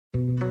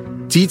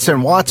Dietz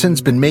and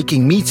Watson's been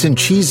making meats and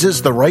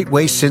cheeses the right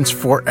way since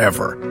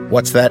forever.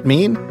 What's that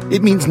mean?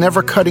 It means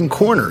never cutting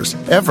corners,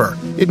 ever.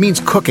 It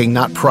means cooking,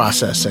 not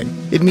processing.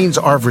 It means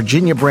our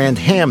Virginia brand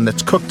ham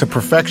that's cooked to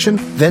perfection,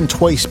 then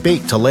twice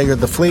baked to layer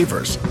the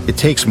flavors. It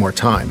takes more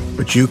time,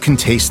 but you can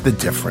taste the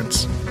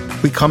difference.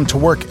 We come to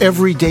work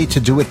every day to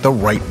do it the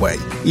right way,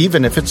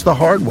 even if it's the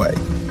hard way.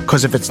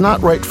 Because if it's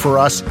not right for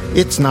us,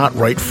 it's not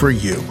right for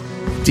you.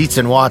 Dietz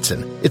and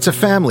Watson, it's a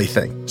family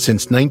thing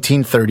since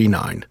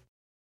 1939.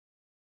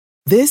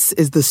 This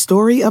is the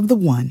story of the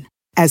one.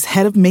 As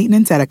head of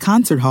maintenance at a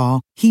concert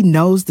hall, he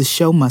knows the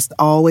show must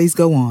always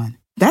go on.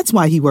 That's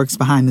why he works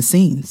behind the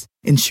scenes,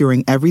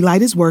 ensuring every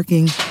light is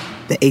working,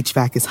 the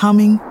HVAC is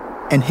humming,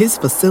 and his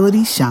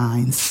facility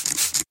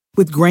shines.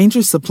 With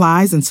Grainger's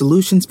supplies and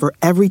solutions for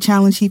every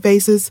challenge he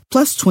faces,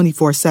 plus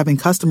 24/7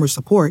 customer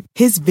support,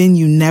 his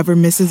venue never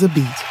misses a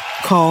beat.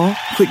 Call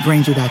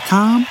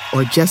quickgrainger.com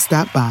or just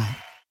stop by.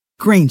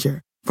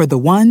 Grainger, for the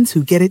ones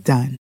who get it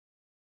done.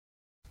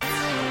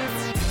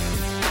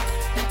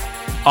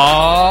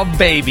 Oh,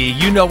 baby,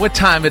 you know what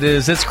time it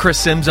is. It's Chris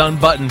Sims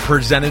Unbuttoned,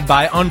 presented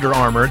by Under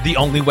Armour. The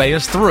only way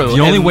is through.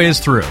 The only way is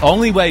through.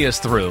 Only way is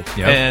through.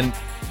 Yep. And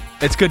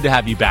it's good to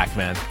have you back,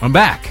 man. I'm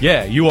back.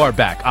 Yeah, you are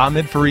back.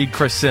 Ahmed Fareed,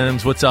 Chris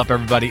Sims. What's up,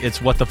 everybody?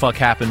 It's What the Fuck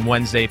Happened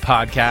Wednesday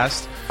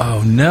podcast.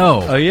 Oh,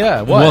 no. Oh,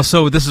 yeah. What? Well,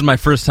 so this is my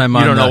first time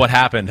on. You don't know what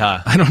happened, huh?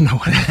 I don't know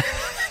what happened.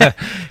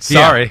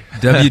 Sorry.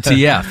 Yeah,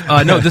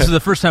 WTF. No, this is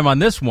the first time on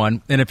this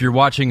one, and if you're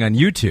watching on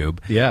YouTube,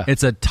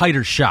 it's a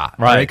tighter shot,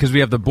 right? Because we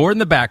have the board in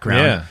the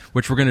background,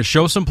 which we're going to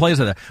show some plays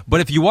of that. But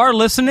if you are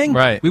listening,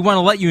 we want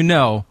to let you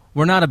know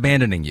we're not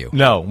abandoning you.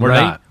 No, we're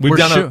not.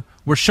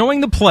 We're showing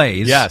the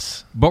plays,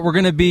 yes, but we're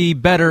going to be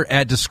better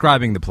at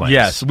describing the plays.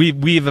 Yes,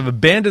 we've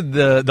abandoned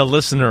the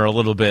listener a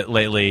little bit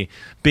lately.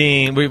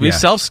 We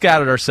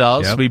self-scattered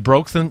ourselves. Yep. We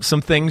broke some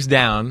things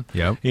down,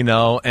 yep.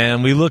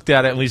 And we looked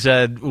at it and we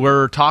said,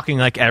 we're talking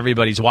like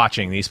everybody's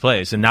watching these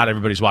plays, and not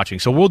everybody's watching.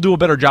 So we'll do a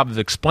better job of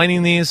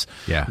explaining these.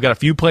 Yeah. We've got a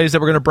few plays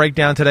that we're going to break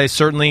down today,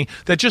 certainly,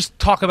 that just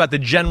talk about the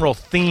general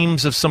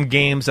themes of some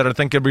games that I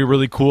think would be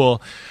really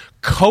cool.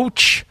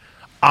 Coach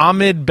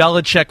Ahmed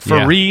Belichick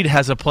Fareed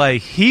has a play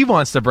he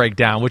wants to break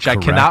down, which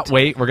Correct. I cannot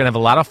wait. We're going to have a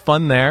lot of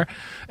fun there.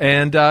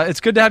 And it's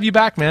good to have you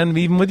back, man,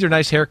 even with your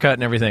nice haircut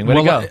and everything. Way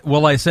to go.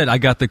 Well, I said I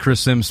got the Chris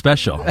Sims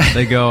special.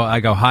 I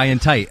go high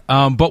and tight.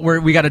 But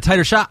we got a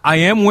tighter shot. I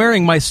am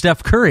wearing my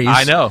Steph Curry's.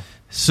 I know.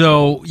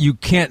 So you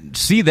can't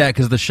see that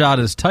because the shot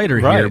is tighter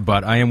here,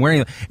 but I am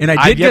wearing it. And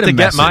I did get a message.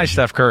 Get my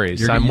Steph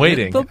Curry's. I'm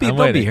waiting. They'll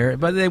be here,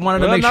 but they wanted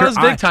to make not sure as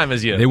big time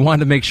as you. They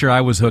wanted to make sure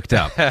I was hooked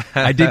up.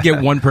 I did get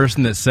one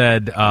person that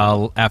said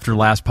after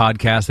last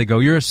podcast, they go,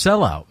 "You're a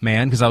sellout,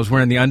 man," because I was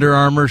wearing the Under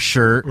Armour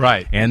shirt,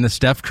 and the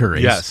Steph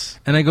Curry's. Yes,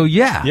 and I go,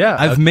 "Yeah,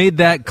 I've made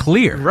that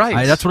clear,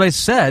 right? That's what I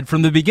said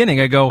from the beginning."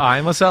 I go,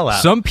 "I'm a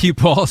sellout."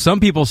 Some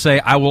people say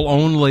I will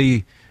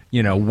only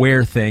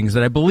wear things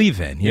that I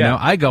believe in. You know,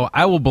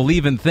 I will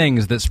believe in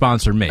things that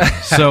sponsor me.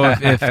 So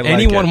if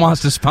anyone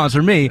wants to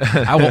sponsor me,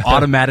 I will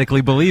automatically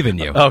believe in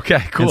you.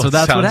 Okay, cool. And so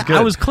that's Sounds good.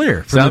 I was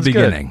clear from the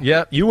beginning. Good.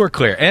 Yeah, you were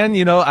clear. And,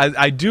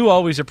 I do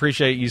always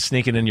appreciate you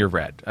sneaking in your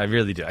red. I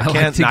really do.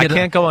 I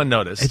can't go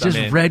unnoticed.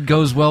 Red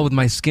goes well with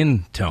my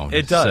skin tone.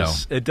 It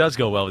does. So. It does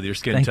go well with your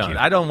skin Thank tone. you.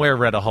 I don't wear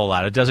red a whole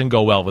lot. It doesn't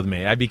go well with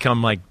me. I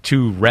become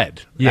too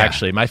red,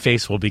 actually. My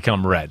face will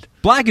become red.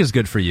 Black is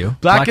good for you.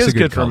 Black Black's is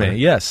good color. for me,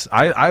 yes.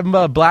 I'm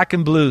black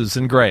and blues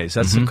and grays.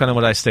 That's kind of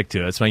what I stick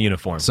to. It's my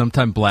uniform.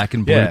 Sometimes black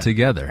and blue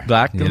together.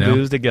 Black and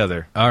blues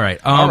together. All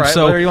right.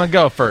 So where do you want to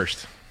go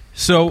first?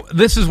 So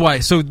this is why.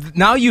 So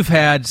now you've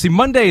had. See,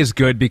 Monday is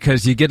good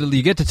because you get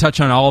to touch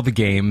on all the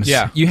games.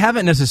 Yeah. You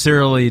haven't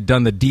necessarily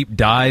done the deep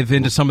dive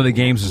into some of the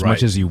games as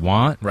much as you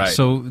want. Right.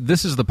 So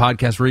this is the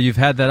podcast where you've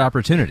had that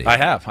opportunity. I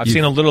have. I've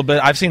seen a little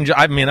bit. I've seen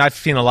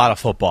a lot of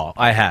football.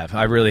 I have.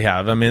 I really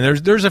have. I mean,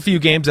 there's a few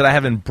games that I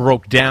haven't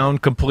broke down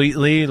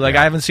completely. Like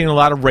I haven't seen a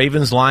lot of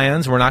Ravens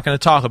Lions. We're not going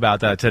to talk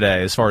about that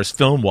today as far as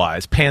film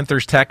wise.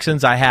 Panthers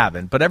Texans. I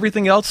haven't. But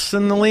everything else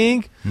in the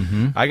league,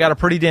 I got a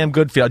pretty damn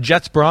good feel.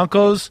 Jets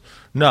Broncos.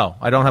 No,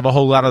 I don't have a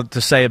whole lot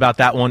to say about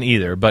that one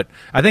either. But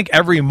I think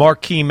every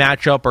marquee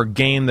matchup or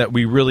game that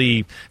we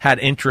really had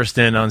interest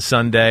in on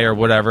Sunday or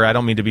whatever, I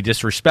don't mean to be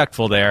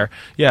disrespectful there.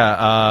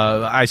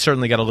 I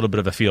certainly got a little bit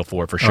of a feel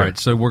for sure. All right,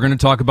 so we're going to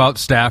talk about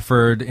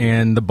Stafford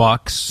and the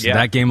Bucs,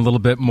 that game a little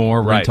bit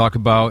more. We're going to talk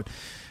about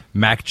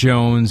Mac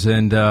Jones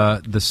and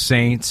the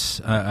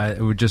Saints.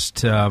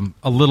 Just a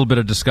little bit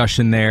of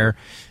discussion there.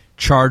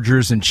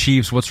 Chargers and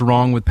Chiefs, what's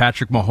wrong with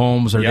Patrick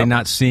Mahomes? Are they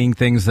not seeing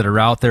things that are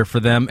out there for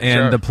them?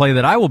 And the play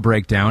that I will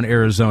break down,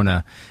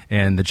 Arizona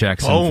and the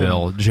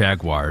Jacksonville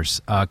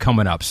Jaguars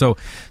coming up. So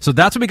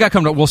that's what we got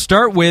coming up. We'll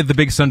start with the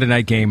big Sunday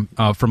night game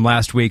from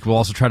last week. We'll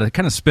also try to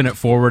kind of spin it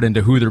forward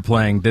into who they're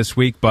playing this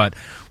week. But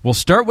we'll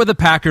start with the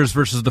Packers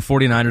versus the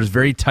 49ers.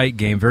 Very tight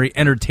game, very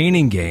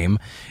entertaining game.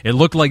 It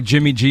looked like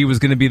Jimmy G was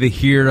going to be the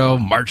hero,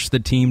 march the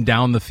team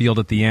down the field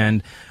at the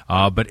end.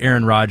 But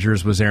Aaron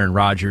Rodgers was Aaron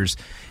Rodgers.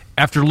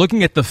 After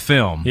looking at the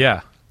film,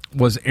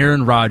 was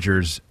Aaron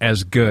Rodgers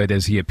as good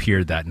as he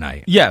appeared that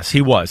night? Yes,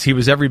 he was. He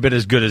was every bit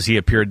as good as he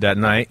appeared that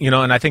night.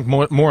 And I think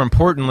more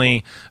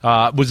importantly,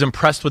 was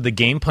impressed with the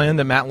game plan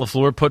that Matt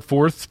LaFleur put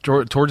forth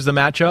towards the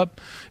matchup.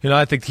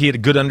 I think he had a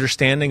good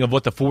understanding of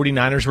what the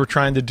 49ers were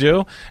trying to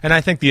do. And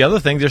I think the other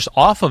thing, just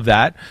off of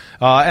that,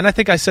 and I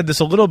think I said this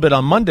a little bit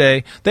on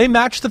Monday, they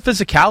matched the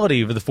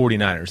physicality of the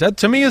 49ers. That,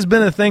 to me, has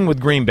been a thing with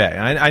Green Bay.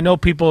 I know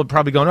people are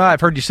probably going,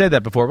 I've heard you say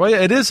that before. Well,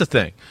 it is a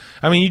thing.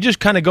 I mean, you just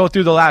kind of go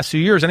through the last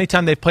few years.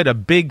 Anytime they've played a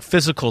big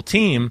physical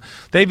team,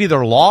 they've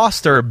either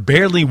lost or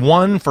barely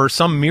won for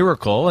some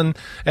miracle, and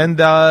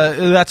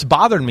that's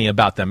bothered me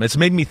about them. It's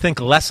made me think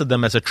less of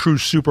them as a true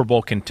Super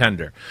Bowl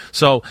contender.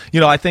 So,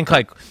 I think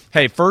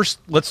hey, first,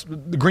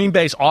 the Green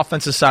Bay's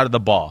offensive side of the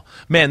ball.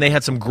 Man, they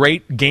had some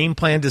great game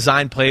plan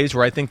design plays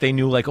where I think they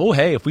knew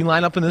hey, if we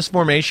line up in this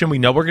formation, we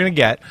know we're going to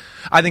get.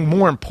 I think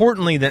more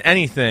importantly than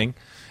anything,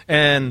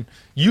 and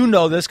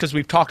this because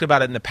we've talked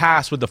about it in the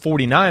past with the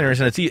 49ers,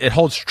 and it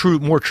holds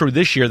more true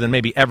this year than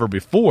maybe ever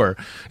before.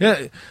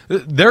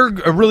 They're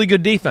a really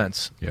good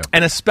defense,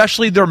 and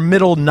especially their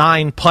middle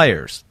 9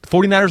 players. The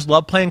 49ers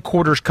love playing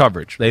quarters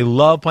coverage. They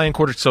love playing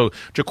quarters. So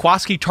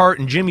Jaquiski Tartt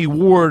and Jimmy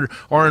Ward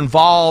are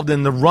involved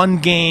in the run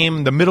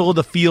game, the middle of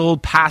the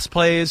field, pass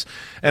plays.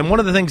 And one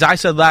of the things I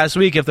said last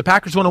week, if the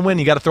Packers want to win,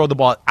 you got to throw the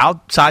ball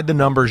outside the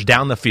numbers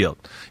down the field.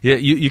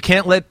 You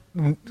can't let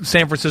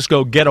San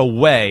Francisco get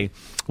away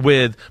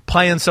with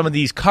playing some of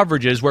these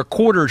coverages where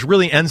quarters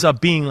really ends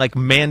up being like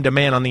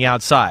man-to-man on the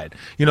outside.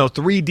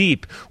 3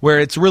 deep, where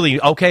it's really,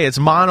 it's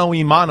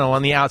mano-y-mano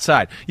on the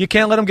outside. You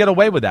can't let them get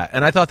away with that.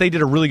 And I thought they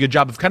did a really good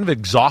job of kind of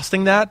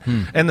exhausting that.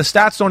 And the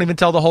stats don't even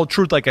tell the whole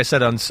truth, like I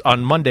said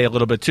on Monday a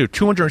little bit too.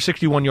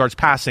 261 yards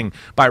passing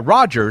by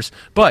Rodgers,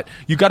 but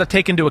you got to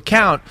take into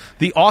account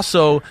the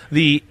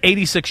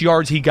 86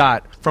 yards he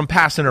got from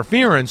pass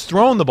interference,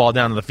 throwing the ball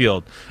down the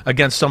field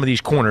against some of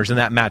these corners in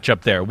that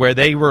matchup there, where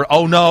they were,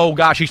 oh no,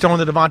 gosh, he's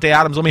throwing to Devontae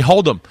Adams, let me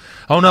hold him.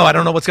 Oh no, I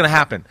don't know what's going to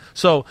happen.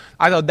 So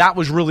I thought that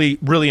was really,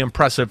 really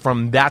impressive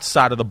from that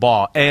side of the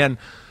ball. And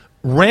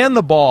ran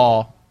the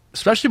ball,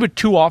 especially with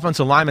 2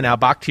 offensive linemen now,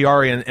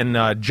 Bakhtiari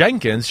and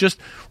Jenkins, just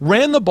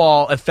ran the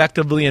ball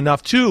effectively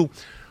enough too.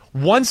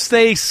 Once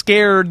they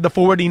scared the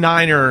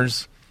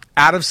 49ers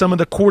out of some of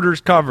the quarters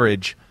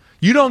coverage,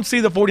 you don't see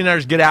the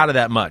 49ers get out of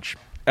that much.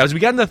 As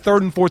we got in the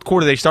third and fourth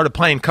quarter, they started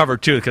playing cover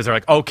 2 because they're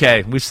like,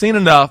 okay, we've seen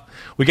enough.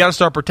 We got to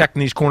start protecting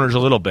these corners a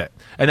little bit.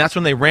 And that's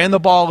when they ran the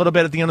ball a little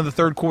bit at the end of the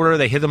third quarter.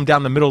 They hit them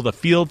down the middle of the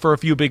field for a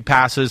few big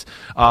passes.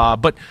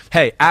 But,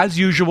 hey, as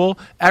usual,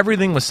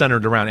 everything was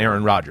centered around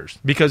Aaron Rodgers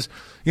because,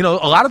 a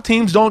lot of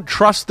teams don't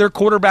trust their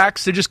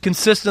quarterbacks to just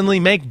consistently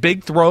make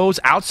big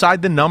throws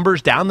outside the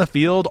numbers down the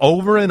field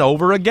over and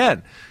over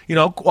again.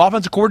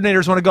 Offensive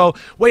coordinators want to go,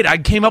 wait, I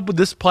came up with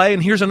this play,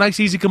 and here's a nice,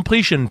 easy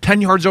completion,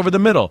 10 yards over the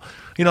middle.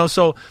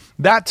 So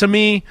that, to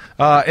me,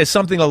 is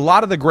something a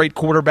lot of the great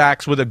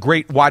quarterbacks with a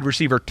great wide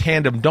receiver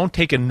tandem don't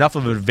take enough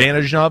of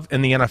advantage of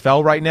in the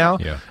NFL right now.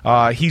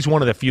 Yeah. He's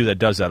one of the few that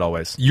does that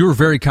always. You were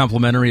very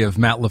complimentary of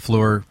Matt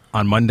LaFleur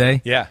on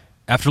Monday. Yeah.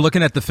 After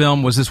looking at the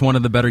film, was this one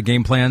of the better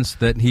game plans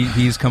that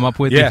he's come up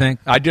with, yeah, you think?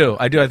 I do.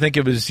 I think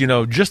it was,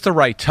 just the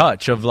right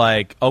touch of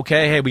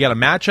okay, hey, we got a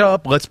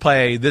matchup. Let's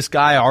play this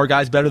guy. Our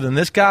guy's better than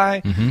this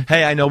guy. Mm-hmm.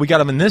 Hey, I know we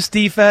got him in this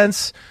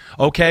defense.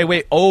 Okay,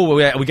 wait. Oh,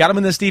 we got him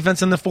in this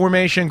defense in the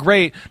formation.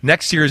 Great.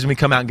 Next series when we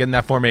come out and get in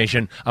that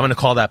formation, I'm going to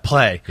call that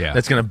play. Yeah.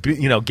 That's going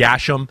to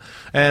gash them.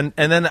 And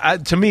then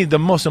to me, the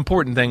most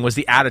important thing was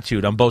the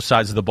attitude on both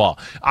sides of the ball.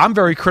 I'm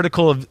very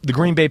critical of the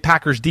Green Bay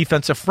Packers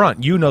defensive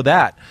front. You know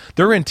that.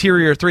 Their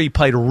interior 3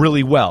 played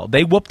really well.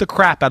 They whooped the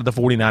crap out of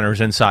the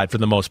 49ers inside for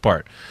the most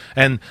part.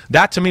 And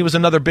that to me was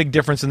another big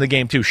difference in the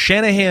game too.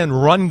 Shanahan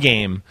run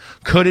game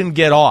couldn't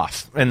get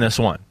off in this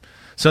one.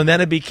 So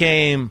then it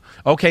became,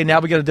 okay, now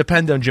we got to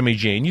depend on Jimmy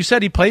G. And you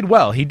said he played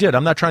well. He did.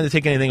 I'm not trying to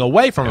take anything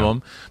away from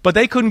him, but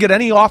they couldn't get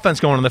any offense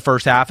going in the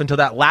first half until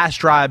that last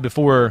drive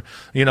before,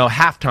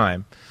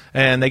 halftime.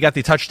 And they got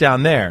the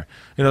touchdown there.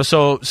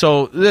 So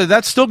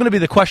that's still going to be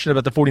the question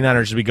about the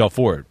 49ers as we go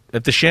forward.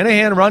 If the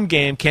Shanahan run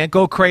game can't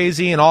go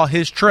crazy and all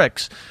his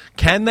tricks,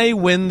 can they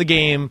win the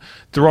game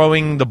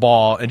throwing the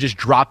ball and just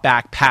drop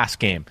back pass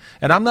game?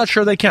 And I'm not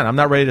sure they can. I'm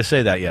not ready to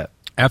say that yet.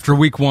 After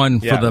week 1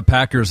 for the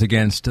Packers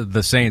against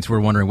the Saints, we're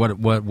wondering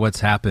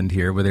what's happened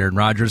here with Aaron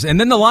Rodgers. And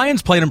then the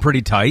Lions played him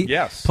pretty tight,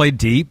 played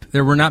deep.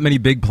 There were not many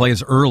big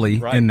plays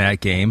early in that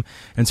game.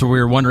 And so we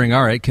were wondering,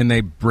 all right, can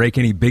they break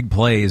any big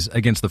plays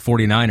against the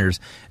 49ers?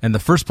 And the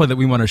first play that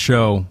we want to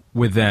show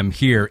with them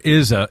here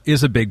is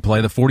a big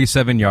play, the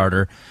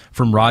 47-yarder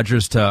from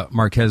Rodgers to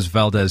Marquez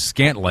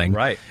Valdes-Scantling.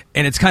 Right.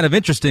 And it's kind of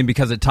interesting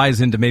because it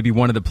ties into maybe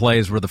one of the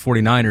plays where the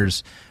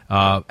 49ers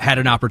had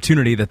an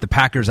opportunity that the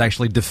Packers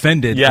actually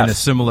defended in a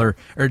similar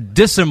or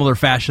dissimilar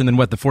fashion than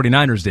what the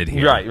 49ers did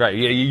here. Right.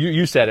 Yeah,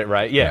 you said it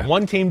right. Yeah.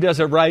 One team does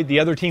it right, the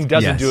other team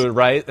doesn't do it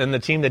right, and the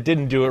team that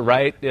didn't do it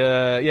right,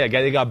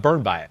 they got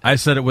burned by it. I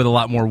said it with a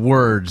lot more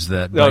words.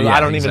 I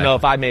don't even know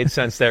if I made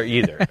sense there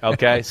either.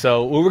 Okay,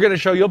 so we're going to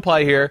show you a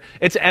play here.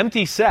 It's an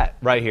empty set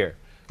right here.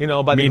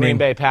 by the Green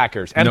Bay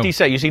Packers. Empty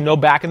set. You see no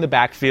back in the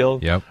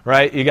backfield,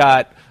 right? You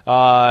got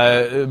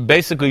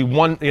basically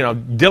one,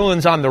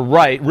 Dillon's on the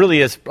right,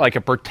 really is like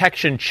a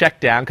protection check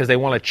down because they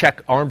want to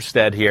check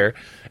Armstead here.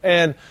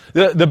 And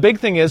the big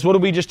thing is, what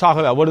did we just talk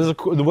about?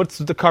 What's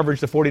the coverage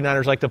the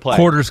 49ers like to play?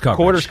 Quarters coverage.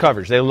 Quarters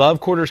coverage. They love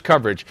quarters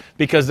coverage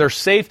because they're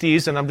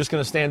safeties, and I'm just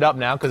going to stand up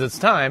now because it's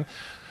time.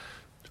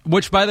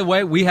 Which, by the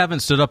way, we haven't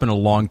stood up in a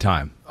long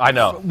time. I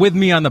know. With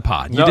me on the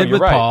pod. You did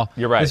with right. Paul.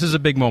 You're right. This is a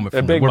big moment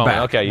for me. We're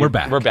back. Okay, we're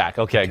back. We're back.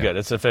 Okay, good.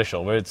 It's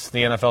official. It's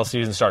the NFL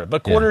season started.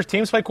 But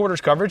teams play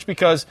quarters coverage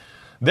because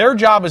their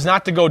job is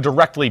not to go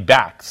directly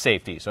back,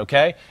 safeties,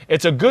 okay?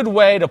 It's a good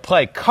way to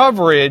play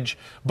coverage,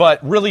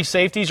 but really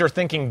safeties are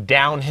thinking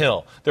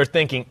downhill. They're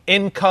thinking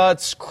in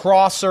cuts,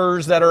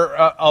 crossers that are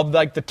of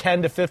like the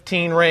 10 to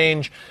 15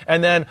 range.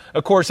 And then,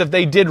 of course, if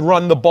they did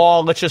run the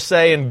ball, let's just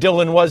say, and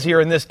Dillon was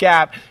here in this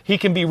gap, he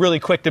can be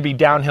really quick to be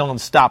downhill and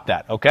stop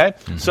that, okay?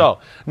 Mm-hmm. So,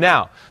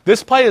 now,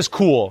 this play is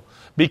cool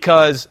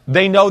because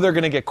they know they're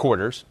going to get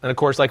quarters. And, of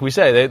course, like we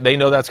say, they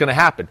know that's going to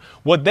happen.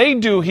 What they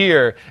do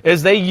here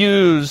is they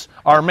use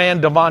our man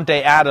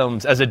Davante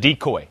Adams as a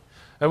decoy.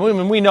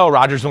 And we know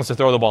Rodgers wants to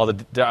throw the ball to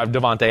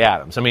Davante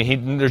Adams. I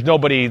mean, there's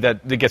nobody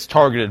that gets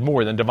targeted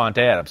more than Davante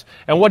Adams.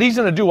 And what he's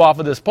going to do off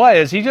of this play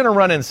is he's going to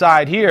run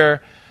inside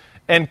here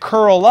and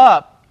curl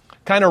up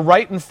kind of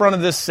right in front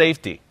of this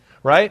safety,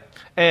 right?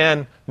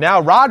 And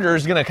now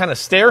Rodgers is going to kind of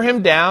stare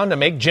him down to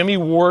make Jimmy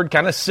Ward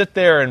kind of sit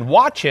there and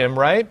watch him,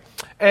 right?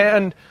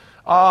 And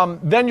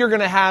then you're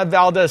going to have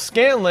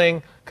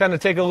Valdes-Scantling kind of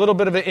take a little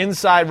bit of an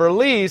inside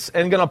release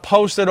and going to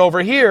post it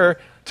over here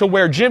to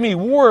where Jimmy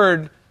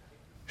Ward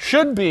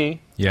should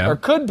be or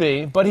could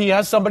be, but he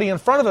has somebody in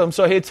front of him,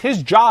 so it's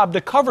his job to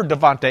cover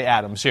Davante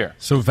Adams here.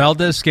 So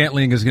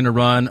Valdes-Scantling is going to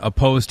run a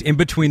post in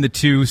between the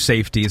two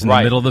safeties in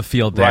the middle of the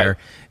field there,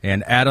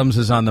 and Adams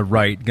is on the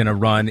right, going to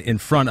run in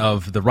front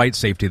of the right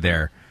safety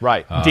there.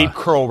 Right, deep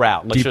curl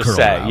route, let's just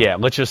say. Yeah,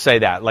 let's just say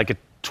that, like a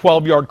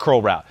 12-yard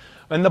curl route.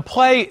 And the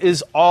play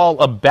is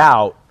all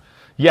about,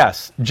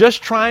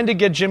 just trying to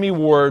get Jimmy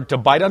Ward to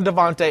bite on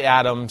Davante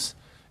Adams,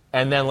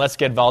 and then let's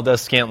get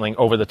Valdes-Scantling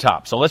over the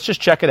top. So let's just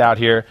check it out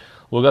here.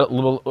 We'll go a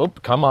little,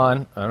 come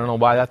on. I don't know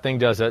why that thing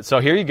does it. So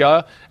here you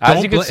go.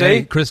 As you can see.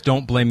 Hey, Chris,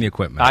 don't blame the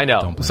equipment. I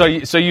know. So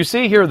you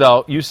see here,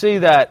 though, you see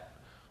that,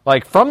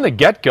 like, from the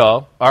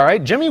get-go, all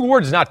right, Jimmy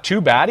Ward's not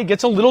too bad. He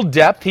gets a little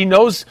depth. He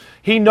knows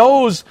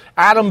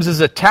Adams is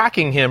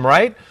attacking him,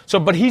 right? So,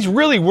 but he's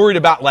really worried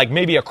about, like,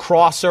 maybe a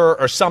crosser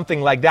or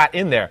something like that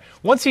in there.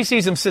 Once he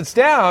sees him sits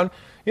down,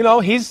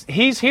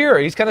 he's here.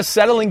 He's kind of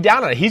settling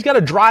down on it. He's got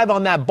to drive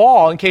on that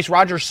ball in case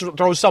Rodgers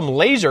throws some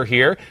laser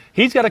here.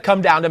 He's got to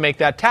come down to make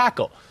that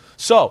tackle.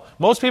 So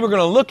most people are going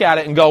to look at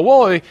it and go,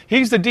 whoa,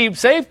 he's the deep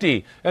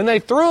safety, and they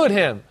threw at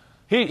him.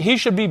 He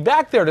should be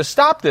back there to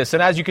stop this.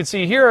 And as you can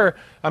see here,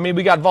 I mean,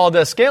 we got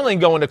Valdes-Scantling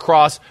going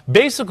across,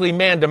 basically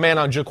man-to-man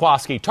on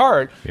Jaquiski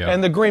Tartt,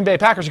 and the Green Bay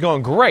Packers are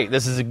going, great,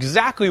 this is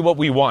exactly what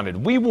we wanted.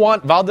 We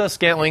want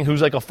Valdes-Scantling,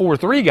 who's like a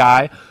 4-3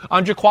 guy,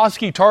 on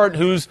Jaquiski Tartt,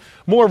 who's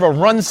more of a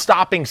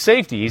run-stopping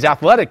safety. He's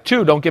athletic,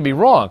 too, don't get me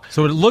wrong.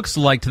 So it looks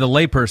like, to the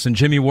layperson,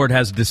 Jimmy Ward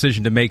has a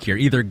decision to make here.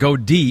 Either go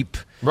deep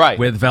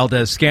with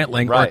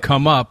Valdes-Scantling or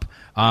come up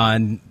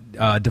on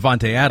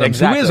Davante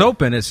Adams, who is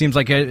open. It seems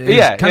like he's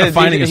kind of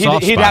finding a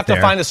soft spot. He'd have to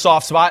find a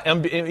soft spot,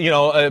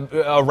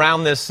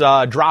 around this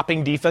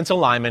dropping defensive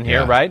lineman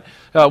here, right?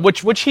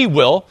 Which he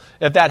will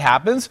if that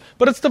happens.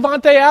 But it's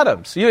Davante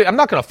Adams. I'm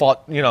not going to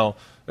fault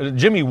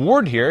Jimmy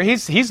Ward here.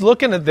 He's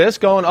looking at this,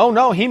 going, oh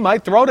no, he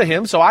might throw to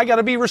him, so I got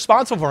to be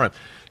responsible for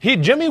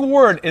him. Jimmy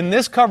Ward in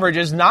this coverage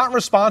is not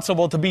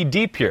responsible to be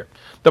deep here.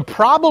 The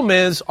problem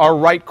is our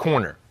right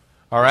corner.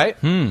 All right,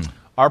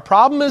 our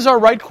problem is our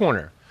right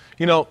corner.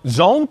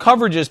 Zone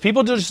coverages,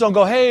 people just don't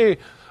go, hey,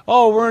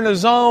 we're in a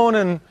zone,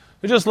 and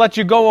we just let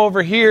you go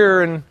over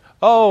here, and,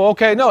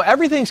 okay. No,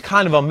 everything's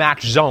kind of a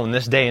match zone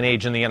this day and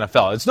age in the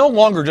NFL. It's no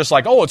longer just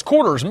like, it's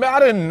quarters,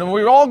 Madden, and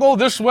we all go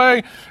this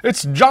way.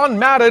 It's John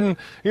Madden,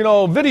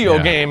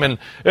 video game, and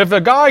if a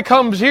guy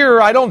comes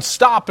here, I don't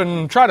stop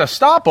and try to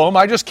stop him.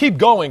 I just keep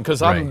going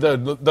because I'm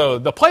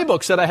the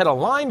playbook said I had a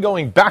line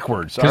going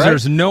backwards. Because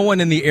there's no one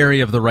in the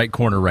area of the right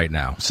corner right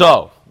now.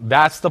 So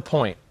that's the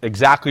point.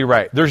 Exactly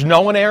right. There's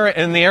no one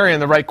in the area in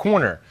the right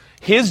corner.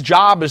 His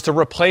job is to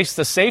replace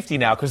the safety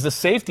now because the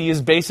safety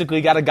has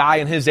basically got a guy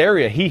in his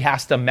area. He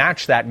has to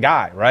match that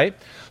guy, right?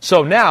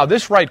 So now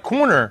this right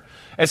corner,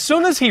 as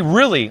soon as he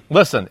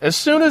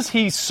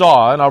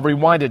saw, and I'll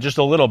rewind it just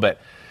a little bit,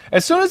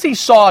 as soon as he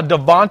saw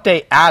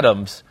Davante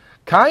Adams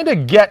kind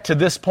of get to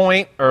this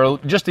point or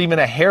just even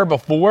a hair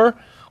before,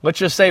 let's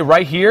just say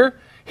right here,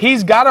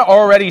 he's got to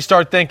already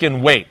start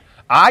thinking, wait,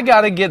 I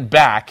got to get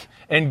back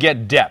and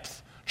get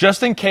depth.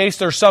 just in case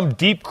there's some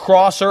deep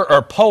crosser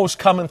or post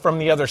coming from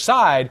the other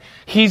side,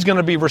 he's going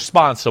to be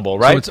responsible,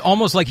 right? So it's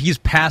almost like he's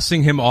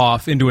passing him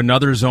off into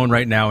another zone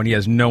right now, and he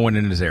has no one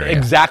in his area.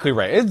 Exactly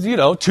right. It's,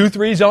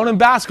 2-3 zone in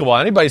basketball.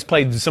 Anybody's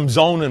played some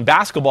zone in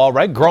basketball,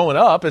 right? Growing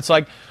up, it's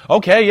like,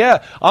 okay,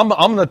 yeah,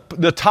 I'm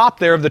the top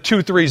there of the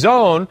 2-3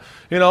 zone.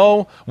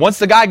 Once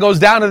the guy goes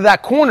down to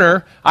that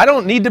corner, I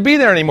don't need to be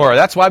there anymore.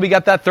 That's why we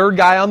got that third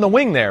guy on the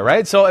wing there,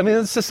 right? So, I mean,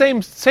 it's the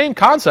same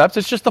concept.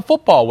 It's just the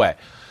football way.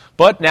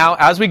 But now,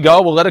 as we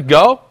go, we'll let it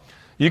go.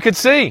 You could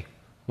see,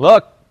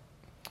 look,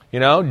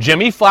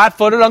 Jimmy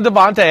flat-footed on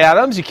Davante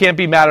Adams. You can't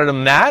be mad at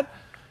him that.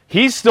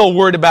 He's still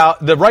worried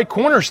about, the right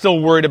corner's still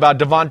worried about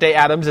Davante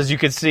Adams, as you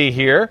can see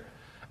here.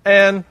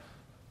 And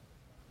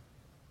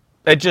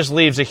it just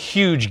leaves a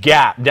huge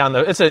gap down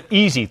it's an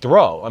easy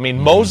throw. I mean,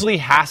 Mosley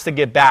has to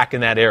get back in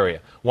that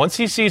area. Once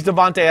he sees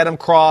Davante Adams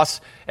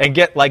cross and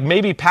get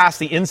maybe past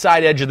the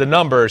inside edge of the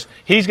numbers,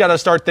 he's got to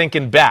start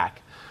thinking back.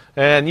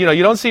 And, you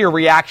don't see a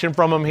reaction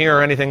from him here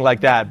or anything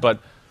like that, but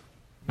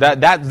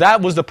that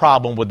was the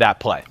problem with that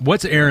play.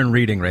 What's Aaron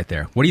reading right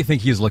there? What do you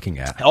think he's looking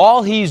at?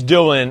 All he's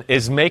doing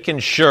is making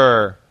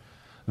sure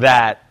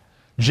that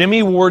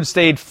Jimmy Ward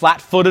stayed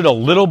flat-footed a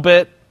little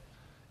bit,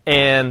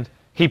 and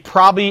he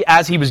probably,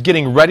 as he was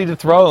getting ready to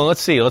throw, and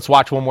let's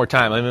watch one more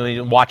time. Let me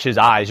watch his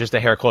eyes just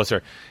a hair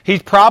closer.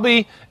 He's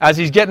probably, as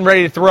he's getting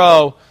ready to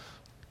throw,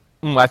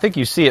 I think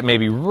you see it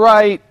maybe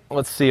right.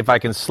 Let's see if I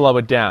can slow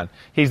it down.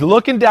 He's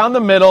looking down the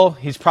middle.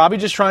 He's probably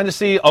just trying to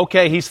see,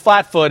 okay, he's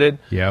flat-footed.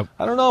 Yep.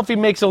 I don't know if he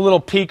makes a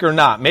little peek or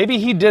not. Maybe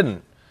he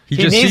didn't. He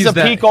just needs sees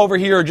to peek over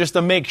here just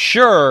to make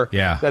sure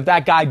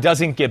that guy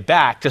doesn't get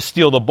back to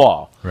steal the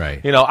ball.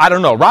 Right. I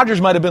don't know. Rodgers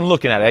might have been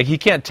looking at it. He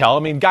can't tell. I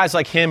mean, guys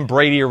like him,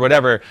 Brady or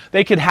whatever,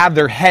 they could have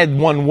their head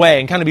one way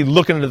and kind of be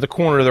looking into the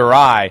corner of their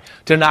eye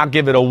to not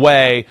give it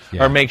away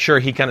or make sure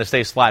he kind of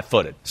stays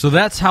flat-footed. So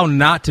that's how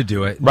not to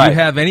do it. Right. Do you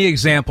have any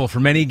example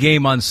from any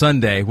game on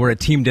Sunday where a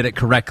team did it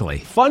correctly?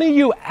 Funny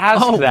you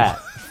asked that.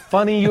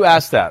 Funny you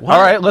asked that.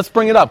 All right, let's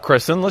bring it up,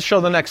 Kristen. Let's show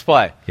the next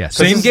play. Yeah,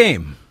 same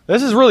game.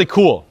 This is really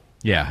cool.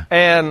 Yeah.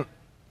 And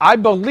I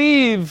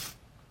believe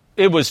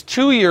it was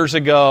 2 years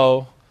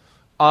ago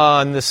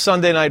on the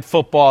Sunday Night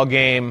Football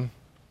game,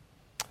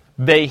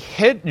 they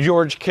hit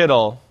George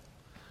Kittle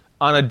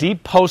on a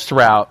deep post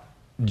route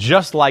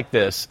just like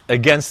this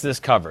against this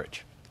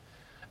coverage.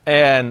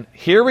 And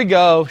here we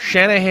go,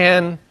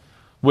 Shanahan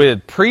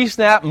with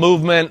pre-snap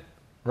movement,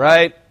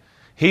 right?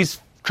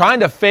 He's trying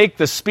to fake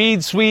the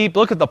speed sweep.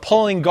 Look at the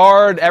pulling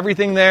guard,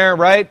 everything there,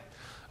 right?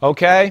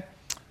 Okay.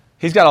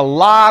 He's got a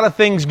lot of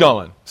things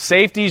going.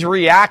 Safety's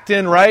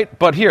reacting, right?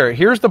 But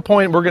here's the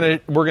point we're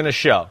gonna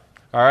show.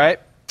 All right?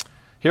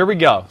 Here we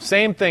go.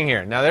 Same thing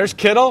here. Now there's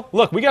Kittle.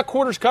 Look, we got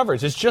quarters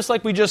coverage. It's just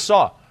like we just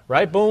saw,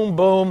 right? Boom,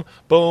 boom,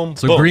 boom,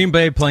 So boom. Green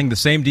Bay playing the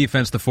same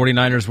defense the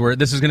 49ers were.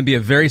 This is going to be a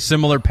very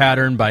similar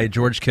pattern by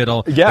George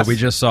Kittle that we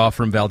just saw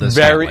from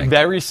Valdez-Scantling.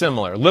 Very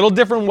similar. Little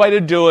different way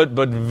to do it,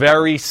 but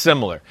very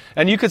similar.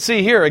 And you could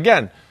see here,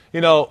 again,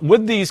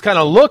 with these kind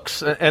of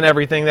looks and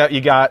everything that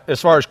you got as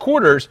far as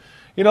quarters,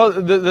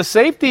 the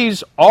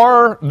safeties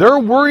they're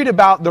worried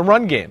about the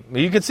run game.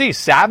 You can see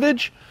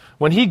Savage,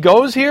 when he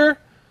goes here,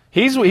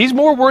 he's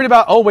more worried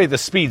about, the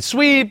speed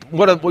sweep,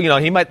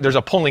 there's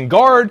a pulling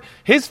guard.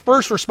 His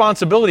first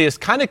responsibility is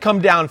kind of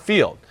come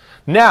downfield.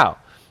 Now,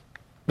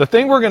 the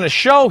thing we're going to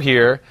show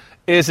here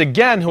is,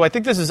 again, who I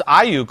think this is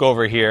Ayuk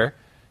over here.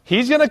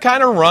 He's going to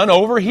kind of run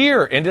over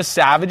here into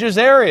Savage's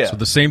area. So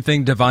the same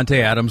thing Davante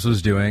Adams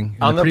was doing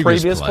on the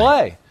previous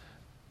play.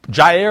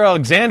 Jair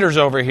Alexander's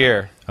over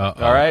here. All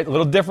right, a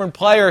little different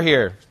player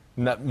here.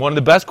 One of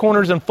the best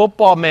corners in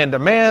football,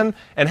 man-to-man,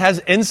 and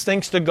has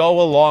instincts to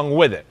go along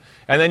with it.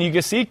 And then you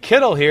can see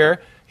Kittle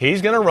here.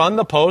 He's going to run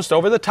the post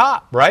over the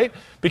top, right?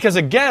 Because,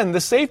 again,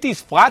 the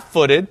safety's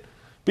flat-footed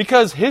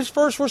because his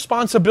first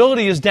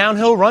responsibility is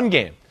downhill run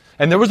game.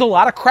 And there was a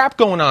lot of crap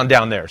going on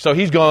down there. So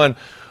he's going,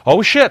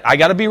 oh, shit, I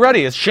got to be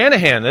ready. It's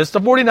Shanahan. It's the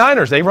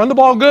 49ers. They run the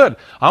ball good.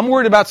 I'm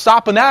worried about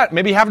stopping that,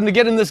 maybe having to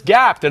get in this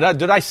gap. Did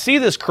I see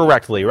this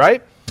correctly,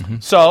 right? Mm-hmm.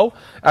 So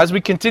as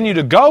we continue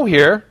to go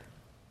here,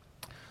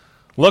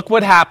 look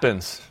what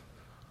happens.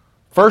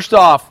 First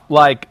off,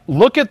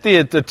 look at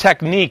the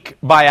technique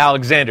by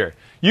Alexander.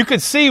 You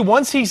could see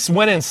once he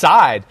went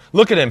inside,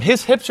 look at him.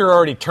 His hips are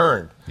already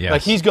turned. Yes.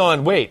 Like he's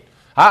going, wait.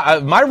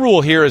 My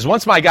rule here is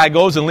once my guy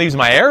goes and leaves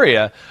my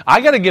area,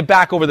 I got to get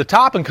back over the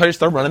top and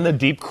start running the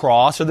deep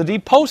cross or the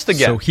deep post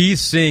again. So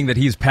he's seeing that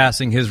he's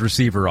passing his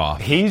receiver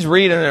off. He's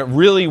reading it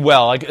really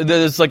well.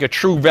 It's like a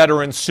true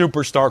veteran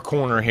superstar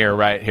corner here,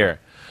 right here.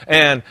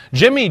 And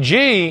Jimmy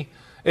G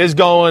is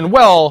going,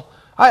 well,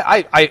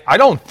 I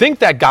don't think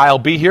that guy will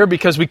be here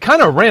because we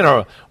kind of ran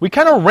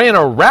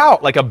a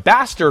route, like a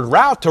bastard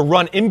route to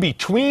run in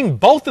between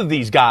both of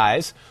these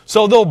guys.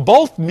 So they'll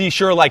both be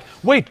sure,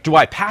 wait, do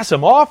I pass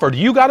him off or do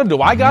you got him?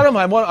 Do I got him?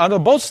 I want to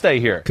both stay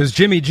here. Because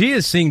Jimmy G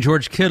is seeing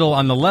George Kittle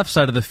on the left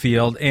side of the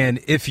field,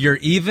 and if you're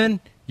even,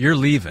 you're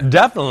leaving.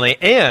 Definitely.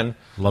 And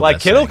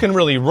Kittle can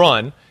really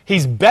run.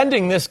 he's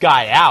bending this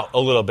guy out a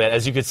little bit,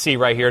 as you can see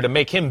right here, to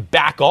make him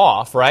back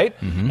off, right?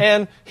 Mm-hmm.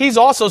 And he's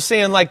also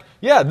saying, like,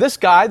 yeah, this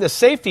guy, the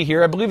safety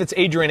here, I believe it's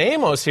Adrian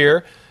Amos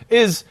here,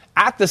 is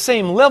at the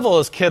same level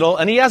as Kittle,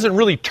 and he hasn't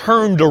really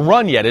turned to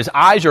run yet. His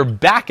eyes are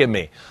back at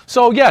me.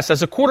 So, yes,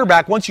 as a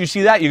quarterback, once you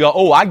see that, you go,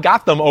 oh, I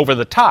got them over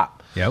the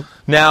top. Yep.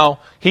 Now,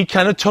 he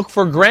kind of took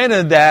for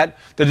granted that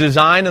the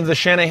design of the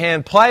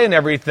Shanahan play and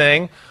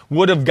everything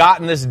would have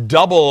gotten this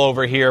double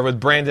over here with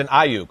Brandon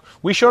Ayuk.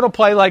 We showed a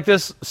play like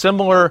this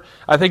similar,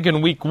 I think,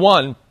 in week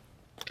 1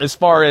 as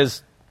far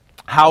as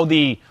how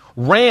the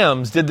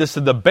Rams did this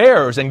to the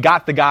Bears and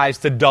got the guys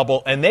to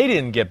double, and they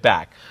didn't get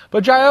back.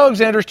 But Jair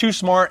Alexander's too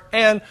smart,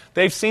 and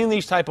they've seen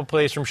these type of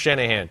plays from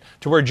Shanahan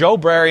to where Joe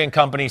Barry and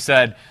company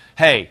said,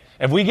 hey,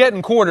 if we get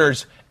in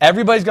quarters,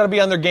 everybody's got to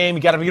be on their game.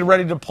 You got to get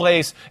ready to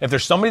place. If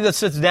there's somebody that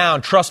sits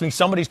down, trust me,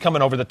 somebody's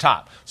coming over the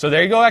top. So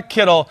there you go at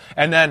Kittle,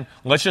 and then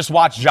let's just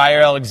watch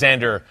Jair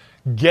Alexander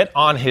get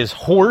on his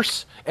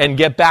horse and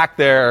get back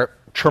there.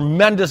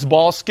 Tremendous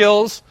ball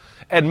skills.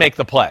 And make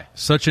the play.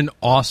 Such an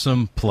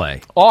awesome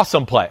play.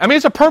 Awesome play. I mean,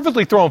 it's a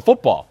perfectly thrown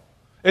football.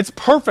 It's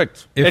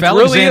perfect. If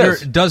Alexander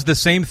does the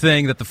same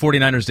thing that the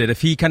 49ers did, if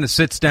he kind of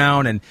sits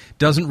down and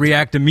doesn't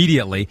react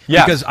immediately,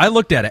 because I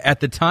looked at it, at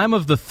the time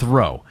of the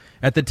throw,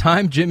 at the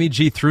time Jimmy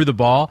G threw the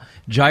ball,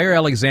 Jair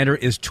Alexander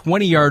is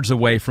 20 yards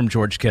away from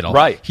George Kittle.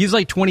 Right. He's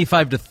like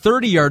 25 to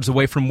 30 yards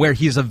away from where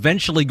he's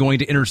eventually going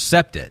to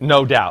intercept it.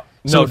 No doubt.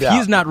 So if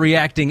he's not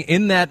reacting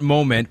in that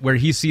moment where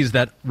he sees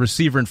that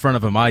receiver in front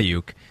of him,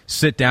 Ayuk,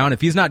 sit down,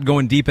 if he's not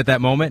going deep at that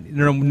moment,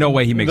 no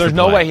way he makes the play. There's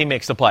no way he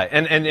makes the play.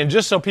 And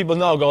just so people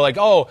know, go like,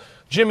 oh,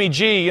 Jimmy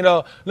G,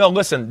 no,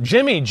 listen,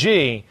 Jimmy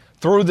G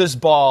threw this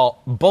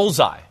ball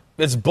bullseye.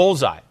 It's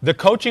bullseye. The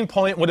coaching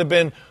point would have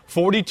been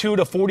 42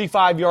 to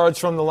 45 yards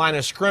from the line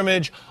of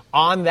scrimmage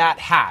on that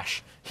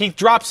hash. He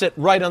drops it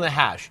right on the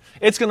hash.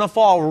 It's going to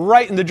fall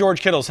right into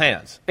George Kittle's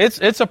hands.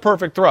 It's a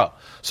perfect throw.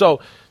 So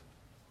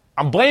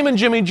I'm blaming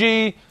Jimmy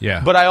G,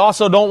 but I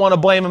also don't want to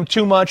blame him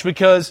too much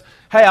because,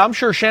 hey, I'm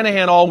sure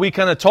Shanahan all week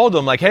kind of told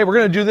them, like, hey, we're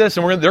going to do this,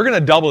 and they're going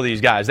to double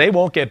these guys. They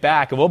won't get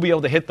back, and we'll be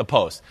able to hit the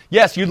post.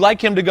 Yes, you'd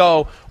like him to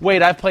go,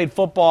 wait, I've played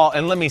football,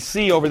 and let me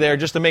see over there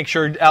just to make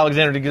sure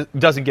Alexander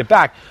doesn't get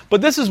back.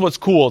 But this is what's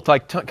cool,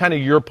 kind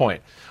of your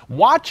point.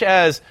 Watch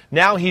as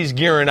now he's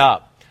gearing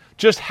up,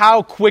 just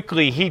how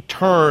quickly he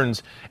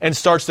turns and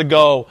starts to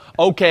go,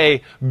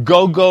 okay,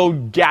 go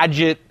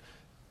gadget,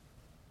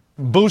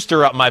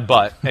 booster up my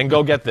butt and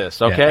go get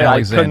this, okay?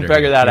 I couldn't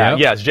figure that out.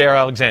 Yes, Jair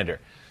Alexander.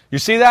 You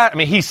see that? I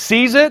mean, he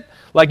sees it.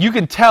 Like, you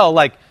can tell,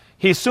 like,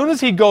 as soon as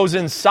he goes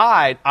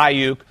inside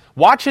Ayuk,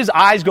 watch his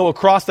eyes go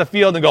across the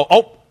field and go,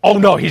 oh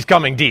no, he's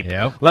coming deep.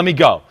 Let me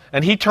go.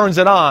 And he turns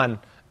it on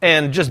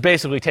and just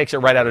basically takes it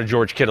right out of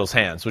George Kittle's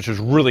hands, which is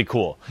really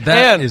cool.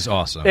 That is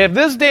awesome. If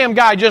this damn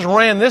guy just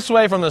ran this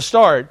way from the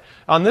start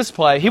on this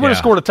play, he would have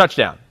scored a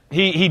touchdown.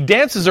 He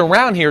dances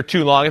around here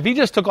too long. If he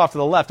just took off to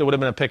the left, it would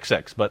have been a pick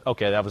six. But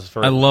okay, that was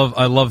for. I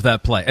love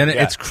that play, and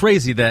it's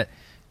crazy that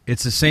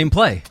it's the same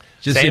play,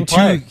 just same in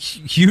two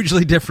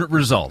hugely different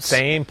results.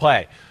 Same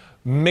play.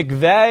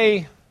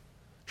 McVay,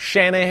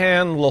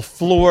 Shanahan,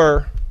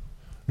 LaFleur,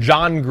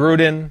 John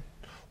Gruden,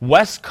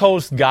 West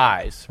Coast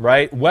guys,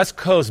 right? West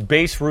Coast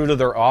base root of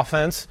their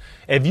offense.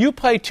 If you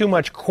play too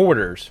much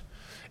quarters,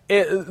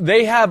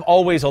 they have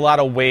always a lot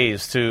of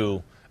ways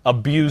to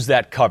abuse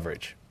that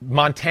coverage.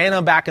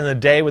 Montana back in the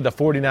day with the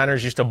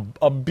 49ers used to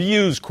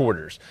abuse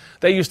quarters.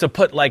 They used to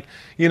put with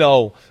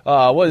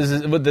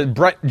the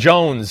Brett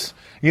Jones,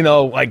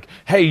 like,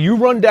 hey, you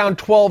run down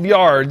 12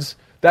 yards,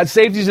 that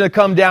safety's going to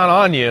come down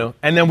on you,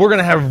 and then we're going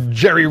to have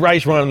Jerry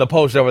Rice running the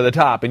post over the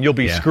top, and you'll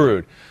be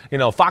screwed.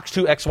 Fox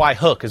 2 XY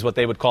hook is what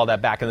they would call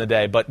that back in the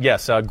day. But,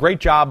 yes,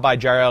 great job by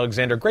Jair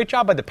Alexander. Great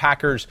job by the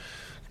Packers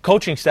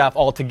coaching staff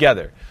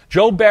altogether.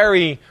 Joe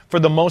Barry,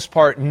 for the most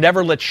part,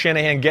 never let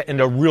Shanahan get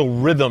into real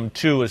rhythm,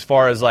 too, as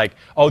far as like,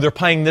 oh, they're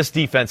playing this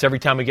defense every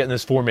time we get in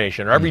this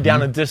formation, or every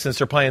down and distance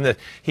they're playing this.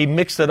 He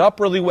mixed it up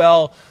really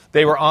well.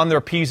 They were on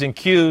their P's and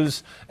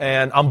Q's,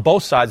 and on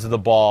both sides of the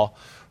ball,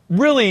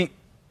 really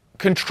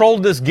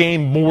controlled this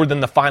game more than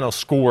the final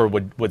score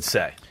would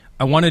say.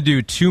 I want to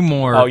do two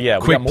more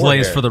quick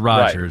plays for the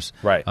Rodgers,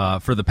 right.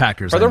 For the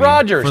Packers. For the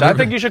Rodgers. I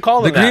think you should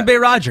call them the Green Bay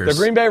Rodgers.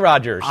 The Green Bay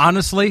Rodgers.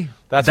 Honestly,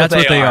 that's what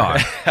they are.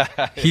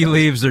 He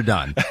leaves, they're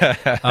done.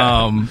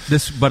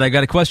 But I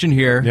got a question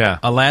here. Yeah.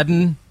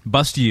 Aladdin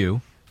Bust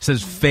You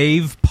says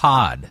Fave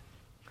Pod.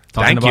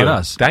 Talking about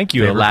us. Thank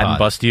you, Aladdin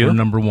Bust You. We're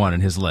number one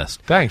in his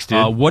list. Thanks,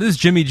 dude. What is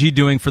Jimmy G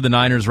doing for the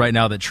Niners right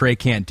now that Trey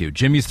can't do?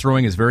 Jimmy's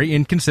throwing is very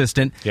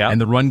inconsistent,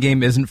 and the run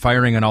game isn't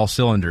firing on all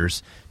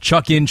cylinders.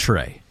 Chuck in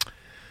Trey.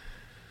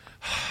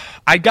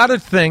 I got to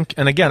think,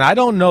 and again, I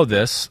don't know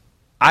this.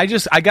 I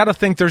got to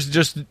think there's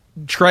just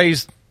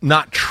Trey's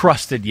not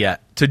trusted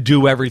yet to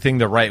do everything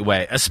the right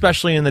way,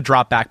 especially in the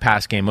drop back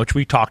pass game, which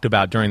we talked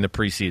about during the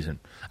preseason.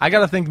 I got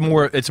to think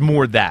it's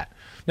more that.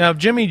 Now, if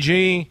Jimmy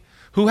G,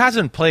 who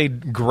hasn't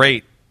played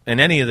great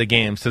in any of the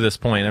games to this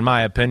point, in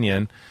my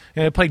opinion,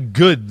 played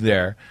good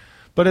there,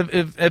 But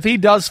if he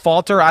does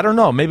falter, I don't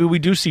know. Maybe we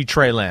do see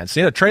Trey Lance.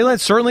 Trey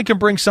Lance certainly can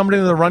bring somebody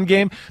into the run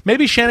game.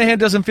 Maybe Shanahan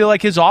doesn't feel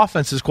like his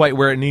offense is quite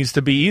where it needs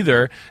to be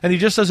either, and he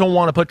just doesn't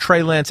want to put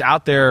Trey Lance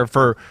out there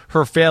for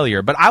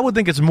failure. But I would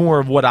think it's more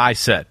of what I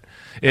said.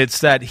 It's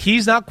that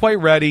he's not quite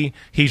ready.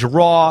 He's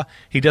raw.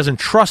 He doesn't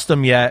trust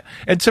them yet.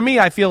 And to me,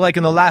 I feel like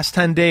in the last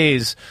 10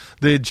 days,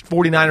 the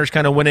 49ers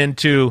kind of went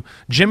into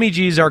Jimmy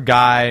G's our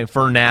guy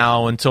for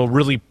now until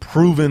really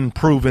proven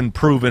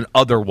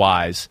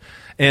otherwise.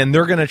 And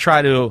they're going to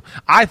try to,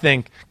 I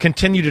think,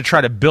 continue to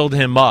try to build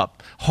him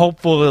up,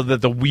 hopeful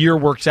that the year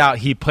works out,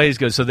 he plays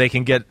good so they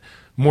can get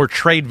more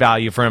trade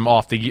value for him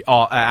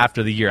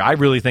after the year. I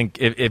really think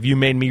if you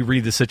made me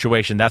read the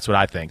situation, that's what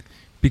I think.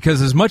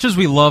 Because as much as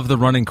we love the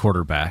running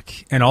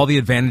quarterback and all the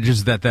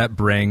advantages that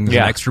brings, an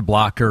extra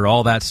blocker,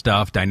 all that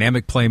stuff,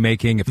 dynamic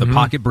playmaking, if the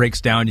pocket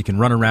breaks down, you can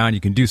run around, you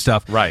can do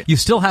stuff. Right. You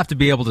still have to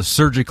be able to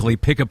surgically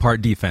pick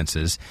apart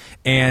defenses.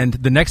 And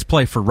the next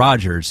play for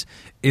Rodgers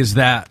is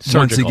that,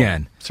 once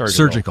again,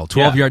 surgical.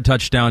 12-yard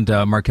touchdown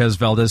to Marquez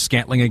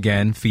Valdes-Scantling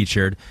again,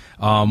 featured.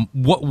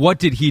 What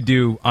did he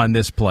do on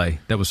this play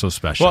that was so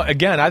special? Well,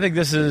 again, I think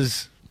this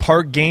is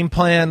part game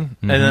plan,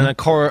 and then, of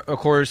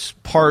course,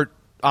 part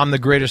I'm the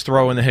greatest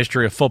thrower in the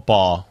history of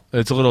football.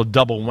 It's a little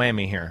double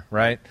whammy here,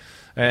 right?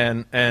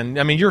 And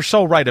I mean, you're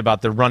so right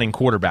about the running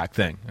quarterback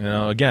thing.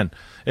 Again,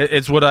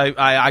 it's what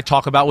I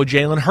talk about with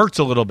Jalen Hurts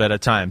a little bit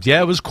at times.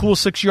 Yeah, it was a cool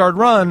 6-yard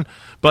run,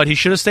 but he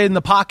should have stayed in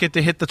the pocket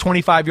to hit the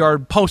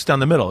 25-yard post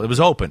down the middle. It was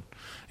open.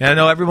 And I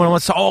know everyone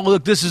wants to,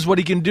 look, this is what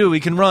he can do. He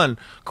can run.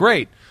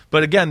 Great.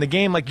 But again, the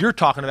game like you're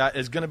talking about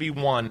is going to be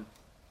won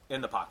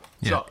in the pocket.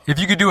 Yeah. So, if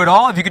you could do it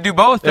all, if you could do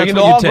both, that's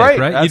what you'd take, great.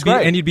 right? That's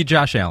great. And you'd be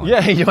Josh Allen.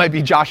 Yeah, you might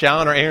be Josh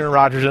Allen or Aaron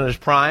Rodgers in his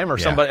prime or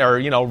somebody,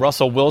 or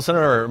Russell Wilson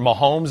or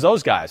Mahomes,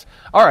 those guys.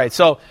 All right,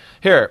 so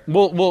here,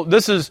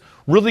 this is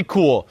really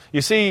cool.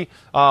 You see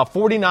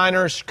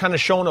 49ers kind of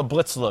showing a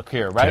blitz look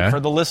here, right?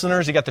 For the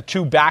listeners, you got the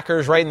two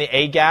backers right in the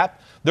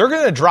A-gap. They're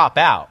going to drop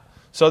out.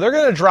 So they're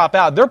going to drop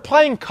out. They're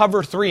playing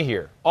cover 3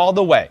 here all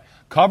the way.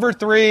 Cover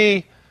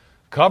 3,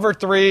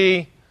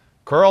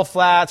 curl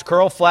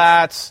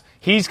flats.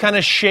 He's kind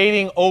of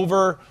shading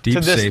over deep to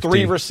this safety.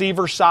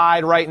 3-receiver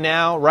side right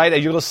now,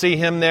 right? You'll see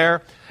him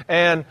there.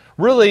 And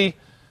really,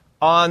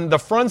 on the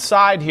front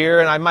side here,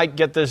 and I might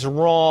get this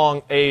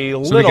wrong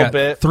little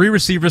bit. 3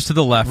 receivers to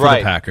the left for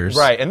the Packers.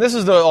 Right, and this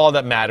is all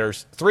that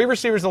matters. 3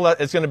 receivers to the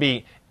left. It's going to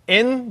be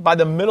in by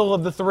the middle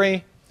of the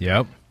 3.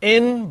 Yep.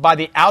 In by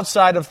the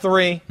outside of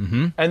 3.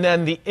 And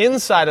then the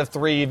inside of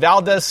 3,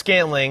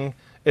 Valdes-Scantling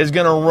is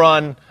going to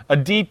run a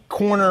deep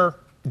corner,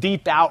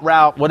 deep out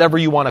route, whatever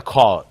you want to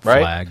call it,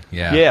 right? Flag,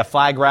 yeah. Yeah,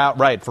 flag route,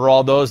 right, for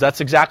all those.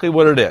 That's exactly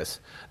what it is.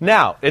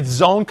 Now, it's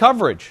zone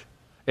coverage.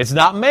 It's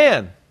not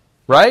man,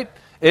 right?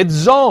 It's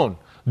zone.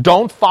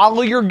 Don't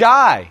follow your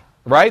guy,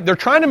 right? They're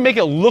trying to make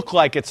it look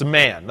like it's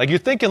man. Like you're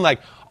thinking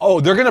like,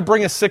 they're going to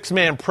bring a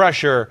 6-man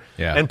pressure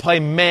and play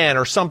man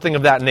or something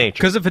of that nature.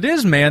 Because if it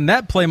is man,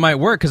 that play might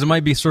work because it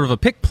might be sort of a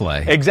pick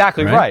play.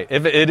 Exactly right.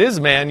 If it is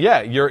man,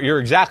 you're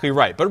exactly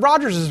right. But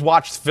Rodgers has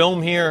watched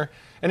film here,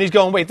 and he's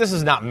going, wait, this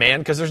is not man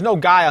because there's no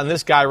guy on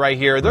this guy right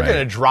here. They're going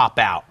to drop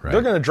out. Right.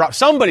 They're going to drop.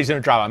 Somebody's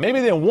going to drop out.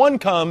 Maybe then one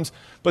comes,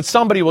 but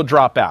somebody will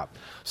drop out.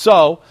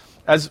 So,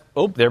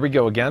 there we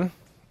go again.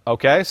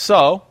 Okay,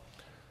 so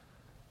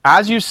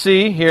as you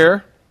see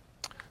here,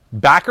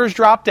 backers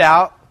dropped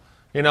out.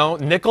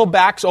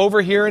 Nickelback's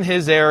over here in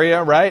his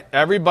area, right?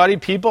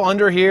 people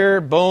under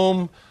here,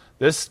 boom.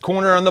 This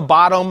corner on the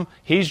bottom,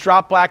 he's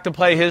dropped back to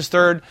play his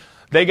third.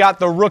 They got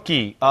the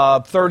rookie,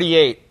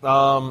 38.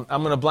 I'm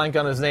going to blank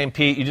on his name,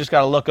 Pete. You just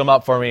got to look him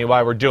up for me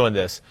while we're doing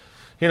this.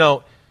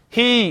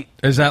 He...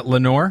 Is that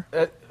Lenoir?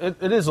 It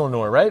is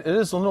Lenoir, right? It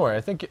is Lenoir.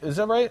 I think, is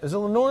that right? Is it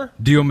Lenoir?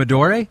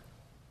 Diomedore?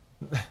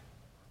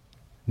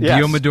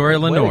 Yes. Diomedore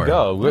Lenoir. Way to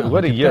go.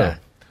 What a year.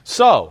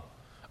 So,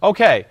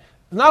 okay,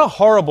 not a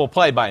horrible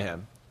play by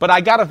him, but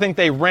I got to think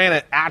they ran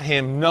it at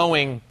him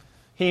knowing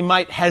he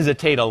might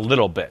hesitate a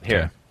little bit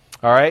here.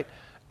 Yeah. All right?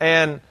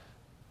 And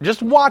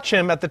just watch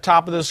him at the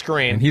top of the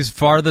screen. And he's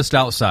farthest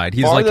outside.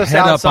 He's like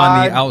head up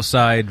on the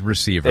outside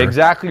receiver.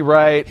 Exactly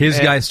right. His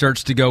guy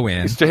starts to go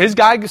in. His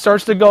guy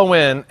starts to go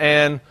in,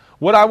 and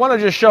what I want to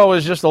just show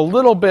is just a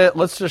little bit.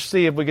 Let's just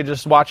see if we could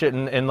just watch it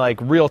in like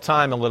real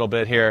time a little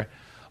bit here.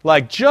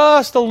 Like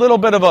just a little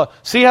bit of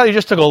see how he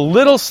just took a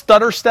little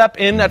stutter step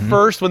in at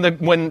first when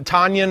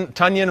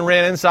Tunyon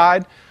ran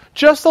inside?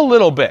 Just a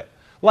little bit.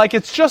 Like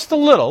it's just a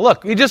little.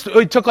 Look, he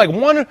took like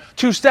 1 or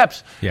 2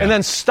 steps and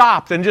then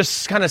stopped and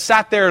just kind of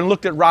sat there and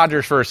looked at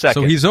Rodgers for a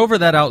second. So he's over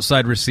that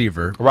outside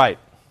receiver. Right.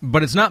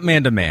 But it's not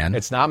man-to-man.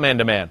 It's not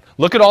man-to-man.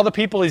 Look at all the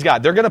people he's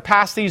got. They're going to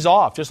pass these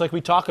off, just like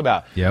we talk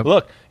about. Yep.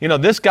 Look,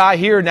 this guy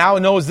here now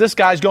knows this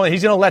guy's going.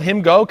 He's going to let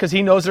him go because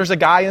he knows there's a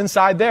guy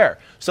inside there.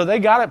 So they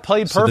got it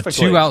played perfectly.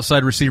 So the 2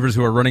 outside receivers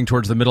who are running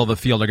towards the middle of the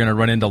field are going to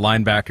run into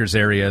linebackers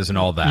areas and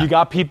all that. You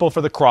got people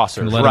for the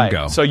crossers. Let them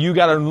go. So you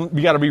got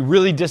to be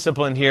really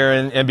disciplined here,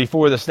 and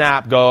before the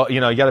snap go,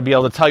 you got to be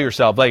able to tell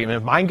yourself, like,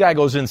 if my guy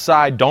goes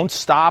inside, don't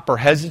stop or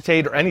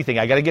hesitate or anything.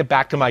 I got to get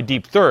back to my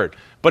deep third.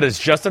 But it's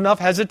just enough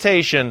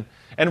hesitation.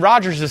 and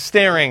Rodgers is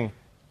staring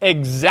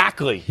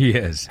exactly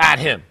at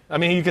him. I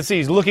mean, you can see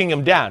he's looking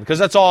him down because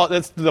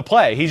that's the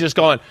play. He's just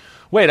going,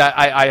 wait,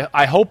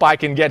 I hope I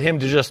can get him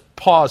to just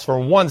pause for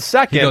 1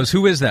 second. He goes,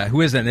 who is that?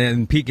 Who is that?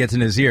 And Pete gets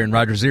in his ear, and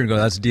Rodgers' ear, and goes,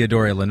 that's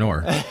Diodore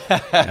Lenore.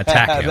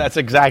 Attack him. That's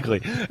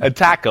exactly.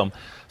 Attack him.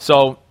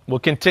 So we'll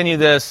continue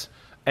this,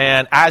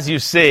 and as you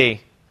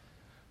see,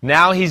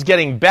 now he's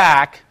getting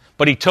back,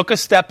 but he took a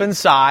step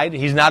inside.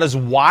 He's not as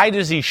wide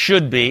as he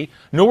should be,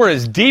 nor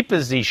as deep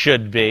as he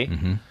should be.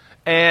 Mm-hmm.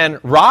 And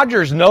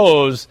Rodgers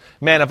knows,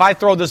 man, if I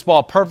throw this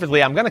ball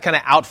perfectly, I'm going to kind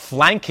of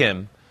outflank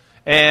him,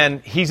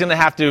 and he's going to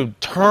have to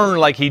turn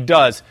like he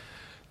does.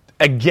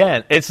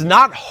 Again, it's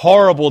not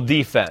horrible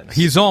defense.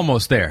 He's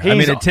almost there. I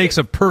mean, it takes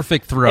a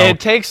perfect throw. It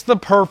takes the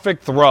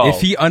perfect throw.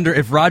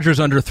 If Rodgers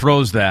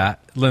underthrows that,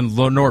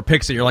 Lenore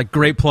picks it. You're like,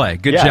 great play,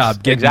 good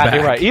job, getting exactly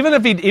back. Right. Even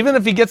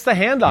if he gets the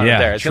hand on it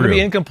there, it's going to be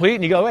incomplete,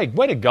 and you go, hey,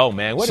 way to go,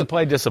 man, way to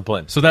play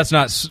discipline. So that's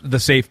not the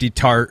safety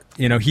Tart.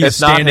 He's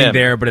standing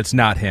there, but it's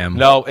not him.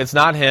 No, it's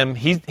not him.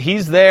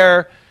 He's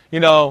there,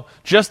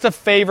 just to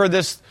favor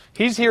this.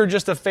 He's here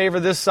just to favor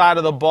this side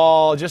of the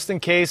ball, just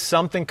in case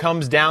something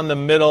comes down the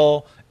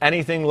middle.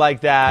 Anything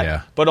like that.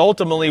 Yeah. But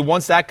ultimately,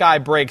 once that guy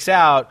breaks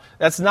out,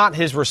 that's not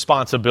his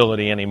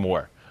responsibility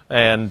anymore.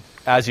 And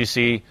as you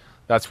see,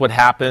 that's what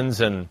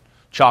happens, and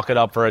chalk it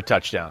up for a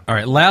touchdown. All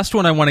right, last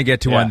one I want to get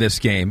to on this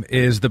game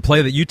is the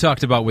play that you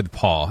talked about with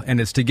Paul,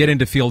 and it's to get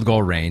into field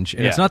goal range.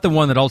 And it's not the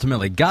one that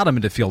ultimately got him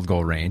into field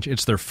goal range.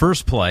 It's their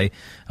first play,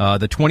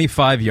 the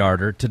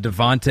 25-yarder to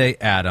Davante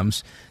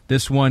Adams.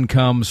 This one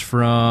comes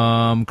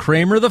from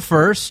Kramer the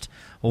First.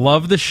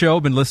 Love the show.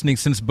 Been listening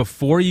since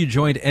before you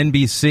joined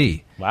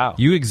NBC. Wow.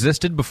 You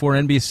existed before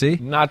NBC?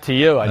 Not to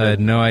you. I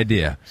had no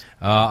idea.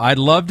 I'd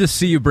love to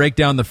see you break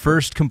down the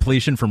first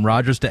completion from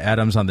Rodgers to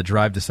Adams on the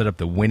drive to set up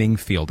the winning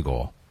field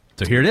goal.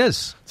 So here it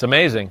is. It's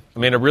amazing. I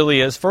mean, it really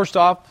is. First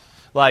off,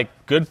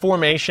 good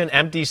formation,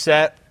 empty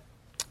set.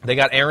 They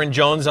got Aaron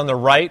Jones on the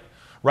right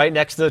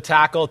next to the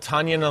tackle,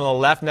 Tunyon on the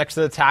left next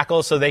to the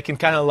tackle, so they can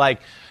kind of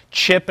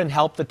chip and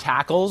help the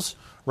tackles.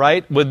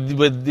 Right,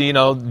 with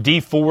D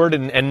Ford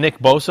and Nick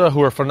Bosa,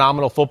 who are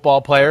phenomenal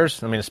football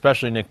players. I mean,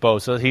 especially Nick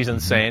Bosa. He's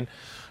insane.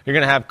 You're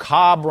going to have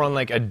Cobb run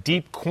a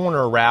deep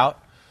corner route.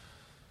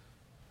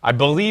 I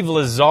believe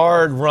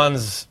Lazard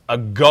runs a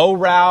go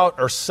route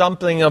or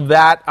something of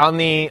that on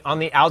the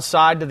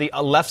outside to the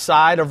left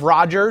side of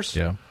Rodgers.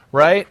 Yeah.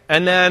 Right?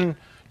 And then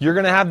you're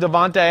going to have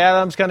Davante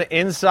Adams kind of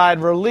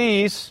inside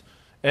release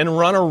and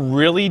run a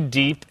really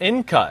deep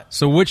in cut.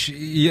 So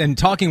in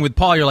talking with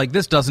Paul, you're like,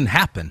 this doesn't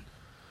happen.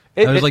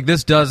 I was like,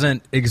 this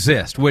doesn't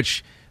exist,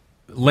 which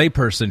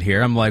layperson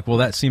here, I'm like, well,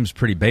 that seems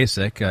pretty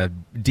basic.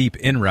 Deep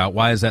in route,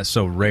 why is that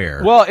so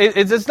rare? Well,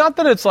 it's not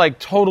that it's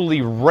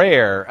totally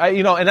rare,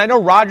 and I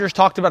know Rodgers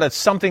talked about it's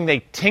something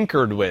they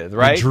tinkered with,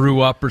 right? They drew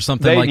up or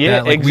something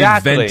that.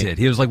 Exactly. We invented.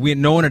 He was like,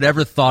 no one had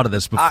ever thought of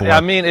this before. I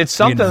mean, it's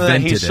something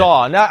that he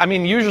saw. Now, I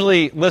mean,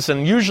 usually, all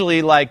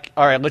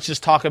right, let's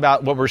just talk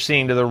about what we're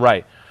seeing to the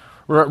right.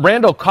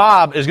 Randall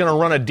Cobb is going to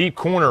run a deep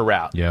corner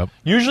route. Yep.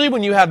 Usually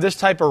when you have this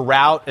type of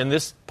route in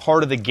this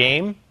part of the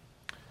game,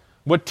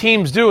 what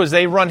teams do is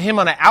they run him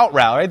on an out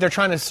route, right? They're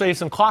trying to save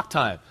some clock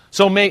time.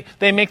 So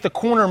they make the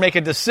corner make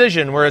a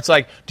decision where it's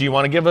do you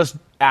want to give us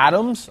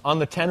Adams on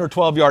the 10 or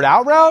 12-yard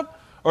out route,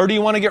 or do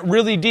you want to get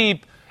really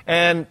deep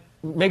and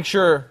make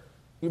sure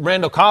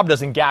Randall Cobb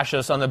doesn't gash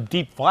us on the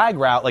deep flag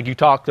route like you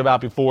talked about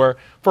before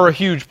for a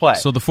huge play?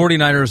 So the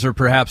 49ers are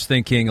perhaps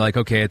thinking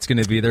okay, it's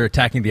going to be they're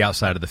attacking the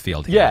outside of the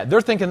field here. Yeah, they're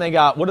thinking they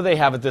got, what do they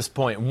have at this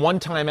point? One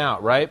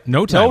timeout, right?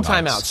 No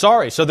timeout.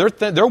 Sorry. So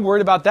they're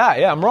worried about that.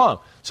 Yeah, I'm wrong.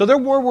 So they're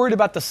more worried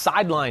about the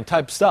sideline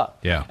type stuff.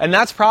 Yeah. And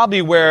that's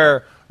probably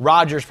where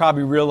Rodgers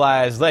probably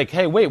realized,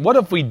 hey, wait, what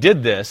if we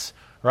did this,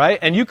 right?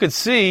 And you could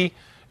see,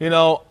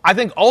 I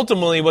think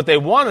ultimately what they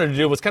wanted to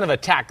do was kind of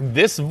attack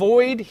this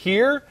void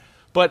here.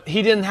 But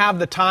he didn't have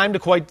the time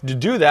to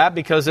do that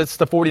because it's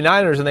the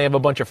 49ers and they have a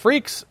bunch of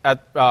freaks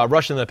at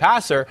rushing the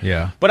passer.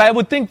 Yeah. But I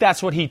would think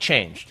that's what he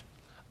changed.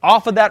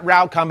 Off of that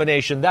route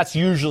combination, that's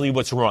usually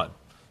what's run.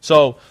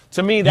 So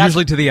to me, that's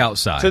usually to the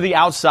outside. To the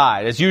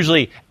outside. It's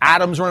usually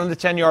Adams running the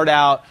 10-yard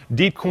out,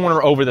 deep corner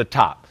over the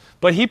top.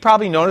 But he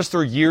probably noticed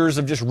through years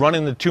of just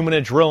running the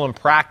 2-minute drill in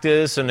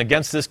practice and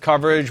against this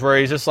coverage where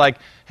he's just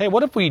hey,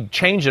 what if we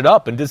change it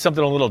up and did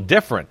something a little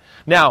different?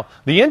 Now,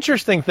 the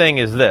interesting thing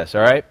is this,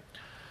 all right?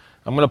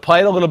 I'm going to play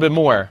it a little bit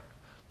more.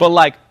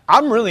 But,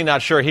 I'm really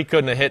not sure he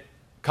couldn't have hit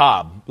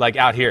Cobb,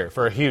 out here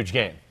for a huge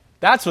game.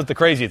 That's what the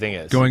crazy thing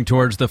is. Going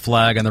towards the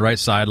flag on the right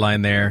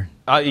sideline there.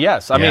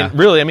 Yes. I mean,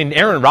 really,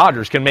 Aaron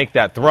Rodgers can make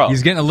that throw.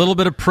 He's getting a little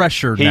bit of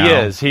pressure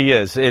now. He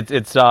is.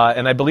 It's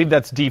and I believe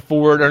that's D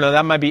Ford. Or no,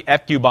 that might be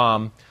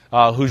Ekuban,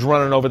 who's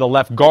running over the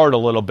left guard a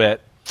little bit,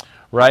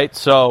 right?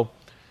 So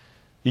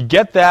you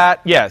get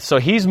that. Yeah, so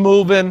he's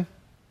moving,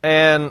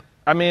 and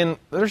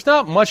there's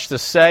not much to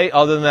say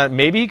other than that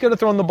maybe he could have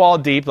thrown the ball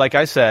deep, like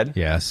I said.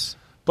 Yes.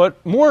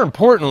 But more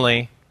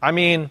importantly,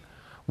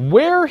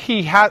 where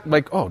he had,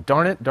 oh,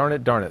 darn it,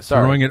 sorry.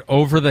 Throwing it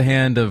over the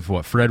hand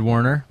of, Fred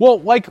Warner? Well,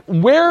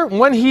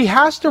 when he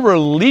has to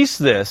release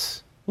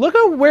this, Look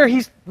at where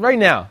he's right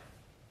now.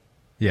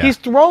 Yeah. He's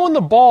throwing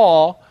the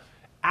ball.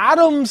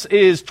 Adams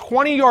is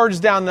 20 yards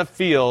down the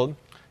field.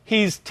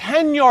 He's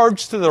 10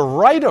 yards to the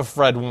right of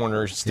Fred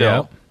Warner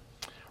still. Yep.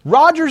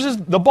 Rodgers,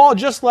 the ball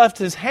just left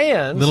his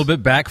hands. A little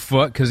bit back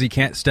foot because he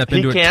can't step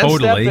into it totally.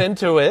 He can't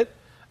step into it.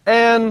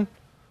 And,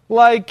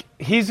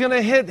 he's going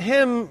to hit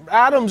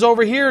Adams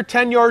over here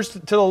 10 yards to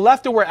the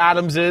left of where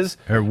Adams is.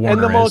 Or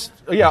Warner is.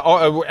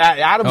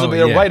 Adams will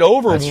be right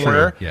over That's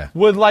Warner. True. Yeah.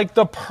 With,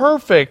 the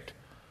perfect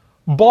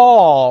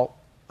ball.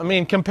 I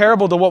mean,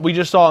 comparable to what we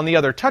just saw on the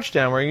other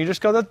touchdown where you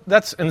just go,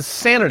 that's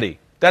insanity.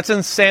 That's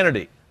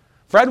insanity.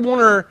 Fred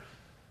Warner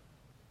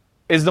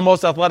is the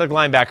most athletic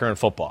linebacker in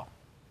football.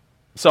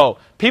 So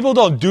people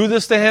don't do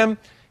this to him.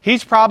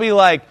 He's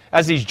probably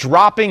as he's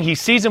dropping, he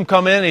sees him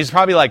come in, and he's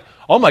probably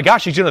oh my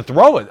gosh, he's going to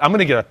throw it. I'm going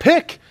to get a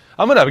pick.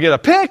 I'm going to get a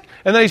pick.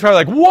 And then he's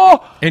probably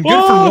whoa. And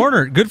good for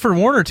Warner. Good for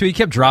Warner, too. He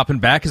kept dropping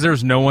back because there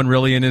was no one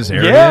really in his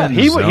area. Yeah,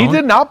 he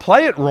did not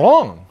play it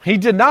wrong. He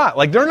did not.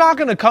 They're not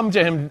going to come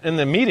to him in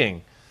the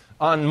meeting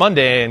on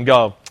Monday and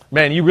go,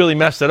 man, you really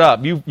messed it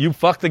up. You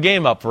fucked the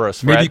game up for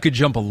us, Fred. Maybe you could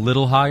jump a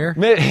little higher.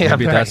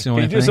 Maybe that's the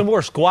only thing. Can you do some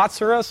more squats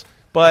for us?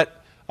 But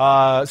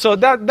so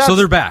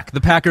they're back.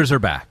 The Packers are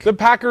back. The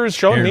Packers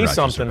showed Aaron me Rodgers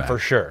something for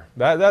sure.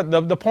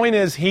 The point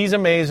is he's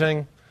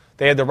amazing.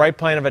 They had the right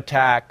plan of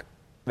attack.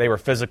 They were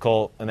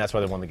physical, and that's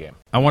why they won the game.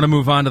 I want to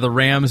move on to the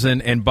Rams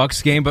and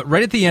Bucks game, but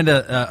right at the end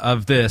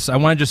of this, I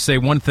want to just say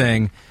one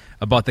thing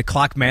about the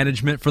clock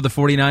management for the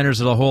 49ers.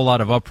 There's a whole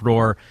lot of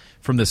uproar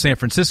from the San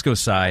Francisco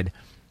side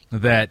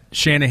that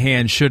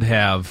Shanahan should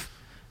have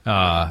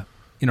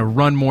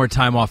run more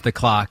time off the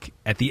clock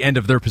at the end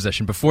of their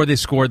possession before they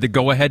scored the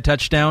go-ahead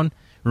touchdown.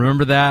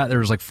 Remember that? There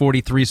was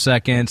 43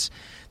 seconds.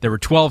 There were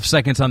 12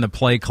 seconds on the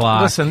play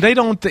clock. Listen,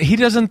 he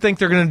doesn't think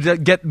they're going to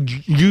get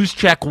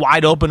Juszczyk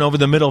wide open over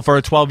the middle for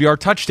a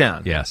 12-yard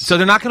touchdown. Yes. So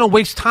they're not going to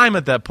waste time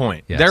at that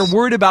point. Yes. They're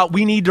worried about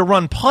we need to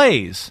run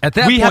plays. At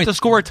that we point, have to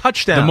score a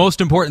touchdown. The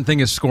most important thing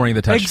is scoring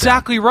the touchdown.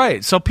 Exactly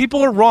right. So people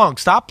are wrong.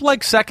 Stop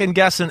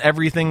second-guessing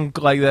everything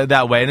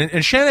that way.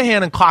 And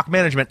Shanahan and clock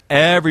management,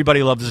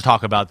 everybody loves to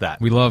talk about that.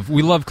 We love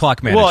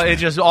clock management. Well, it's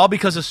just all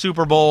because of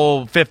Super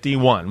Bowl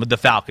 51 with the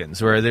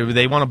Falcons, where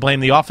they want to blame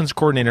the offense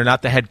coordinator,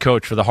 not the head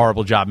coach, for the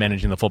horrible job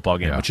managing the football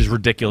game, which is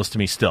ridiculous to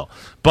me still.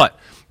 But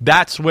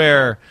that's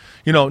where,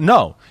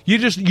 no. You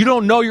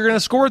don't know you're going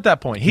to score at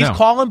that point. He's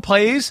calling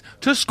plays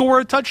to score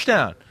a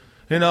touchdown,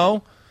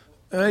 The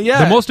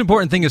most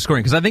important thing is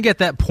scoring, because I think at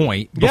that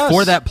point,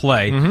 before that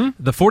play,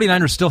 the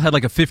 49ers still had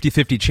a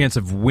 50-50 chance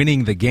of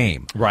winning the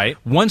game. Right.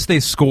 Once they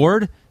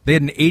scored, they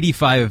had an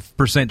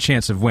 85%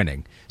 chance of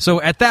winning.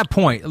 So at that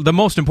point, the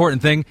most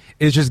important thing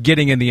is just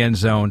getting in the end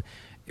zone.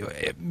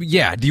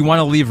 Yeah, do you want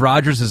to leave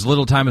Rodgers as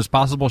little time as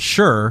possible?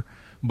 Sure.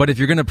 But if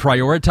you're going to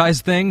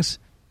prioritize things,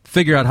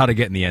 figure out how to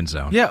get in the end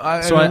zone.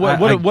 Yeah. So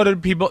what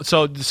did people?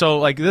 So this is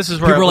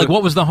where people were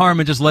what was the harm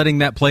in just letting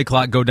that play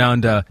clock go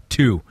down to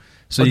 2?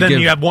 So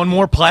you have one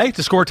more play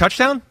to score a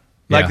touchdown.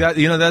 That.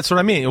 That's what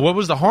I mean. What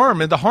was the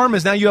harm? And the harm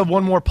is now you have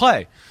one more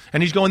play,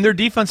 and he's going. Their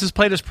defense has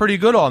played us pretty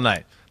good all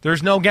night.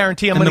 There's no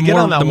guarantee I'm going to get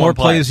on that one play. The more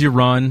plays you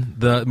run,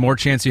 the more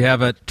chance you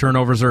have at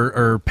turnovers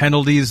or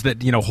penalties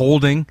that,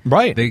 holding.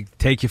 Right. They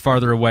take you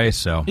farther away.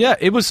 So yeah,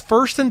 it was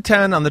 1st and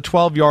 10 on the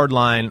 12-yard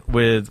line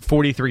with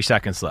 43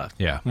 seconds left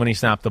when he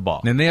snapped the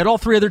ball. And they had all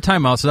 3 of their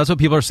timeouts, so that's what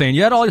people are saying.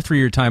 You had all your 3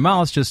 of your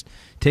timeouts, just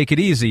take it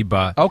easy.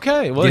 But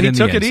okay, well, he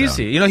took it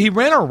easy. He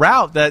ran a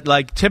route that,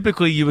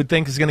 typically you would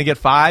think is going to get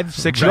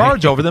 5-6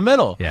 yards over the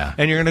middle. Yeah.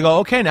 And you're going to go,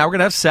 okay, now we're going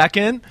to have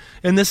second,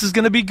 and this is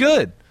going to be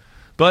good.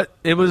 But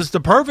it was the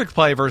perfect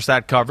play versus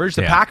that coverage.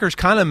 The Packers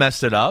kind of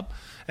messed it up.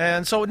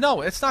 And so,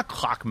 no, it's not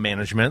clock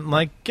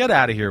management. Get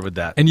out of here with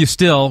that. And you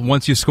still,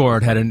 once you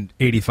scored, had an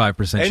 85%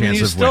 chance of winning. And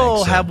you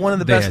still have one of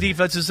the best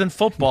defenses in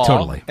football.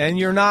 Totally. And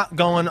you're not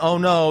going, oh,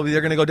 no,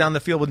 they're going to go down the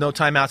field with no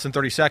timeouts in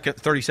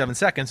 37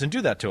 seconds and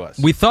do that to us.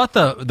 We thought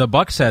the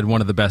Bucs had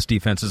one of the best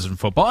defenses in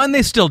football, and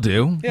they still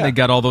do. Yeah. They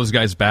got all those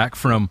guys back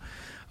from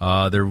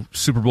their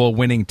Super Bowl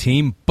winning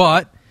team.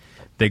 But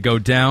they go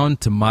down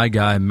to my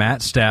guy,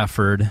 Matt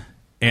Stafford,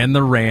 and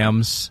the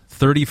Rams,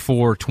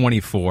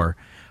 34-24.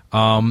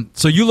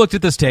 So you looked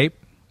at this tape.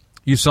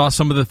 You saw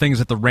some of the things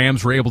that the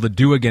Rams were able to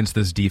do against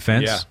this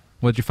defense. Yeah.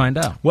 What did you find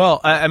out? Well,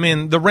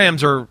 the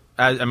Rams are,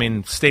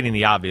 stating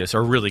the obvious,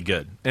 are really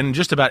good in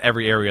just about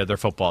every area of their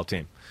football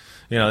team.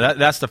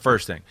 That's the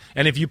first thing.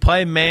 And if you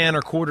play man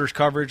or quarters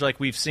coverage like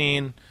we've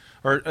seen,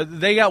 or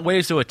they got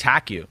ways to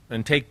attack you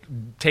and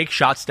take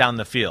shots down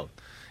the field.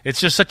 It's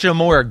just such a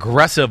more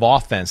aggressive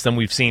offense than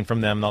we've seen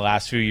from them the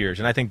last few years.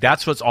 And I think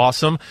that's what's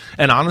awesome.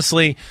 And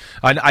honestly,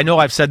 I know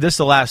I've said this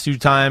the last few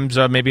times,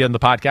 maybe on the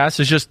podcast,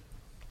 it's just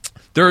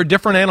they're a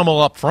different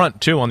animal up front,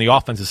 too, on the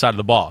offensive side of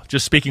the ball.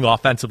 Just speaking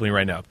offensively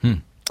right now.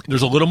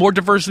 There's a little more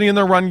diversity in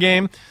their run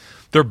game.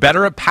 They're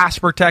better at pass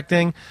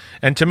protecting.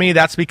 And to me,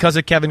 that's because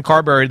of Kevin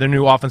Carberry, the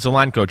new offensive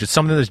line coach. It's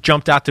something that's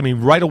jumped out to me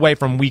right away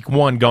from week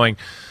 1 going,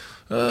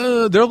 they're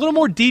a little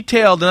more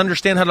detailed and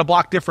understand how to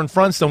block different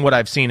fronts than what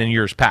I've seen in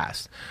years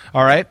past.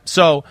 All right?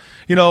 So,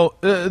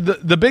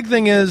 the big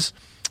thing is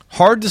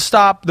Hard to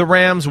stop the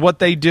Rams, what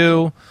they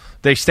do.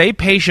 They stay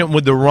patient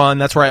with the run.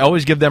 That's where I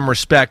always give them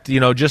respect,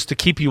 just to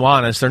keep you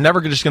honest. They're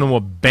never just going to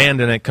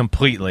abandon it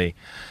completely.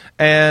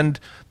 And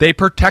they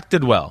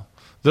protected well.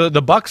 The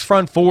Bucs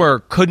front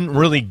four couldn't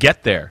really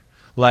get there.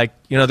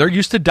 They're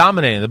used to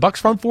dominating. The Bucs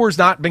front four has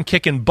not been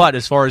kicking butt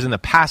as far as in the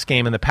pass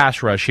game and the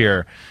pass rush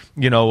here,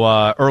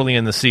 early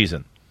in the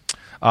season.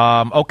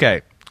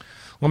 Okay.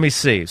 Let me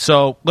see.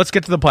 So let's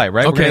get to the play,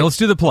 right? Okay, let's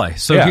do the play.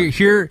 So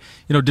here,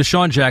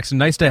 Deshaun Jackson,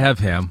 nice to have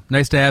him.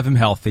 Nice to have him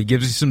healthy.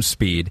 Gives you some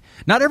speed.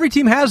 Not every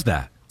team has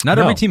that.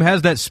 Every team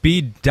has that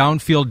speed,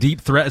 downfield, deep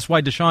threat. That's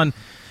why Deshaun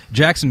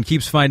Jackson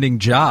keeps finding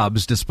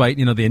jobs despite,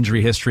 the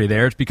injury history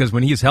there. It's because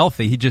when he's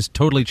healthy, he just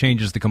totally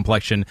changes the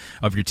complexion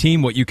of your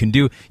team, what you can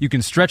do. You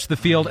can stretch the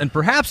field, and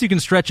perhaps you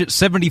can stretch it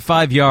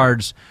 75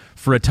 yards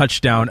for a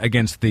touchdown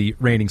against the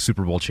reigning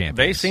Super Bowl champions.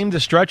 They seem to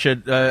stretch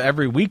it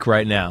every week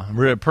right now,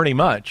 pretty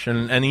much.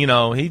 And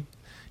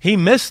he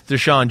missed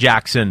Deshaun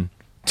Jackson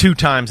 2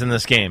 times in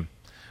this game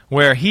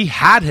where he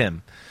had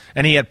him.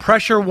 And he had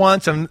pressure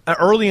once, and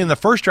early in the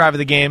first drive of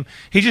the game,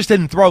 he just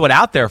didn't throw it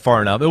out there far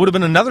enough. It would have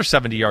been another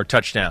 70-yard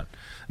touchdown.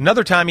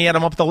 Another time he had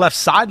him up the left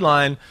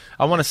sideline.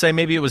 I want to say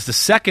maybe it was the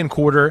second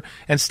quarter,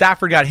 and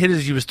Stafford got hit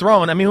as he was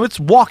throwing. I mean,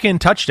 it's walk-in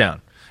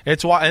touchdown.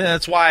 That's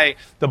why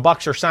the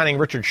Bucs are signing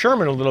Richard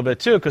Sherman a little bit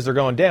too, because they're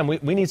going, damn,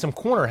 we need some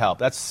corner help.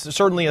 That's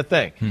certainly a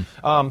thing.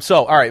 All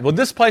right, well,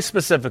 this play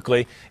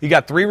specifically, you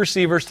got 3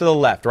 receivers to the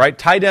left, right?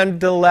 Tight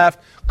end to the left,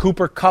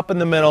 Cooper Kupp in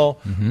the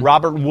middle,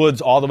 Robert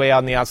Woods all the way out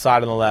on the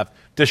outside on the left.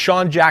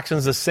 Deshaun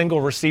Jackson's a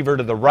single receiver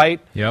to the right.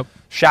 Yep.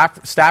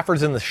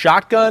 Stafford's in the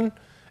shotgun.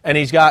 And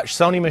he's got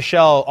Sony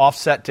Michel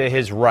offset to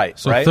his right.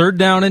 So right? 3rd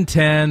down and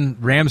 10.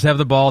 Rams have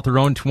the ball at their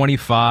own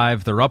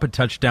 25. They're up a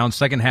touchdown.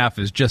 Second half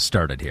has just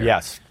started here.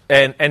 Yes.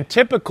 And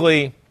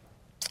typically,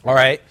 all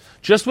right,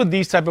 just with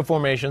these type of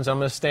formations, I'm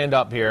going to stand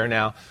up here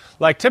now.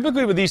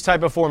 Typically with these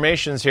type of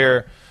formations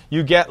here,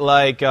 you get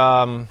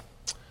there's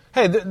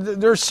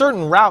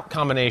certain route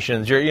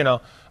combinations.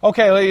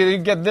 Okay, you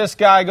get this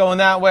guy going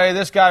that way,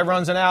 this guy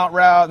runs an out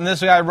route, and this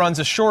guy runs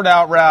a short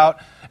out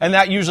route, and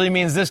that usually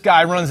means this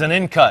guy runs an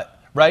in cut.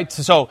 Right?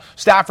 So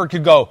Stafford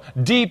could go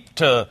deep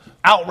to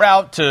out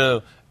route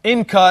to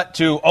in cut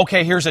to,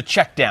 okay, here's a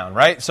check down,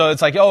 right? So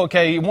it's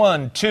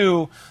 1,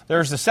 2,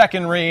 there's the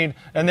second read,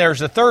 and there's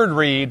the third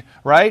read,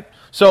 right?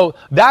 So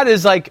that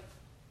is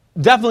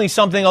definitely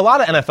something a lot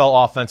of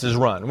NFL offenses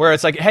run, where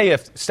it's hey,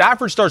 if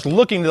Stafford starts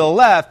looking to the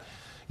left,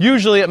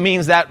 usually it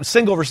means that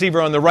single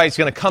receiver on the right is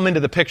going to come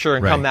into the picture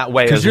and come that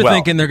way as well. Because you're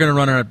thinking they're going to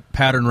run a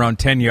pattern around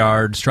 10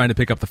 yards, trying to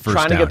pick up the first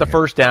down. Trying to get the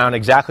first down,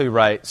 exactly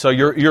right. So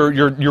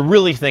you're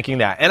really thinking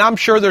that. And I'm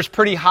sure there's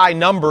pretty high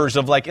numbers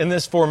of in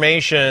this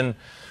formation,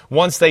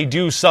 once they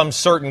do some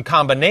certain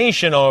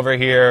combination over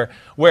here,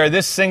 where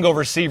this single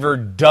receiver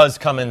does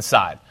come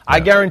inside. Yeah.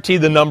 I guarantee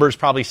the numbers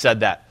probably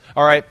said that.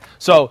 All right?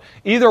 So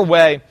either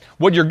way,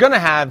 what you're going to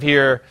have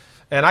here,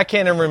 and I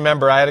can't even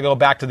remember. I had to go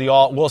back to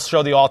we'll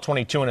show the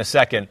all-22 in a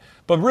second.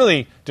 But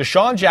really,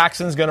 Deshaun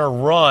Jackson's going to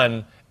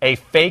run a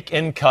fake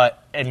in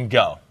cut and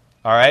go.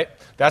 All right?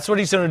 That's what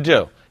he's going to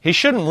do. He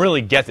shouldn't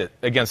really get it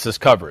against this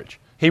coverage.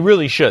 He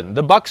really shouldn't.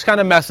 The Bucs kind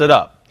of mess it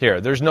up here.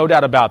 There's no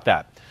doubt about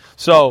that.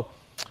 So,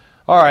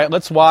 all right,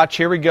 let's watch.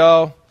 Here we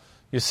go.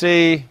 You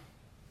see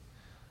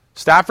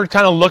Stafford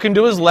kind of looking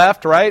to his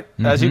left, right?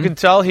 As you can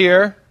tell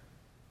here.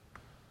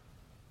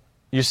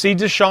 You see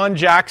Deshaun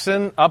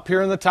Jackson up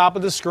here in the top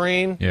of the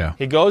screen. Yeah.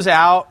 He goes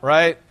out,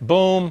 right?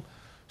 Boom.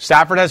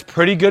 Stafford has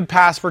pretty good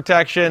pass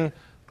protection.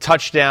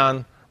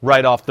 Touchdown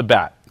right off the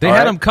bat. They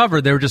had him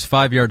covered. They were just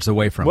 5 yards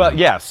away from him. Well,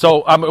 yeah.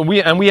 So we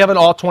have an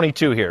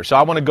all-22 here. So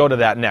I want to go to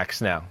that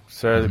next now.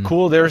 So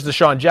cool. There's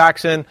Deshaun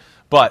Jackson.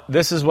 But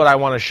this is what I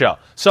want to show.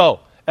 So,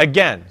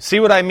 again, see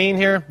what I mean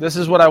here? This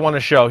is what I want to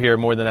show here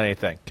more than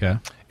anything. Okay.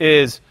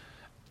 Is...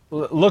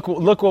 Look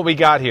what we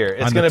got here.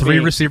 It's going to be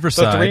receiver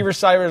side. The 3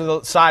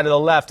 receiver side of the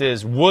left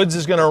is Woods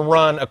is going to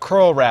run a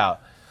curl route.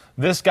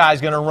 This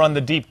guy's going to run the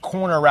deep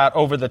corner route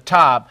over the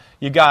top.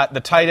 You got the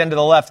tight end to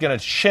the left going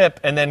to chip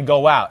and then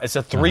go out. It's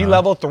a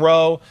 3-level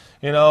throw,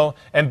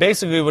 and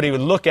basically what he would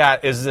look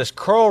at is this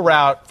curl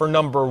route for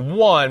number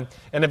 1,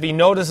 and if he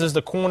notices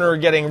the corner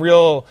getting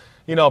real,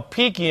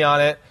 peaking on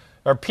it,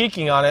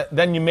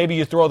 then maybe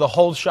you throw the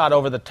hold shot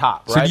over the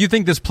top, right? So do you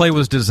think this play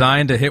was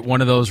designed to hit one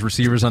of those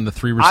receivers on the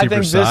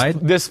 3-receiver side? I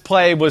think this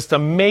play was to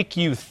make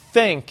you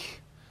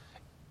think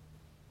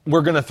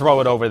we're going to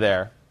throw it over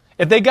there.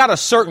 If they got a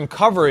certain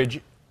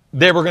coverage,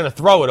 they were going to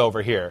throw it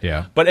over here.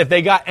 Yeah. But if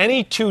they got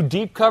any too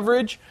deep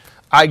coverage,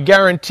 I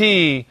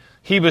guarantee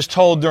he was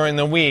told during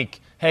the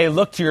week, hey,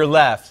 look to your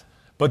left,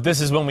 but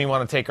this is when we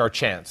want to take our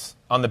chance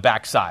on the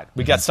backside.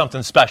 We got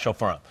something special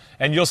for him.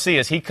 And you'll see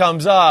as he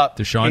comes up,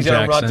 he's going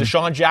to run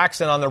Deshaun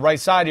Jackson on the right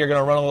side. You're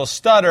going to run a little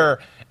stutter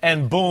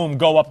and, boom,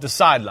 go up the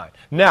sideline.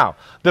 Now,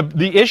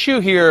 the issue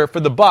here for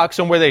the Bucs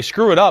and where they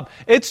screw it up,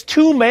 it's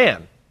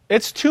 2-man.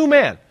 It's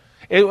 2-man.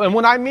 And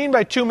what I mean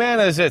by 2-man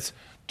is it's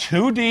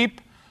too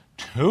deep.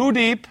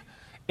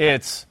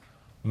 It's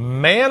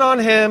man on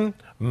him,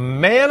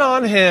 man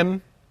on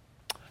him,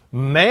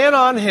 man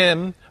on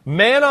him,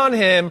 Man on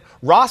him.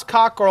 Ross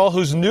Cockrell,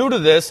 who's new to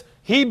this,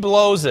 he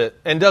blows it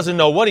and doesn't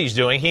know what he's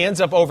doing. He ends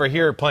up over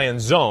here playing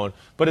zone,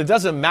 but it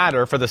doesn't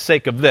matter for the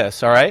sake of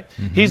this, all right?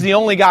 Mm-hmm. He's the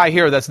only guy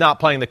here that's not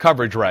playing the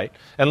coverage right,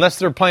 unless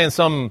they're playing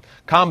some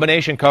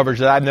combination coverage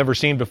that I've never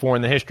seen before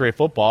in the history of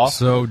football.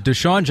 So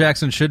DeSean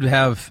Jackson should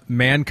have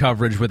man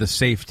coverage with a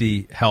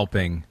safety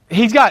helping.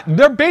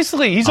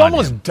 He's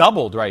almost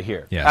doubled right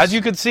here. Yes. As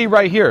you can see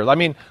right here. I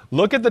mean,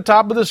 look at the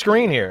top of the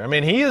screen here. I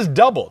mean, he is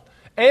doubled.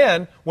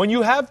 And when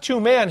you have two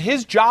man,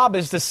 his job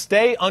is to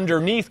stay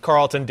underneath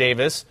Carlton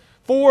Davis.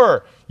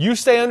 You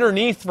stay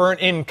underneath for an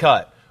in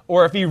cut,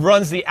 or if he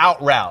runs the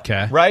out route,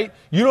 right?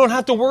 You don't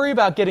have to worry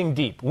about getting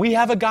deep. We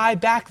have a guy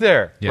back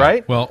there,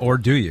 right? Well, or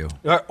do you?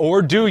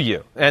 Or do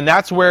you? And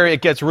that's where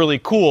it gets really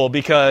cool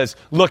because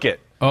look at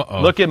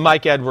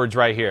Mike Edwards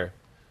right here.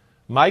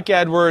 Mike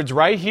Edwards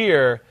right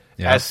here,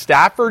 as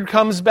Stafford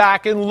comes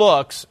back and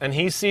looks, and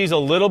he sees a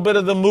little bit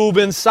of the move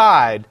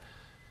inside,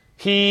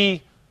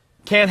 he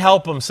can't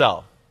help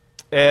himself.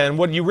 And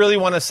what you really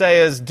want to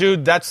say is,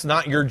 dude, that's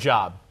not your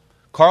job.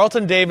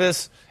 Carlton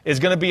Davis is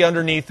going to be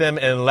underneath him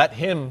and let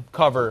him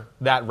cover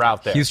that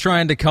route there. He's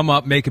trying to come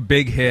up, make a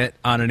big hit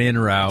on an in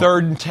route. 3rd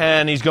and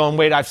 10. He's going,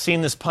 wait, I've seen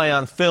this play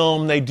on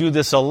film. They do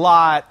this a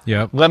lot.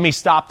 Yep. Let me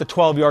stop the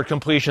 12-yard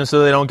completion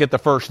so they don't get the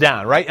first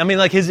down, right? I mean,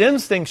 like, his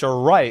instincts are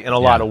right in a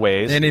lot of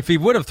ways. And if he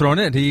would have thrown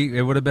it,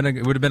 it would have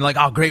been like,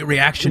 oh, great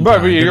reaction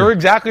time. But you're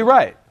exactly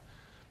right.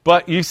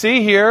 But you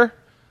see here,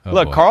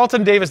 look,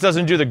 Carlton Davis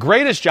doesn't do the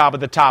greatest job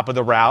at the top of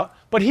the route,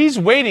 but he's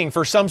waiting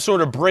for some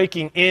sort of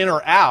breaking in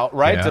or out,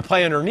 right, to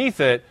play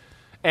underneath it.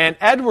 And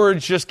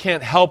Edwards just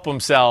can't help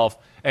himself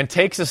and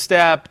takes a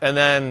step and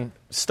then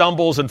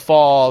stumbles and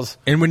falls.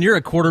 And when you're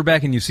a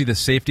quarterback and you see the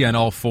safety on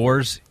all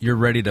fours, you're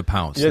ready to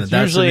pounce. That's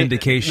usually an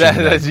indication.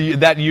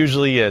 That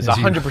usually is,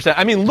 100%.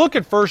 I mean, look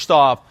at, first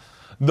off,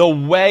 the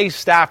way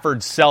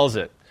Stafford sells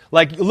it.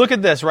 Like, look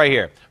at this right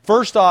here.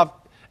 First off,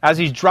 as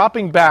he's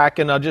dropping back,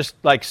 and I'll just,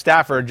 like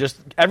Stafford, just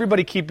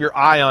everybody keep your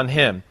eye on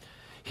him.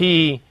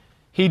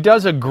 He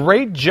does a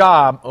great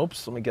job.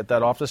 Oops, let me get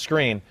that off the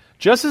screen.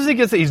 Just as he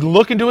gets it, he's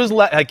looking to his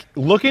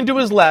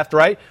left,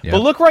 right? Yep.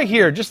 But look right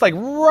here, just like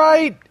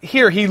right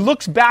here, he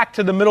looks back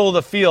to the middle of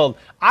the field.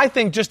 I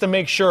think just to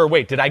make sure,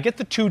 wait, did I get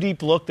the too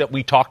deep look that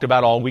we talked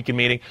about all week in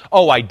meeting?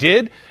 Oh, I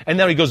did? And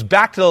then he goes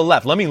back to the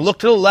left. Let me look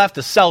to the left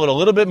to sell it a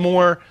little bit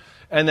more.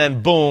 And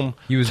then, boom,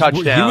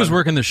 touchdown. He was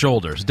working the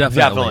shoulders,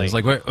 definitely. It was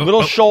like,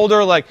 little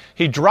shoulder, like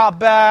he dropped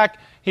back.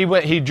 He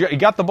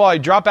got the ball. He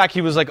dropped back.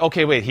 He was like,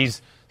 okay, wait,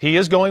 he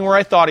is going where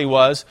I thought he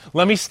was.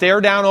 Let me stare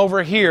down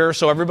over here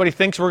so everybody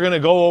thinks we're going to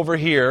go over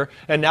here.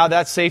 And now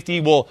that safety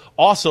will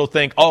also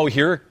think, oh,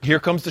 here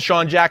comes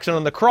DeSean Jackson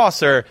on the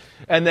crosser.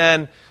 And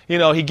then,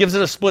 he gives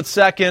it a split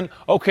second.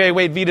 Okay,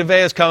 wait, Vita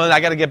Vea's coming.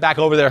 I got to get back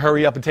over there,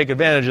 hurry up and take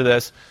advantage of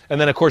this.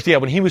 And then, of course,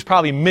 when he was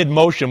probably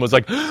mid-motion, was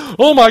like,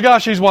 oh, my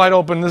gosh, he's wide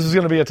open. This is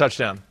going to be a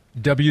touchdown.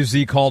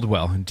 WZ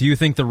Caldwell, do you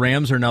think the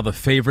Rams are now the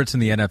favorites in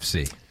the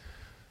NFC?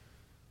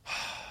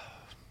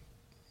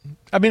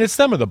 I mean, it's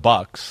them or the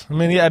Bucks. I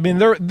mean,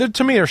 they're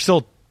to me, they're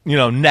still,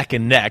 neck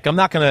and neck. I'm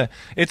not going to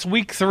 – it's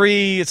week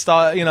 3. It's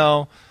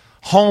the,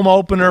 home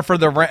opener for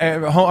the –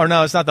 or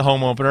no, it's not the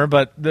home opener,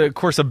 but, of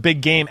course, a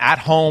big game at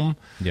home.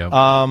 Yep.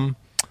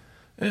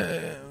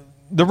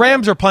 The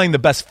Rams are playing the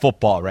best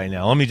football right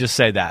now. Let me just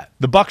say that.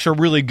 The Bucks are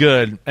really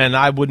good, and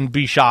I wouldn't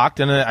be shocked.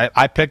 And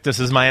I picked this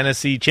as my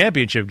NFC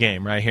championship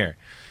game right here.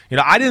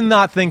 I did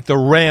not think the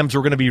Rams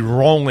were going to be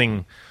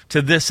rolling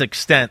to this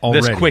extent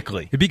already. This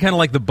quickly. It'd be kind of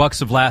like the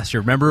Bucks of last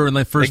year. Remember in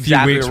the first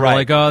few weeks, right. we're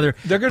like, oh,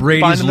 they're going to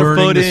Brady's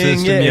learning the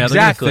system. Yeah, exactly. They're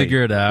going to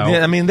figure it out.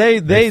 Yeah, I mean,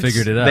 they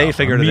figured it out. They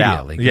figured it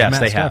out. Yes,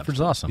 they have.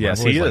 Stafford's awesome.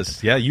 Yes, he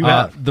is. Yeah, you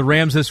have. The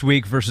Rams this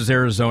week versus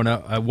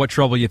Arizona. What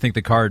trouble you think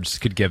the Cards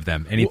could give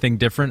them? Anything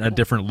different? A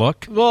different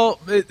look? Well,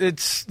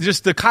 it's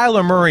just the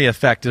Kyler Murray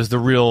effect is the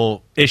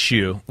real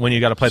issue when you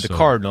got to play the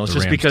Cardinals.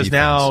 Just because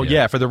defense,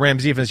 now, for the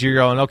Rams defense, you're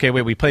going, okay,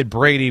 wait, we played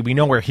Brady. We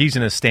know where he's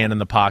going to stand in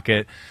the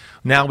pocket.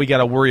 Now we got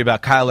to worry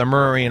about Kyler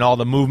Murray and all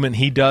the movement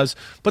he does.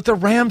 But the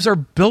Rams are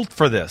built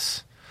for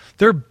this.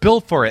 They're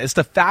built for it. It's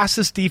the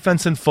fastest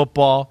defense in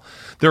football.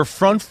 Their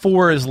front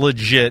four is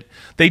legit.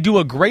 They do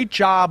a great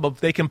job of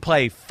they can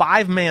play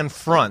 5-man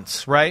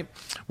fronts, right?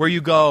 Where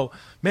you go,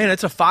 man,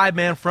 it's a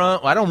 5-man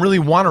front. I don't really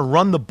want to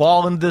run the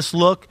ball in this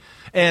look.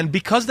 And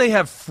because they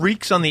have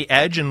freaks on the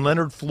edge and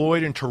Leonard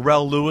Floyd and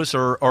Terrell Lewis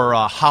or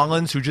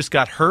Hollins who just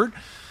got hurt,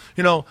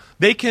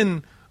 they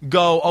can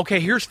go, okay,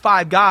 here's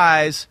 5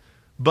 guys,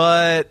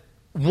 but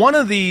one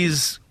of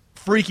these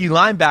freaky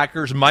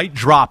linebackers might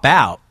drop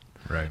out.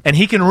 Right. And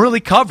he can really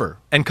cover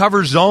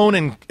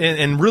zone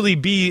and really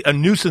be a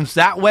nuisance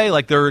that way.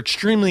 Like they're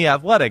extremely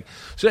athletic.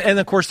 So, and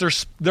of course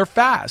they're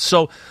fast.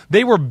 So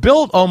they were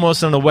built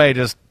almost in a way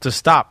to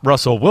stop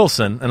Russell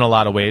Wilson in a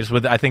lot of ways,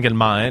 with I think in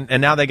mind.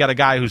 And now they got a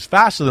guy who's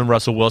faster than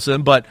Russell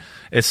Wilson, but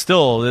it's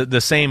still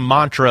the same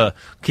mantra: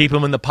 keep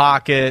him in the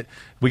pocket.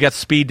 We got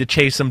speed to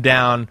chase him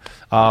down.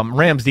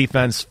 Rams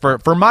defense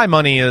for my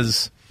money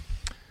is.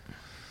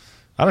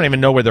 I don't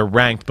even know where they're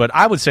ranked, but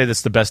I would say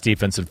that's the best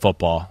defense in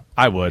football.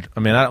 I would.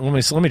 I mean, let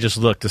me just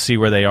look to see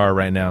where they are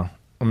right now.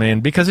 I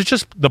mean, because it's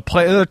just they're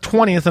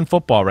 20th in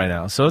football right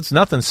now, so it's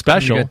nothing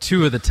special. You got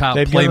two of the top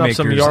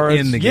playmakers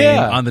in the game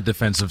on the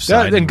defensive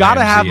side. And got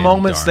to have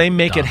moments. They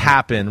make it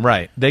happen,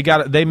 right?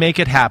 They make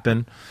it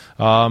happen.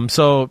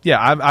 So yeah,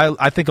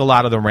 I think a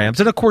lot of the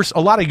Rams, and of course,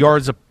 a lot of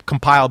yards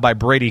compiled by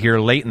Brady here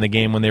late in the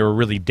game when they were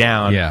really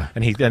down. Yeah.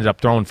 And he ended up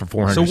throwing for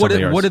 400. So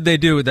yards. What did they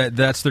do?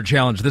 That's their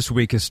challenge this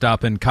week is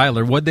stopping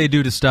Kyler. What did they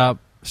do to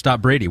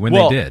stop Brady when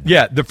they did?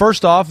 Yeah,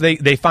 first off,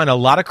 they find a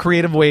lot of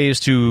creative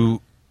ways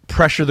to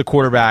pressure the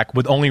quarterback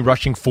with only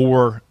rushing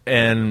 4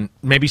 and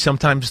maybe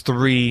sometimes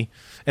 3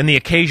 and the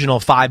occasional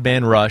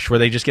 5-man rush where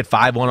they just get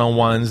 5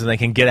 one-on-ones and they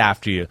can get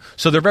after you.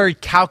 So they're very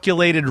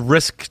calculated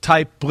risk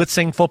type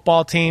blitzing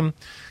football team,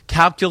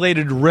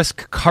 calculated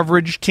risk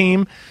coverage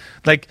team.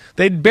 Like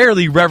they'd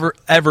barely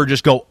ever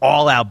just go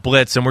all out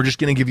blitz and we're just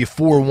going to give you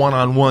 4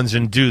 one-on-ones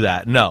and do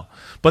that. No.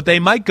 But they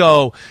might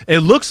go, it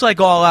looks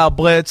like all out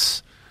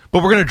blitz,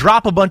 but we're going to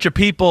drop a bunch of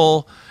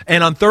people,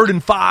 and on 3rd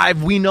and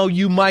 5, we know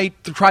you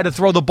might try to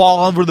throw the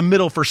ball over the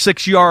middle for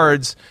 6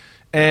 yards,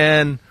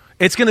 and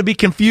it's going to be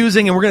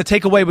confusing, and we're going to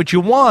take away what you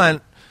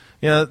want.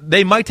 You know,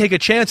 they might take a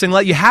chance and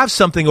let you have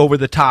something over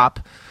the top,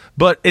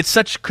 but it's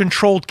such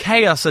controlled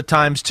chaos at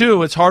times,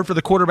 too. It's hard for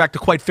the quarterback to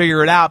quite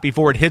figure it out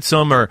before it hits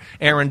him or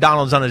Aaron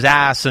Donald's on his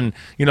ass and,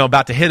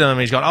 about to hit him. And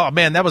he's going, oh,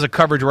 man, that was a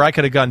coverage where I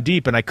could have gone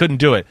deep and I couldn't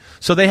do it.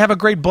 So they have a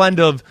great blend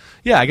of,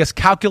 I guess,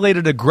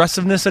 calculated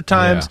aggressiveness at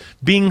times,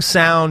 being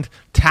sound,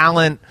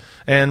 talent,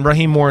 and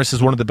Raheem Morris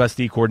is one of the best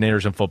D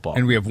coordinators in football.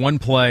 And we have one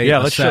play,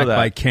 a sack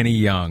by Kenny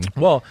Young.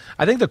 Well,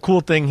 I think the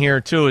cool thing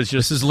here, too, is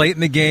just... This is late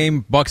in the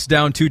game, Bucs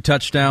down 2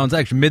 touchdowns,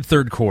 actually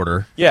mid-third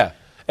quarter. Yeah,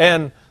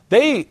 and...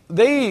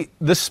 the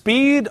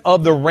speed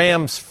of the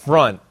Rams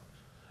front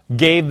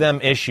gave them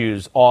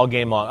issues all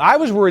game long. I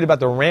was worried about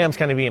the Rams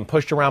kind of being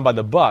pushed around by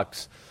the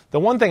Bucs.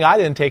 The one thing I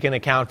didn't take into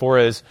account for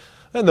is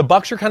the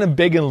Bucs are kind of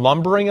big and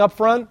lumbering up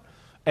front,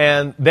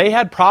 and they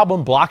had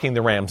problem blocking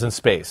the Rams in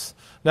space.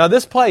 Now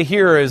this play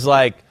here is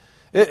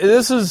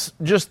this is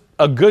just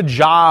a good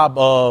job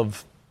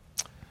of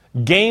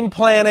game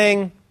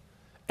planning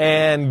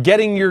and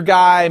getting your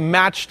guy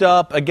matched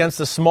up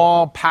against a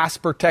small pass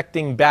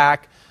protecting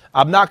back.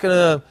 I'm not going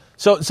to.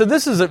 So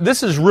this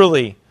is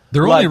really.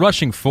 They're only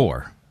rushing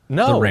 4.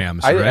 No, the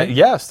Rams, right?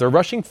 Yes, they're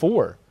rushing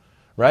 4,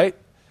 right?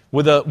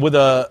 With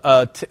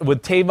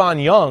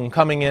Tavon Young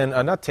coming in.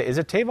 Is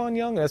it Tavon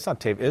Young? That's not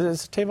Tavon.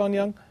 Is it Tavon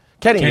Young?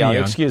 Kenny Young.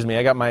 Excuse me,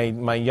 I got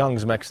my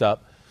Youngs mixed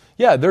up.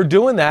 Yeah, they're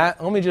doing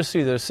that. Let me just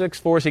see. They're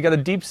 6'4", so you got a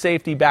deep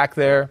safety back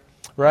there,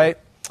 right?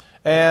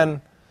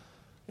 And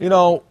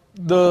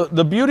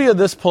the beauty of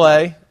this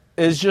play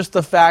is just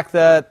the fact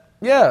that.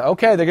 Yeah,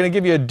 okay, they're going to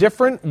give you a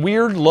different,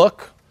 weird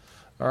look.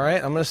 All right,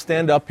 I'm going to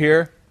stand up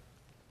here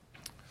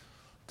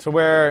to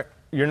where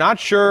you're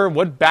not sure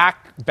what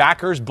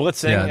backers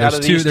blitzing out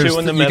of these two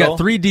in the middle. You got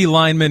 3 D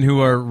linemen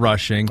who are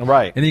rushing.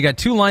 Right. And then you got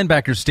 2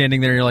 linebackers standing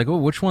there, and you're like, oh,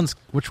 which one's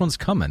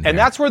coming? And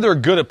that's where they're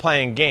good at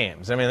playing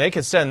games. I mean, they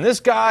could send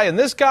this guy, and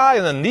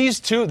then these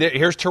two.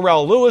 Here's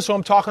Terrell Lewis, who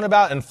I'm talking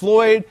about, and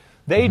Floyd.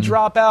 They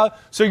drop out.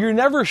 So you're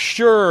never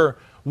sure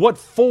what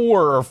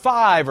 4 or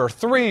 5 or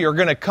 3 are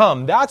going to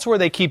come. That's where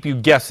they keep you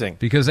guessing.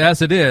 Because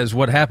as it is,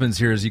 what happens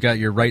here is you got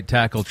your right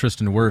tackle,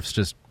 Tristan Wirfs,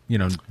 just,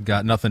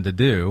 got nothing to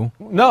do.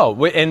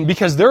 No, and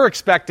because they're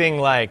expecting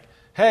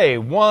hey,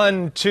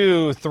 1,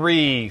 2,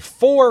 3,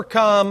 4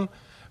 come.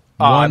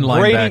 One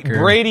linebacker.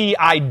 Brady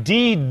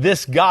ID'd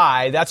this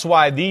guy. That's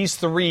why these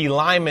 3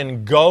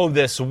 linemen go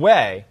this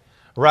way,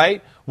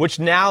 right? Which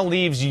now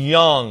leaves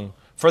Young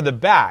for the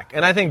back.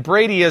 And I think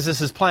Brady, as this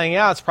is playing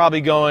out, is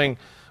probably going,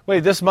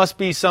 wait, this must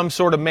be some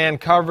sort of man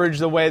coverage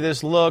the way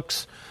this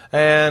looks.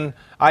 And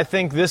I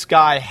think this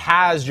guy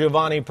has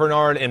Giovanni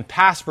Bernard in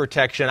pass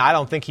protection. I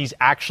don't think he's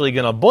actually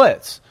going to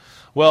blitz.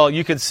 Well,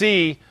 you could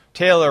see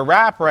Taylor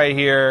Rapp right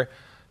here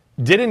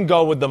didn't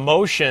go with the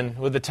motion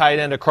with the tight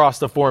end across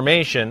the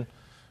formation.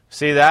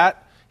 See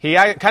that? He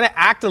kind of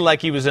acted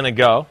like he was going to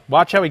go.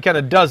 Watch how he kind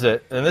of does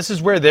it. And this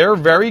is where they're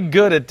very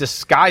good at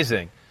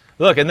disguising.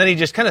 Look, and then he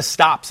just kind of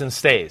stops and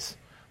stays,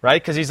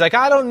 right? Because he's like,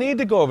 I don't need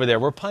to go over there.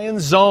 We're playing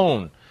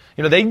zone.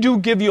 They do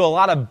give you a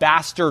lot of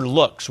bastard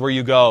looks where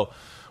you go,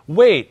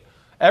 wait,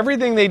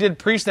 everything they did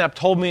pre-snap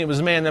told me it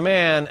was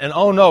man-to-man, and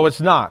oh, no,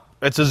 it's not.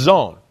 It's a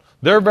zone.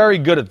 They're very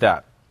good at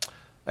that.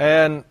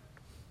 And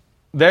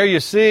there you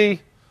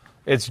see,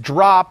 it's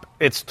drop,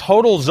 it's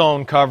total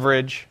zone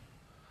coverage.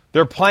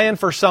 They're playing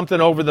for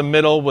something over the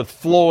middle with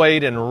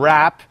Floyd and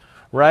Rapp,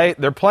 right?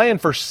 They're playing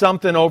for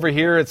something over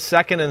here at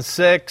 2nd and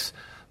 6.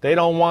 They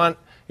don't want...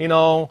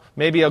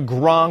 maybe a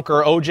Gronk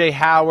or O.J.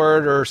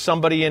 Howard or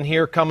somebody in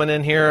here coming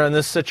in here in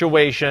this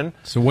situation.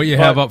 So what you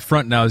have up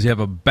front now is you have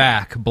a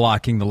back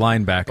blocking the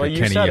linebacker,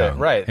 Kenny Young.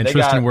 Right. And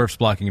Tristan Wirfs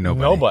blocking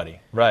nobody. Nobody,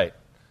 right.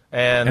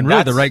 And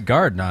really the right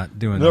guard not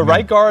doing the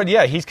right guard,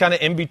 he's kind of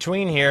in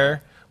between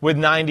here with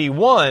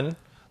 91,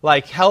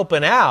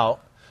 helping out.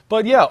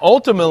 But,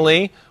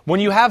 ultimately, when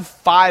you have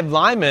 5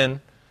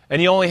 linemen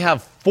and you only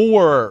have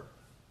 4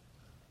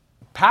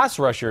 pass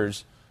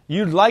rushers,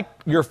 you'd like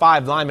your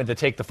 5 linemen to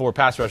take the 4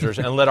 pass rushers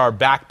and let our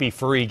back be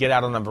free, get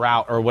out on the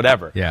route or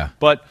whatever. Yeah.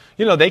 But,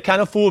 they kind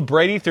of fooled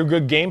Brady through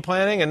good game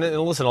planning. And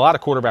listen, a lot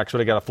of quarterbacks would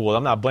have got fooled.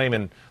 I'm not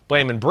blaming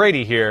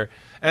Brady here.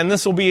 And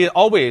this will be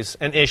always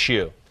an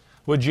issue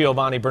with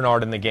Giovanni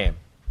Bernard in the game.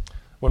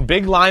 When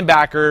big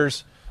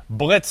linebackers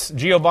blitz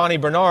Giovanni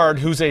Bernard,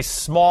 who's a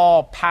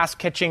small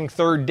pass-catching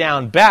third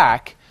down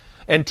back,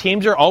 and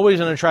teams are always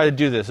going to try to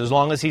do this as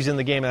long as he's in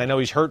the game, and I know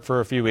he's hurt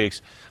for a few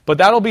weeks. But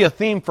that'll be a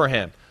theme for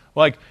him.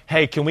 Like,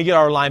 hey, can we get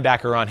our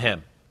linebacker on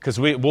him? Because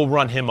we'll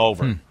run him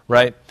over,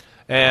 right?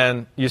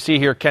 And you see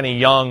here Kenny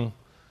Young,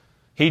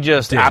 he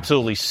just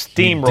absolutely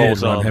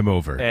steamrolls him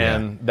over.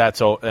 And that's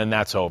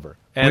over.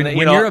 And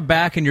when you're a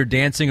back and you're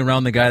dancing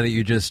around the guy that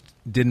you just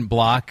didn't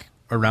block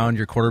around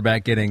your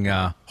quarterback getting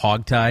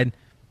hogtied,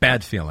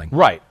 bad feeling.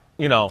 Right.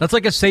 That's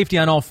like a safety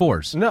on all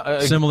fours.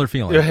 Similar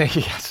feeling.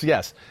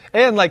 Yes.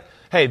 And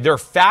hey, they're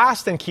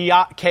fast and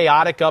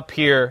chaotic up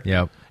here.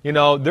 Yep.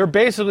 They're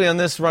basically on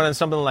this running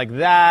something like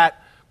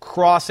that,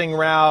 crossing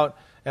route,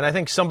 and I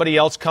think somebody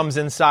else comes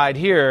inside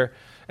here.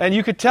 And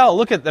you could tell,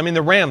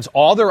 the Rams,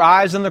 all their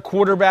eyes on the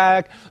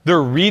quarterback.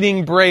 They're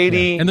reading Brady.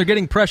 Yeah. And they're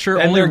getting pressure,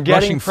 and only they're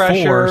getting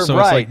pressure, 4, so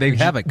right. It's like they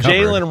have it covered.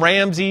 Jalen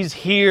Ramsey's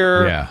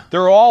here. Yeah.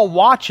 They're all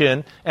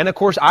watching. And, of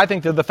course, I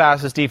think they're the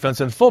fastest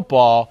defense in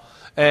football.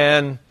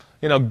 And,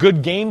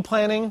 good game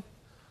planning.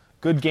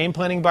 Good game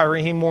planning by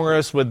Raheem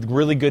Morris with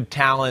really good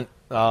talent.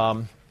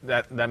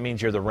 That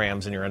means you're the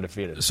Rams and you're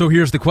undefeated. So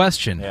here's the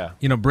question.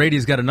 Yeah.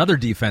 Brady's got another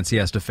defense he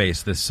has to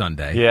face this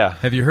Sunday. Yeah.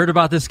 Have you heard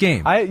about this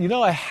game? I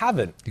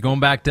haven't. You're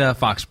going back to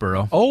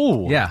Foxborough.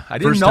 Oh. Yeah. I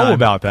didn't know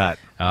about that.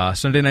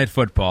 Sunday Night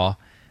Football.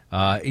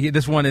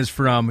 This one is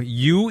from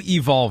You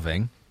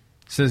Evolving.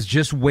 It says,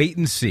 just wait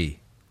and see.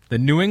 The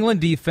New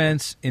England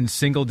defense in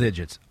single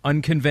digits.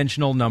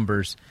 Unconventional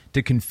numbers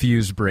to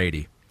confuse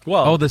Brady.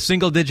 Well, the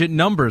single-digit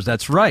numbers.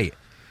 That's right.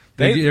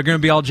 They're going to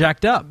be all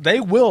jacked up. They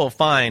will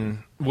find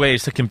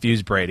ways to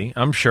confuse Brady,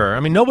 I'm sure.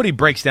 Nobody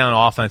breaks down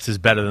offenses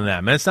better than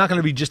them. And it's not going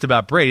to be just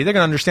about Brady. They're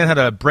going to understand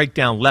how to break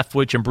down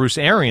Leftwich and Bruce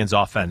Arians'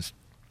 offense.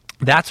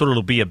 That's what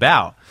it'll be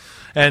about.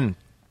 And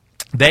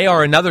they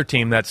are another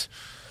team that's,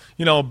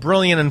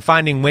 brilliant in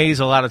finding ways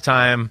a lot of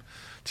time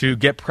to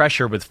get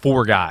pressure with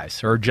 4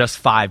 guys or just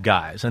 5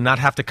 guys and not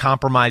have to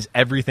compromise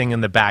everything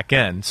in the back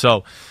end.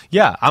 So,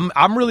 yeah,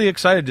 I'm really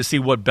excited to see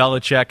what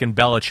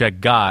Belichick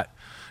got,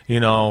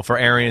 for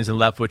Arians and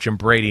Leftwich and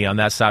Brady on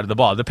that side of the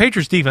ball. The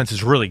Patriots defense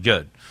is really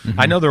good. Mm-hmm.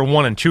 I know they're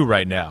 1-2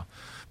 right now,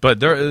 but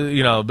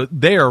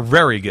they are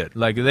very good.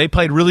 Like, they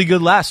played really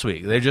good last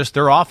week.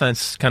 Their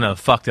offense kind of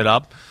fucked it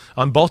up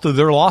on both of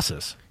their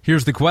losses.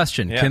 Here's the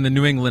question. Yeah. Can the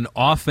New England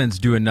offense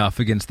do enough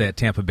against that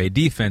Tampa Bay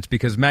defense?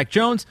 Because Mac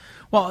Jones,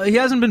 he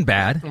hasn't been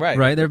bad.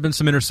 Right. There have been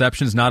some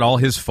interceptions, not all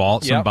his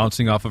fault, some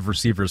bouncing off of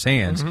receivers'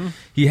 hands. Mm-hmm.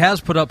 He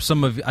has put up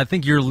some of, I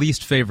think your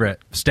least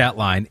favorite stat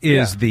line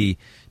is the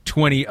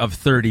 20 of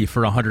 30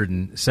 for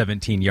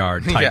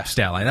 117-yard type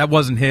stat line. That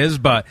wasn't his,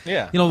 but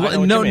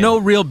no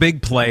real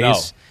big plays. No.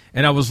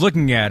 And I was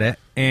looking at it,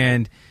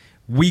 and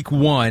Week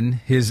 1,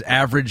 his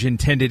average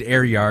intended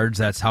air yards,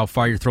 that's how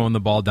far you're throwing the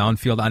ball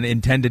downfield on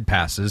intended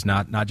passes,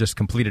 not just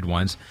completed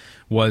ones,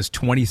 was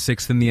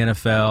 26th in the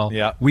NFL.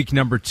 Yep. Week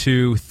number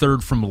 2,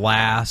 3rd from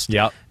last.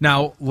 Yep.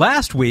 Now,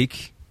 last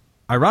week,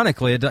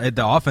 ironically,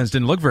 the offense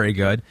didn't look very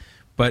good,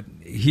 but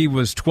he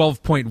was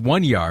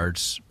 12.1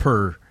 yards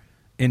per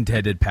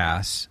intended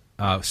pass,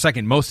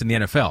 second most in the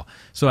NFL.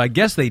 So I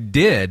guess they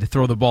did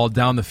throw the ball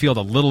down the field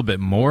a little bit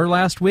more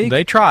last week.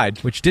 They tried.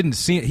 Which didn't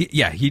seem...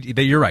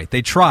 you're right.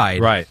 They tried.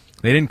 Right.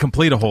 They didn't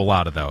complete a whole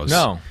lot of those.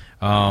 No.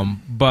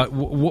 But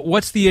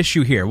what's the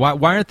issue here? Why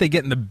aren't they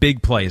getting the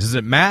big plays? Is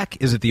it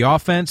Mac? Is it the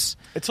offense?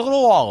 It's a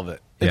little all of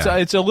it.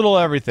 It's a little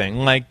everything.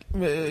 Like,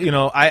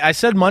 I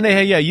said Monday,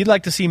 hey, you'd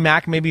like to see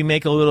Mac maybe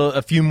make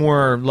a few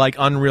more,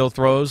 unreal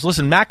throws.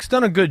 Listen, Mac's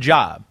done a good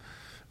job.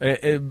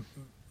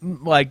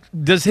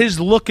 Does his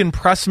look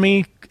impress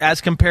me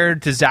as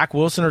compared to Zach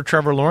Wilson or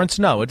Trevor Lawrence?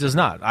 No, it does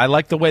not. I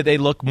like the way they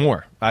look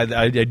more.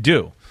 I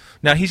do.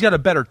 Now, he's got a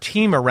better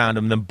team around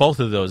him than both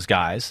of those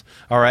guys,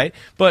 all right?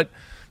 But,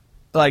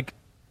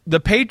 the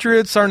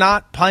Patriots are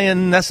not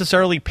playing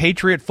necessarily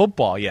Patriot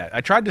football yet. I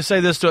tried to say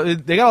this. They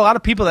got a lot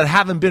of people that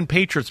haven't been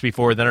Patriots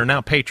before that are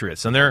now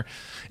Patriots, and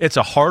it's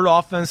a hard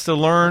offense to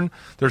learn.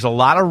 There's a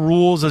lot of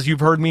rules, as you've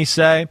heard me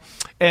say,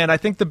 and I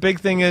think the big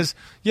thing is,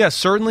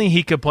 certainly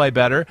he could play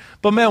better.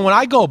 But, man, when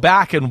I go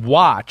back and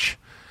watch,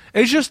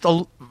 it's just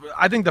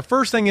I think the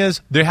first thing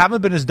is they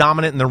haven't been as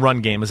dominant in the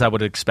run game as I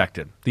would have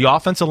expected. The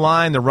offensive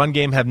line, the run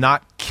game have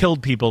not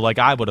killed people like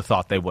I would have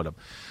thought they would have.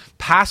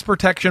 Pass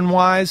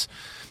protection-wise,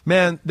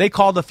 man, they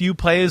called a few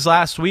plays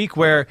last week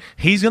where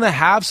he's going to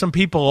have some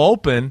people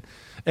open,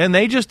 and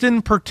they just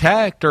didn't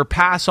protect or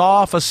pass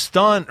off a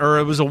stunt, or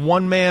it was a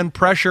one-man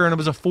pressure and it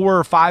was a 4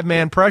 or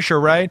 5-man pressure,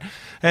 right?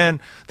 And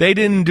they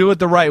didn't do it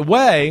the right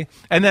way.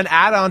 And then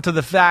add on to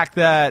the fact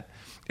that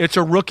it's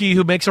a rookie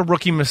who makes a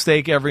rookie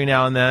mistake every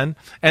now and then,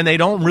 and they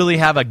don't really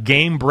have a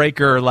game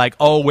breaker like,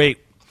 oh, wait,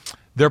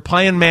 they're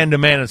playing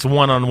man-to-man, it's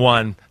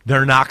one-on-one.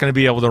 They're not going to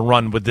be able to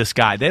run with this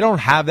guy. They don't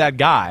have that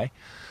guy.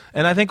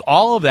 And I think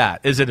all of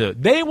that is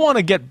it. They want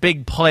to get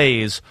big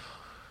plays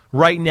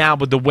right now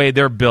with the way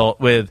they're built,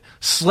 with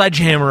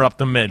sledgehammer up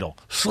the middle,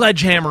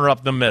 sledgehammer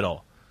up the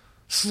middle,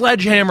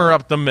 sledgehammer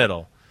up the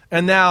middle.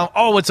 And now,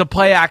 it's a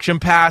play-action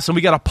pass, and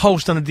we got a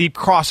post and a deep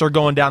crosser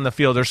going down the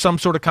field. There's some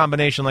sort of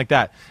combination like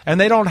that. And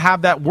they don't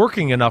have that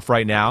working enough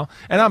right now.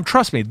 And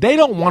trust me, they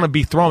don't want to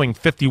be throwing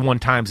 51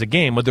 times a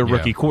game with their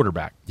rookie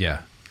quarterback.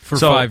 Yeah. For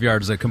 5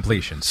 yards of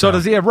completion. So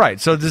does he have right?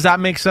 So does that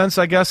make sense?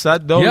 I guess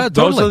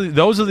totally.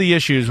 Those are the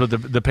issues with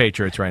the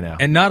Patriots right now.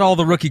 And not all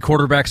the rookie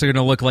quarterbacks are going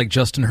to look like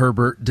Justin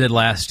Herbert did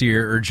last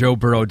year or Joe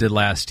Burrow did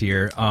last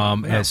year.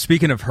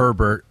 Speaking of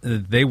Herbert,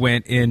 they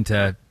went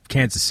into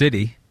Kansas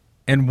City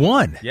and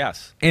won.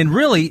 Yes. And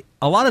really,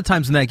 a lot of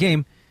times in that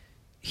game,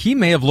 he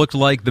may have looked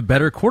like the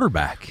better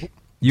quarterback.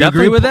 You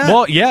agree with that?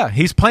 Well, yeah,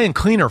 he's playing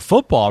cleaner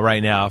football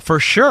right now, for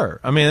sure.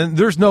 I mean,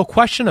 there's no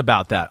question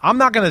about that. I'm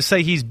not going to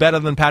say he's better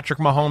than Patrick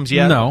Mahomes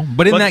yet. No,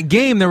 but in that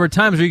game, there were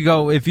times where you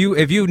go, if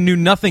you knew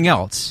nothing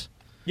else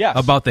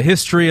about the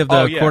history of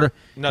the quarter,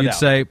 you'd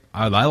say,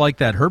 I like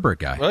that Herbert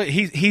guy. Well,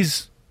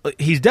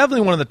 he's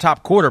definitely one of the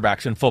top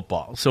quarterbacks in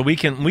football, so we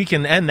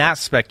can end that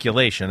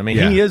speculation. I mean,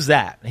 he is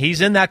that.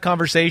 He's in that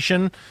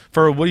conversation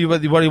for what do you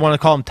want to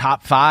call him,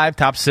 top 5,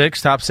 top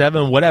 6, top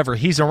 7, whatever.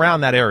 He's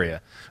around that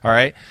area, all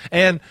right?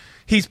 And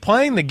he's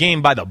playing the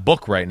game by the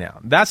book right now.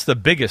 That's the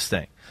biggest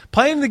thing.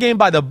 Playing the game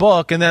by the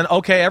book, and then,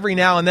 every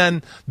now and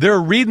then they're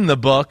reading the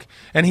book,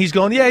 and he's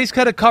going, he's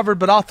got it covered,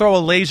 but I'll throw a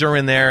laser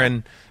in there,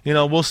 and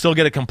we'll still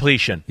get a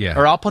completion. Yeah.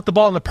 Or I'll put the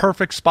ball in the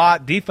perfect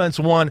spot, defense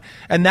won,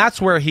 and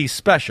that's where he's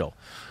special.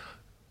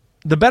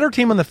 The better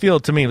team on the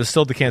field, to me, was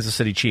still the Kansas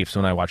City Chiefs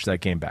when I watched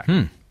that game back.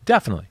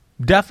 Definitely.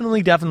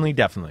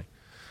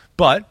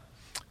 But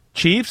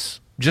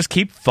Chiefs just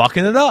keep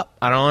fucking it up.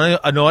 I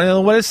don't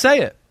know what to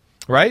say it,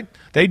 right?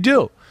 They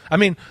do. I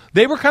mean,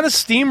 they were kind of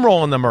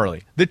steamrolling them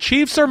early. The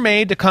Chiefs are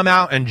made to come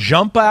out and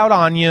jump out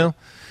on you,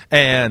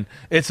 and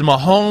it's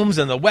Mahomes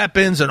and the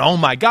weapons, and oh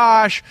my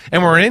gosh,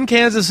 and we're in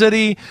Kansas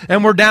City,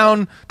 and we're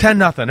down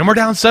 10-0, and we're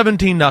down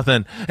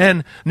 17-0,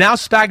 and now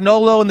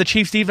Spagnuolo and the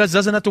Chiefs defense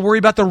doesn't have to worry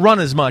about the run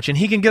as much, and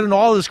he can get in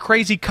all his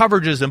crazy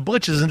coverages and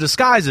blitzes and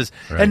disguises,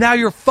 and now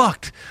you're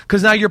fucked,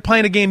 because now you're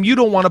playing a game you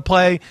don't want to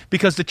play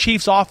because the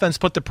Chiefs offense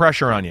put the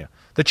pressure on you.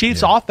 The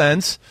Chiefs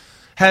offense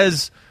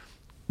has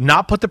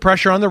not put the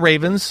pressure on the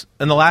Ravens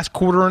in the last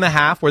quarter and a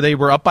half where they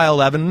were up by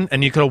 11,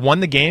 and you could have won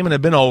the game and it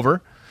had been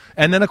over.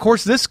 And then, of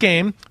course, this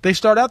game, they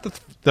start out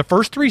the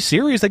first 3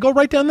 series, they go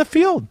right down the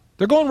field.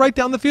 They're going right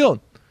down the field.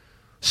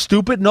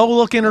 Stupid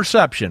no-look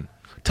interception.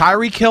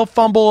 Tyreek Hill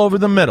fumble over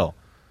the middle.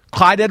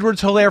 Clyde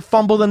Edwards-Helaire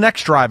fumble the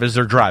next drive as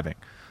they're driving.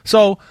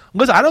 So,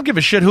 listen, I don't give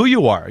a shit who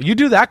you are. You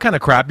do that kind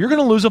of crap, you're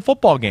going to lose a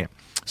football game.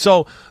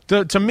 So,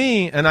 to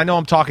me, and I know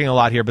I'm talking a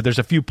lot here, but there's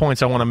a few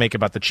points I want to make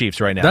about the Chiefs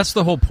right now. That's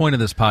the whole point of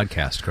this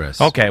podcast, Chris.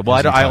 Okay,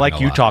 well, I like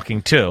you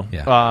talking too.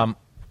 Yeah.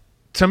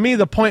 To me,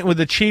 the point with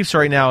the Chiefs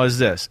right now is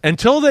this.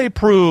 Until they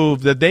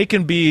prove that they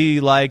can be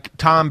like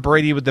Tom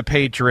Brady with the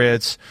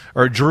Patriots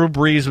or Drew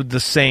Brees with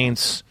the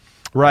Saints,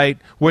 right,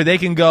 where they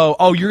can go,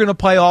 you're going to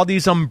play all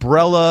these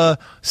umbrella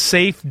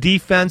safe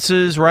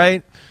defenses,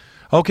 right?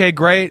 Okay,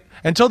 great.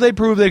 Until they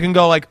prove they can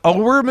go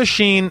we're a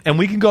machine, and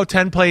we can go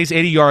 10 plays,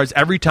 80 yards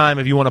every time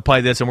if you want to play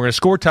this, and we're going to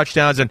score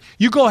touchdowns, and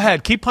you go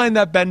ahead. Keep playing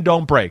that bend,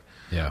 don't break.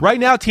 Yeah. Right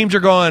now, teams are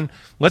going,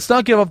 let's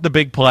not give up the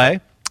big play.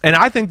 And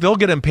I think they'll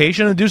get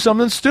impatient and do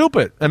something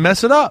stupid and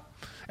mess it up.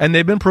 And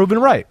they've been proven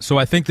right. So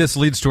I think this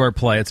leads to our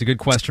play. It's a good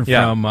question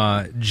from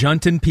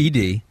Junton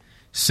PD.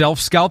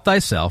 Self-scout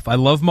thyself. I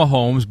love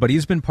Mahomes, but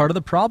he's been part of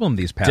the problem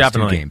these past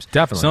 2 games.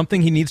 Definitely.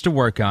 Something he needs to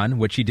work on,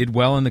 which he did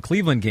well in the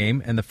Cleveland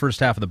game and the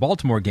first half of the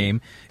Baltimore game,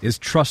 is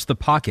trust the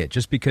pocket.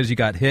 Just because you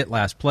got hit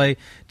last play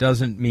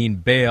doesn't mean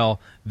bail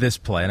this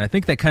play. And I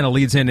think that kind of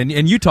leads in,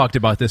 and you talked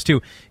about this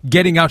too,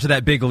 getting out to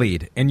that big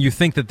lead. And you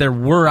think that there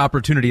were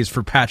opportunities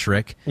for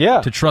Patrick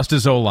to trust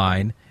his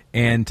O-line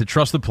and to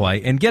trust the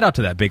play and get out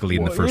to that big lead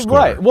in the first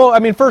quarter. Right. Well, I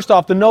mean, first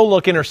off, the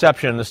no-look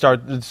interception to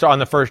start on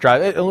the first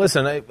drive.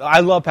 Listen,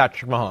 I love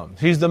Patrick Mahomes.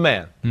 He's the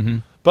man. Mm-hmm.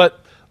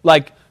 But,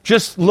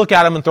 just look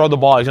at him and throw the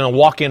ball. He's going to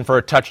walk in for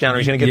a touchdown, or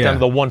he's going to get down to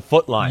the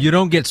 1-foot line. You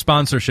don't get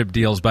sponsorship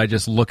deals by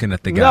just looking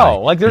at the guy.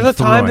 No, there's a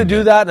time to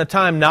do that and a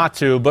time not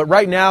to. But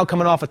right now,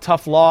 coming off a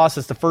tough loss,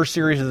 it's the first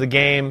series of the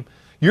game.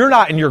 You're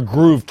not in your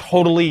groove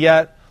totally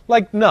yet.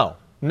 No.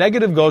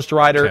 Negative Ghost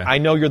Rider, I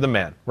know you're the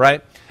man,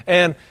 right?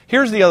 And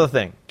here's the other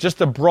thing,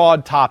 just a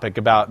broad topic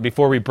about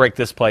before we break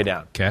this play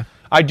down. Okay.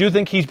 I do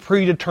think he's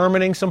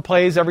predetermining some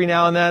plays every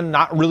now and then,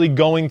 not really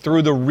going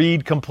through the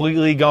read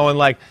completely, going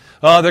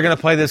they're going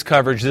to play this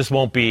coverage, this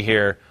won't be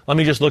here. Let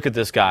me just look at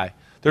this guy.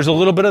 There's a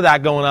little bit of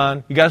that going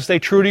on. You got to stay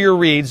true to your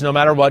reads no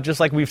matter what, just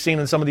like we've seen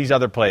in some of these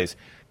other plays.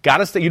 Got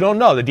to stay. You don't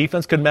know. The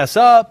defense could mess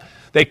up.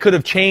 They could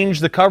have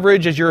changed the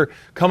coverage as you're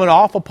coming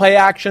off a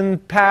play-action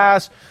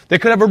pass. They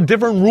could have a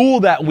different rule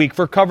that week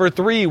for cover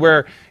 3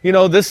 where,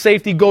 this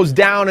safety goes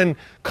down and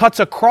cuts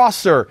a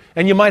crosser,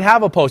 and you might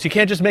have a post. You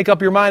can't just make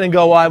up your mind and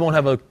go, I won't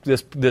have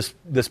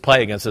this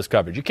play against this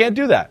coverage. You can't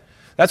do that.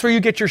 That's where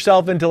you get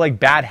yourself into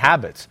bad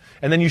habits,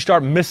 and then you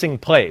start missing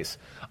plays.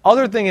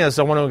 Other thing is,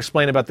 I want to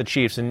explain about the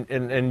Chiefs,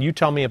 and you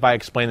tell me if I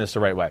explain this the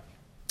right way.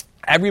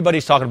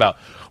 Everybody's talking about,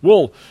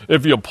 well,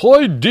 if you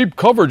play deep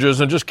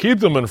coverages and just keep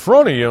them in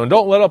front of you and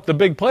don't let up the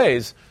big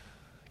plays,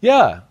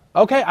 yeah,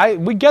 okay,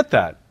 we get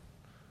that.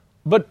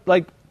 But,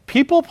 like,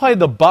 people play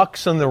the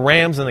Bucs and the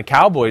Rams and the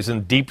Cowboys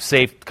in deep,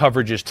 safe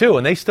coverages too,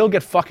 and they still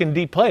get fucking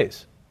deep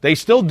plays. They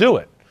still do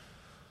it.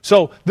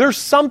 So there's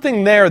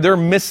something there they're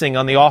missing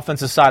on the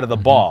offensive side of the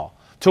ball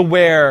to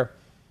where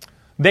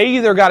they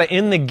either got to,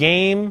 in the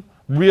game,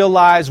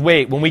 realize,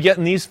 wait, when we get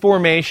in these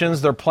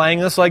formations, they're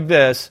playing us like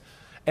this,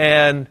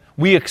 and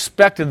we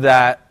expected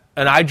that,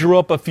 and I drew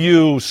up a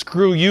few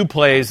screw you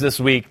plays this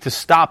week to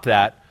stop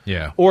that.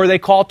 Yeah. Or they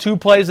call 2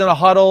 plays in a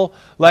huddle,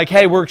 like,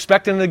 hey, we're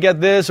expecting to get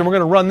this, and we're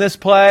going to run this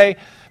play,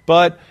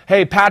 but,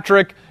 hey,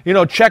 Patrick,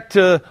 check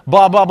to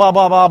blah, blah, blah,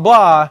 blah, blah,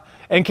 blah,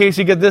 in case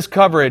you get this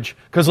coverage,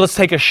 because let's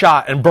take a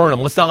shot and burn them.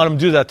 Let's not let them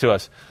do that to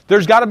us.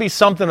 There's got to be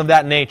something of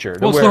that nature.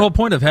 Well, it's the whole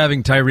point of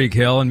having Tyreek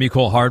Hill and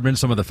Mecole Hardman,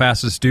 some of the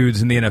fastest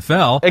dudes in the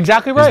NFL.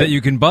 Exactly right. Is that you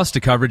can bust a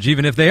coverage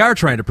even if they are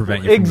trying to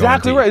prevent you from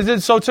exactly going deep.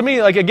 Right. So to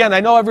me, like, again, I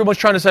know everyone's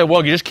trying to say,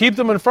 well, you just keep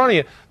them in front of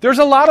you. There's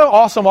a lot of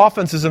awesome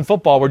offenses in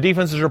football where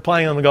defenses are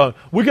playing them and going,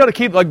 we got to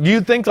keep, like, do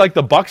you think, like,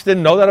 the Bucs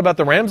didn't know that about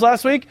the Rams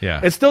last week?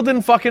 Yeah. It still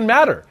didn't fucking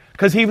matter.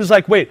 Because he was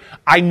like, wait,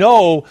 I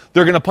know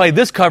they're going to play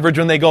this coverage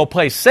when they go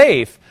play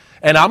safe,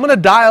 and I'm going to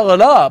dial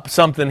it up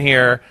something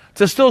here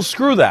to still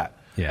screw that.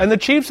 Yeah. And the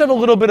Chiefs have a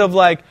little bit of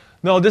like,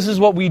 no, this is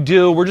what we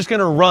do. We're just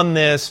going to run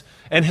this,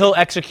 and he'll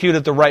execute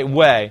it the right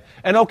way.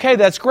 And okay,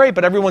 that's great,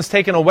 but everyone's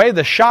taking away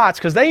the shots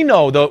because they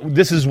know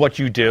this is what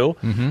you do.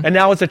 Mm-hmm. And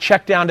now it's a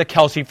check down to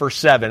Kelce for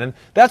 7. And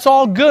that's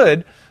all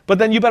good, but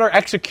then you better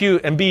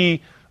execute and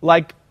be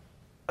like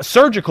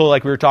surgical,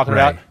 like we were talking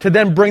about, to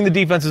then bring the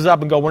defenses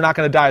up and go, we're not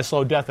going to die a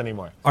slow death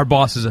anymore. Our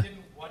boss is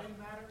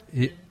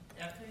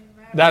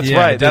That's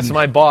right. That's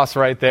my boss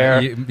right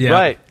there. Yeah.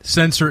 Right.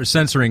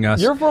 Censoring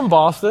us. You're from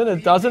Boston.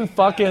 It doesn't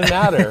fucking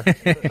matter.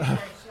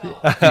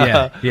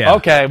 Yeah.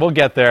 Okay, we'll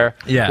get there.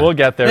 Yeah. We'll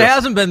get there. There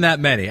hasn't been that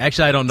many.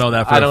 Actually, I don't know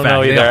that for a fact. I don't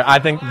know either. I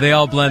think they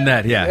all blend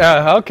that, yeah.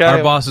 Yeah, okay.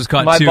 Our boss has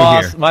caught two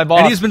here. My boss.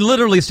 And he's been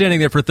literally standing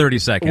there for 30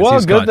 seconds. Well,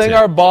 he's good thing 2.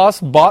 our boss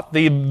bought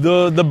the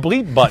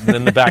bleep button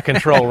in the back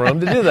control room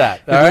to do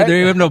that. All right? There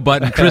you have no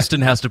button.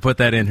 Kristen has to put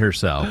that in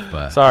herself.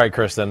 But. Sorry,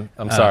 Kristen.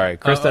 I'm sorry.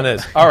 Kristen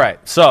is. All right,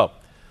 so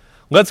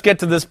let's get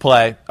to this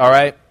play, all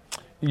right?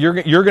 You're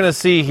going to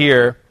see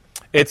here,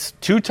 it's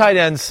 2 tight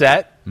ends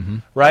set,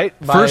 right?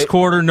 First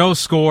quarter, no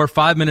score,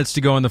 5 minutes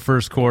to go in the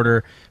first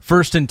quarter,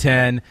 1st and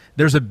 10.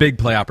 There's a big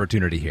play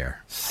opportunity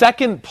here.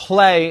 Second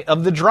play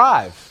of the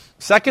drive.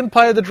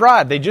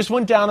 They just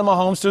went down to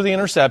Mahomes through the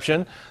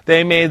interception.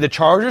 They made the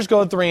Chargers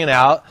go 3 and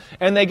out,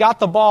 and they got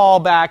the ball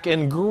back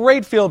in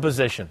great field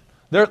position.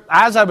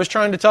 As I was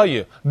trying to tell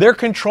you, they're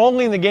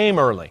controlling the game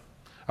early,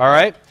 all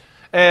right?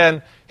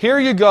 And here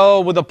you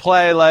go with a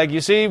play like,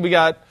 you see, we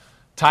got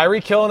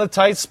Tyreek Hill in a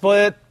tight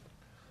split.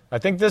 I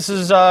think this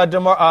is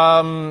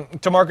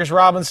Demarcus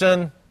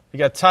Robinson. You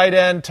got tight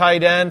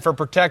end for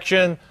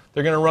protection.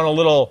 They're going to run a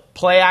little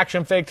play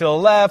action fake to the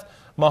left.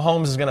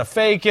 Mahomes is going to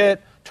fake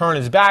it, turn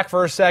his back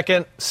for a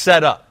second,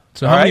 set up.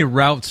 So how many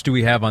routes do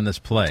we have on this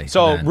play?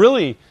 So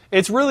really,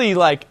 it's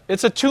like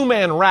it's a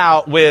 2-man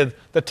route with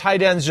the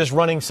tight ends just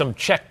running some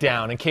check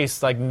down in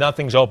case like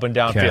nothing's open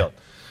downfield. Okay.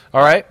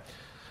 All right?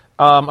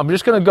 I'm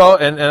just going to go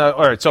and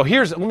all right. So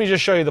let me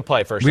just show you the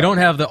play first. We don't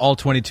have the all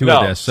 22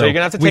 of this, so you're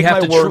going to have to take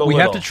my word. We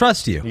have to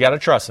trust you. You got to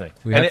trust me.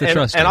 We have to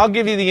trust you. And I'll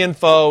give you the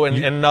info and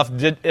enough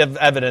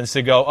evidence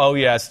to go, oh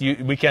yes,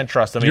 we can't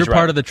trust him. You're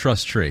part of the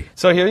trust tree.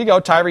 So here you go,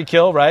 Tyreek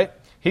Hill, right?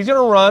 He's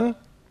going to run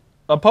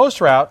a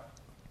post route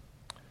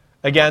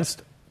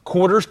against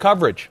quarters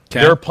coverage.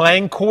 Okay. They're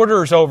playing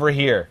quarters over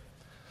here.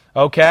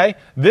 Okay?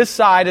 This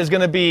side is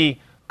going to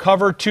be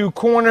cover 2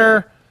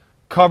 corner,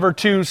 cover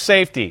 2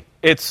 safety.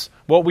 It's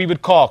what we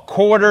would call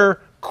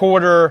quarter,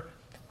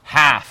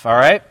 half, all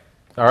right?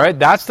 All right,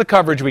 that's the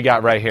coverage we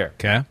got right here.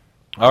 Okay.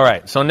 All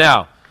right, so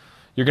now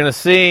you're going to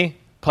see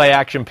play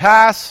action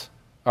pass,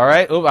 all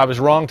right? Oh, I was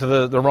wrong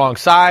to the wrong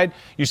side.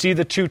 You see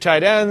the 2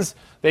 tight ends.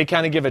 They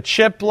kind of give a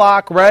chip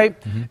block, right?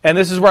 Mm-hmm. And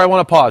this is where I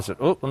want to pause it.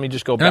 Oh, let me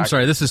just go back. I'm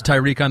sorry, this is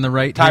Tyreek on the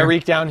right Tyreek here?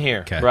 Down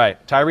here, okay.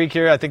 Right. Tyreek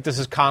here, I think this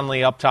is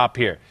Conley up top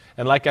here.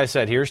 And like I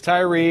said, here's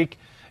Tyreek.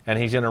 And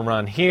he's going to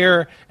run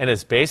here, and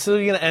it's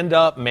basically going to end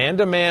up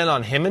man-to-man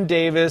on him and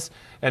Davis,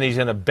 and he's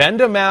going to bend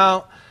him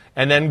out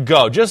and then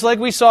go. Just like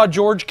we saw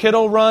George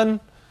Kittle run,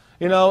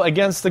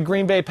 against the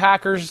Green Bay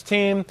Packers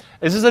team.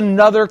 This is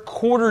another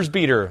quarters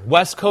beater.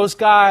 West Coast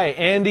guy,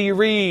 Andy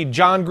Reid,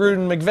 John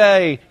Gruden,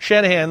 McVay,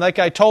 Shanahan, like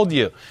I told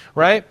you,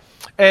 right?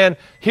 And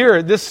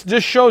here, this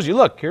just shows you,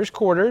 look, here's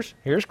quarters,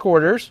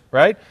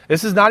 right?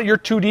 This is not your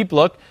too deep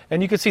look,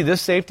 and you can see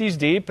this safety's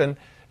deep, and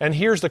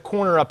here's the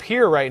corner up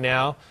here right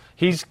now.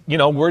 He's,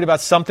 worried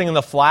about something in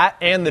the flat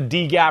and the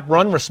D-gap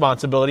run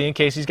responsibility in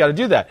case he's got to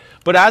do that.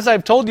 But as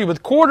I've told you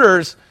with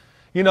quarters,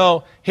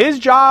 his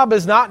job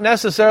is not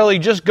necessarily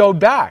just go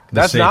back.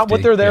 That's not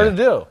what they're there to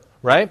do,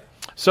 right?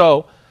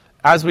 So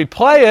as we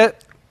play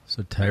it.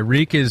 So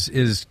Tyreek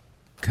is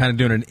kind of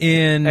doing an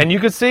in. And you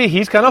can see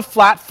he's kind of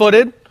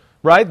flat-footed,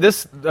 right?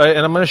 This, and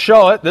I'm going to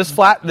show it. This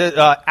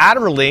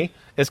Adderley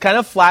is kind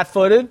of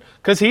flat-footed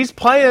because he's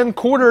playing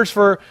quarters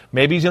for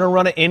maybe he's going to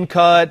run an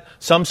in-cut,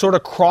 some sort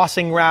of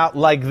crossing route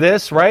like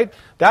this, right?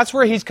 That's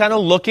where he's kind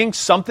of looking,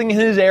 something in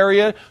his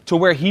area to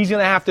where he's going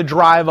to have to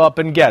drive up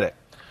and get it.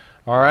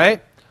 All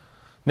right?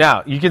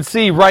 Now, you can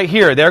see right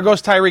here, there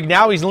goes Tyreek.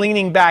 Now he's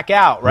leaning back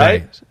out,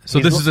 right? So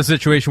this is a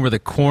situation where the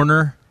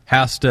corner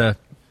has to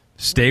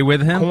stay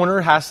with him?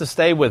 Corner has to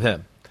stay with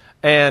him.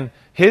 And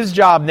his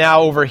job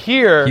now over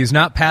here... He's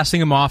not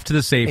passing him off to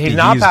the safety. He's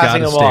not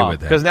passing him off.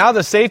 Because now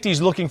the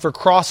safety's looking for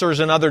crossers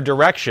in other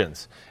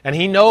directions. And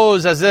he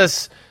knows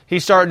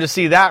he's starting to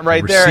see that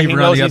right there. And he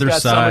knows he's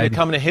got somebody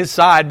coming to his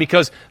side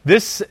because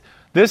this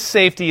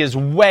safety is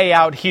way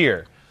out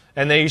here.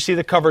 And then you see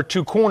the cover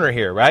 2 corner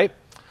here, right?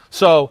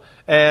 So,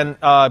 and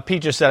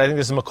Pete just said, I think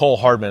this is McCole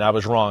Hardman. I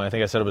was wrong. I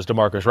think I said it was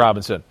Demarcus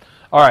Robinson.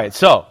 All right,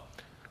 so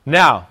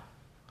now,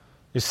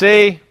 you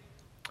see,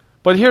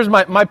 but here's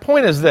my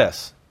point is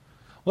this.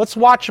 Let's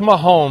watch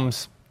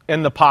Mahomes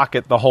in the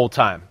pocket the whole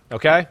time,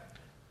 okay?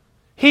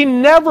 He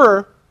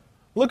never,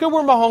 look at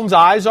where Mahomes'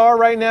 eyes are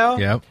right now.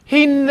 Yep.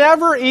 He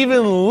never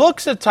even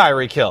looks at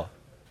Tyreek Hill.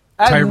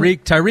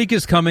 Tyreek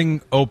is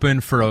coming open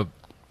for a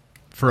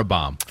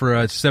bomb, for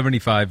a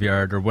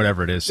 75-yard or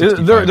whatever it is. They're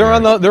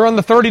on the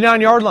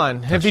 39-yard line.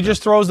 Touchdown. If he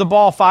just throws the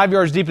ball 5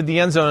 yards deep at the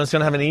end zone, it's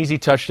going to have an easy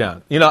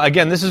touchdown. You know,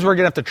 again, this is where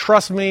you're going to have to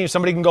trust me.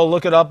 Somebody can go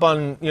look it up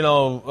on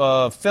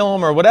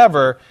film or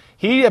whatever.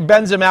 He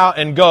bends him out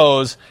and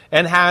goes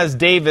and has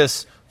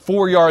Davis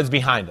 4 yards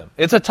behind him.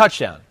 It's a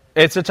touchdown.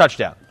 It's a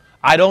touchdown.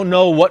 I don't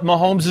know what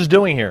Mahomes is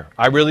doing here.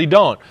 I really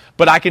don't.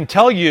 But I can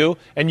tell you,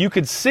 and you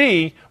could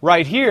see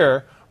right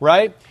here,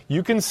 right?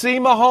 You can see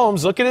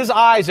Mahomes. Look at his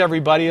eyes,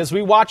 everybody, as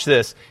we watch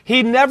this.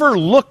 He never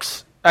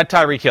looks at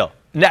Tyreek Hill.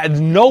 At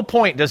no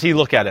point does he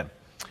look at him.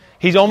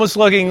 He's almost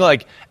looking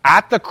like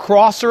at the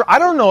crosser. I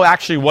don't know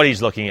actually what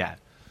he's looking at.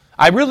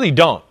 I really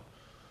don't.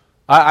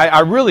 I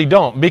really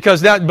don't.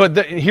 Because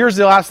here's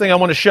the last thing I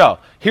want to show.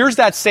 Here's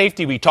that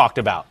safety we talked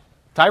about.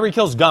 Tyreek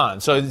Hill's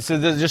gone. So this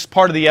is just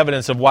part of the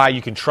evidence of why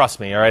you can trust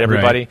me, all right,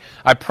 everybody? Right.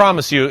 I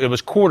promise you it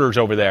was quarters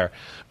over there.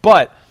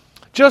 But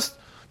just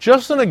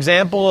an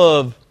example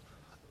of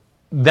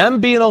them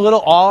being a little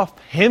off,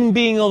 him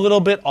being a little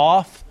bit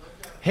off,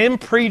 him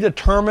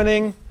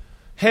predetermining,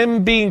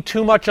 him being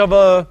too much of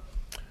a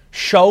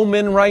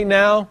showman right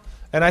now.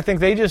 And I think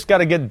they just got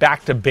to get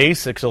back to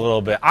basics a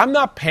little bit. I'm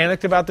not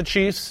panicked about the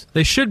Chiefs.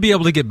 They should be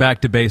able to get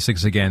back to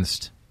basics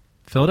against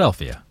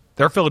Philadelphia.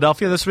 They're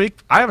Philadelphia this week?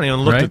 I haven't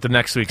even looked at the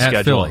next week's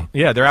schedule. Philly.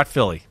 Yeah, they're at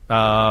Philly.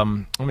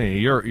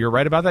 You're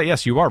right about that?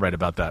 Yes, you are right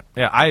about that.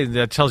 Yeah,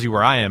 that tells you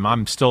where I am.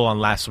 I'm still on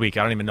last week.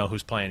 I don't even know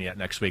who's playing yet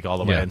next week all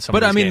the way in some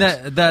of these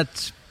games.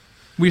 That's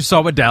we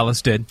saw what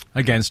Dallas did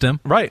against him.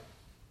 Right.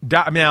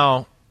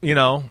 Now,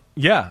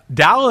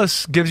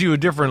 Dallas gives you a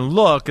different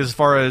look as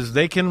far as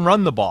they can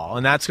run the ball,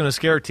 and that's going to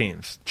scare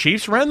teams.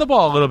 Chiefs ran the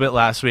ball a little bit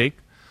last week.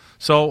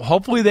 So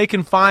hopefully they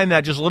can find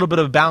that just a little bit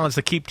of balance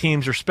to keep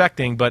teams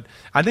respecting. But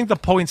I think the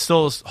point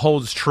still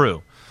holds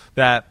true,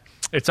 that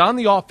it's on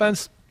the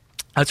offense.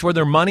 That's where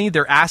their money,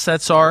 their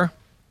assets are,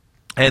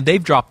 and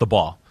they've dropped the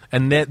ball.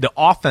 And the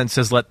offense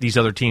has let these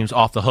other teams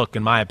off the hook,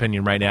 in my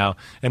opinion, right now.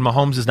 And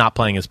Mahomes is not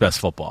playing his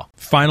best football.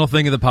 Final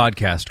thing of the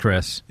podcast,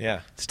 Chris.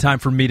 Yeah. It's time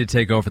for me to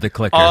take over the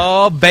clicker.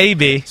 Oh,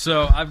 baby.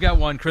 So I've got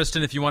one.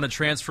 Kristen, if you want to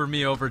transfer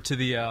me over to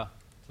the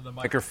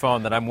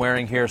microphone that I'm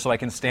wearing here so I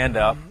can stand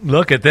up.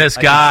 Look at this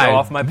guy. I can show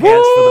off my pants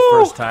for the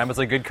first time. It's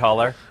a good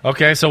color.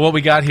 Okay, so what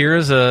we got here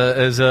is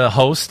a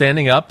host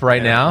standing up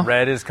right now.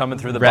 Red is coming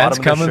through the Red's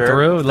bottom of the shirt. Red's coming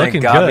through.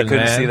 Looking Thank God good, we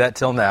couldn't man. see that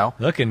till now.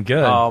 Looking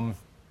good.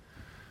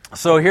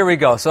 So here we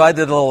go. So I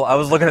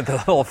was looking at the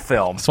little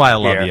film. That's why I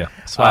love you.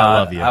 That's why I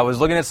love you. I was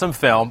looking at some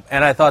film,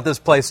 and I thought this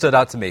play stood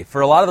out to me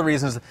for a lot of the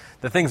reasons,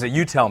 the things that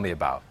you tell me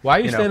about. Why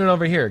are you standing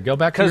over here? Go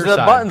back to your side. Because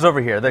the button's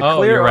over here. The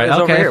clear you're right. is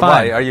over here.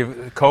 Fine. Why? Are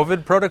you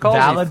COVID protocols?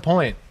 Valid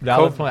point.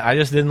 Valid point. I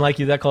just didn't like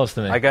you that close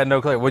to me. I got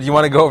no clue. Would you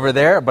want to go over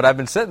there? But I've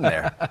been sitting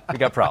there. We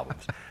got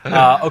problems.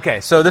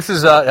 Okay, so this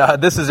is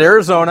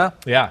Arizona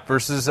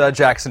versus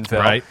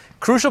Jacksonville. Right.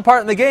 Crucial part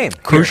in the game.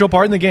 Crucial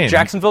part in the game.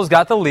 Jacksonville's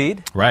got the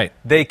lead. Right.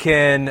 They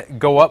can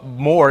go up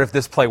more if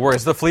this play works.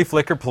 It's the flea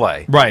flicker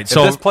play. Right. If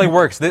this play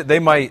works, they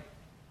might.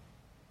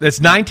 It's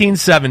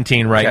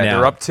 19-17 right now.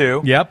 They're up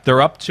 2. Yep,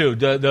 they're up 2.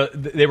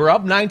 They were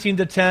up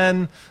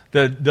 19-10.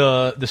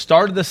 The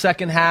start of the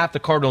second half, the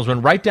Cardinals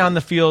went right down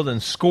the field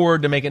and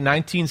scored to make it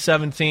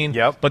 19-17.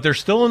 Yep. But they're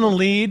still in the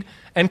lead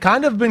and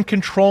kind of been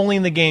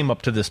controlling the game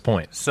up to this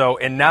point. So,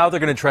 and now they're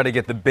going to try to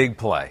get the big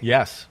play.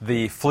 Yes.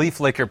 The flea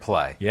flicker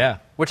play. Yeah.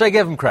 Which I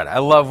give them credit. I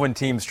love when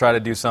teams try to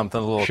do something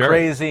a little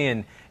crazy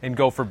and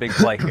go for big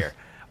play here.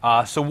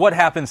 So what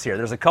happens here?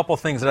 There's a couple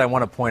things that I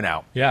want to point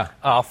out.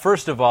 Yeah.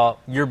 First of all,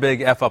 you're big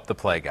F up the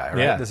play guy, right?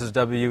 Yeah. This is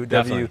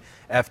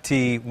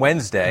WWFT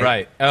Wednesday.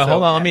 Right.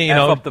 Hold on.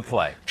 F up the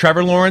play.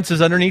 Trevor Lawrence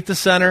is underneath the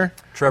center.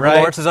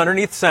 Lawrence is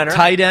underneath center.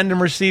 Tight end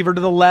and receiver to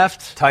the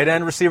left. Tight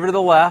end receiver to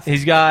the left.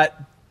 He's got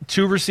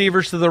 2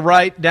 receivers to the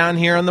right down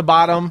here on the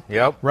bottom.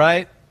 Yep.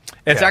 Right?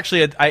 It's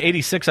actually,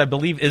 86, I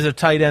believe, is a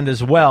tight end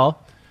as well.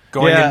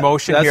 going in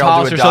motion that's here.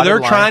 Hollister. So they're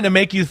line. trying to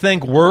make you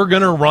think we're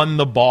going to run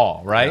the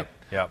ball, right?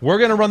 Yep. We're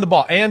going to run the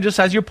ball. And just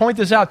as you point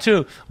this out,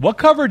 too, what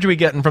coverage are we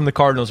getting from the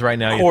Cardinals right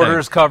now?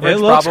 Quarters coverage, It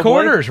looks probably.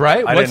 quarters,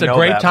 right? I What's didn't a know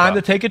great that, time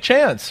though. to take a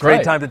chance. Great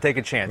right. time to take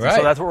a chance. Right.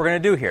 So that's what we're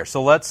going to do here.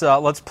 So let's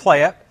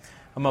play it.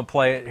 I'm going to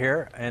play it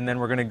here, and then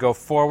we're going to go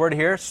forward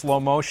here, slow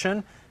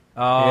motion.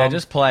 Yeah,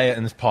 just play it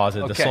and pause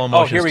it. Okay. The slow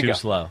motion here we is too go.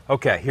 slow.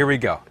 Okay, here we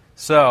go.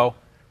 So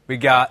we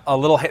got a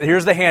little.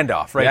 Here's the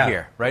handoff right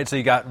here, right? So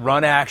you got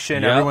run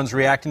action. Yep. Everyone's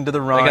reacting to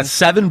the run. They got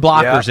 7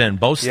 blockers Yep. in.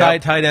 Both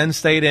Yep. tight ends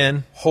stayed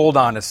in. Hold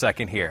on a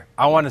second here.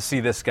 I want to see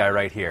this guy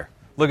right here.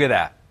 Look at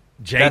that.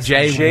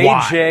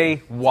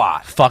 J.J.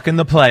 Watt. Fucking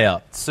the play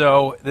up.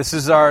 So this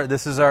is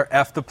our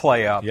F the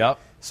play up. Yep.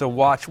 So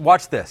watch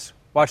this.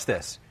 Watch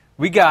this.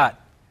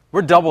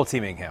 We're double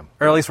teaming him,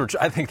 or at least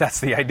I think that's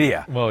the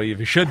idea. Well,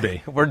 you should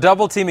be. We're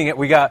double teaming it.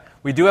 We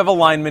do have a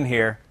lineman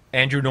here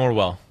Andrew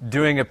Norwell.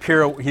 doing a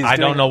pirouette. I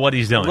don't know what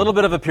he's doing. A little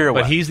bit of a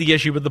pirouette. But he's the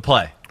issue with the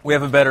play. We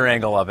have a better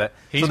angle of it.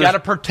 He's got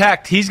to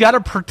protect. He's got to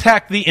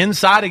protect the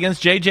inside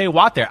against J.J.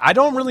 Watt there. I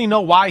don't really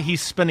know why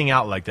he's spinning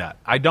out like that.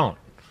 I don't.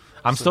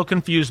 I'm still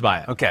confused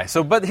by it. Okay,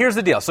 but here's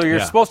the deal. So you're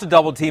supposed to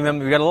double team him.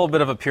 We got a little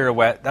bit of a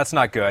pirouette. That's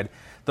not good.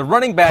 The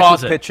running back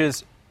Pause it.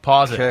 pitches.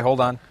 Pause it. Okay,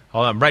 hold on.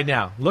 Hold on, right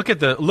now. Look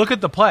at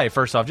the play.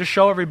 First off, just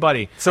show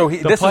everybody. So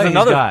this is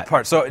another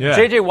part. So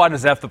J.J. Watt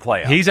is F the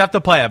play up. He's F the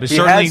play up.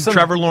 Certainly,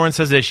 Trevor Lawrence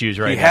has issues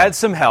right now. He had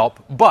some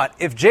help, but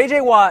if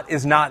J.J. Watt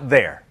is not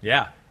there,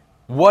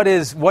 what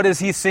is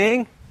he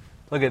seeing?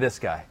 Look at this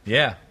guy.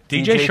 Yeah,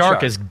 DJ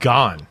Chark is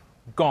gone.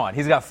 Gone.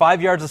 He's got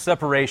 5 yards of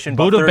separation.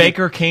 Buda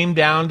Baker came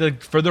down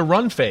for the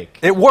run fake.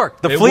 It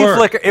worked. The flea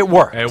flicker. It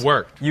worked. It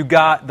worked. You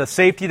got the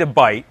safety to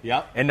bite.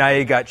 Yep. And now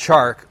you got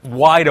Chark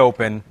wide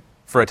open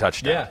for a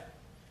touchdown. Yeah.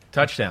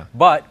 Touchdown.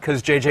 But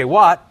because J.J.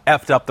 Watt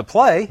effed up the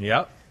play.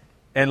 Yep.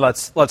 And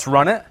let's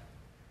run it.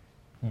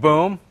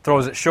 Boom.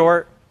 Throws it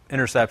short.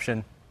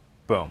 Interception.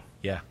 Boom.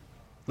 Yeah.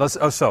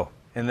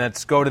 And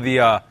let's go to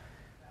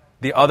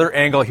the other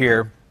angle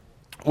here,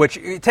 which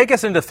take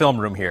us into film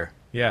room here.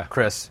 Yeah.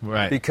 Chris.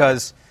 Right.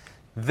 Because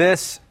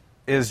this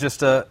is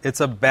just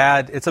a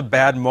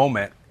bad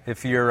moment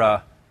if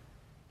you're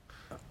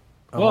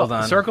hold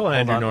on. Circle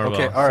Andrew Norwell.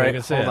 Okay, all right.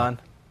 Hold on.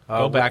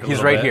 Go back.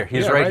 He's right here.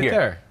 He's right here.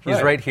 There.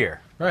 He's right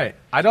here. Right.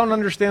 I don't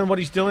understand what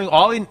he's doing.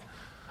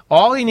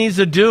 All he needs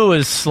to do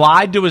is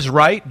slide to his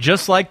right,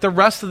 just like the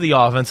rest of the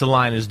offensive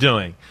line is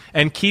doing,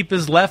 and keep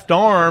his left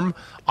arm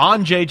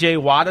on J.J.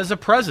 Watt as a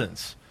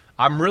presence.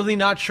 I'm really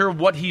not sure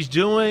what he's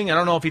doing. I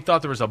don't know if he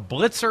thought there was a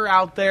blitzer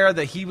out there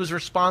that he was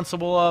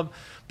responsible of.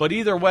 But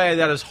either way,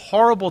 that is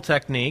horrible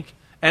technique,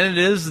 and it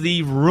is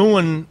the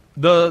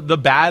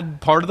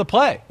bad part of the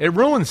play. It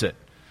ruins it.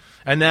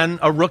 And then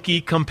a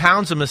rookie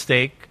compounds a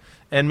mistake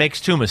and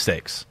makes 2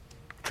 mistakes.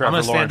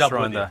 Trevor Lawrence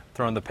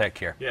throwing the pick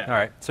here. Yeah. All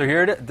right. So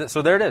here it is.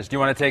 So there it is. Do you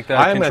want to take the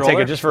I'm going to take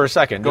it just for a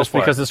second, just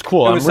because it's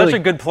cool. It was such a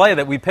good play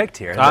that we picked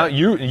here.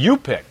 You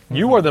picked.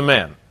 You are the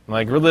man.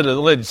 Like,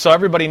 really, so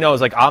everybody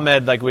knows, like,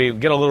 Ahmed, like, we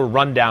get a little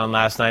rundown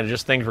last night of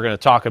just things we're going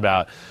to talk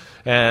about.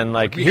 And,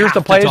 like, here's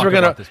the plays we're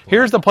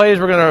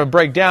going to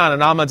break down.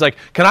 And Ahmed's like,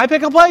 can I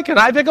pick a play? Can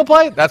I pick a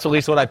play? That's at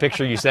least what I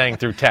picture you saying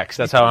through text.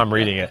 That's how I'm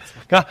reading it.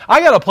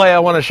 I got a play I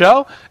want to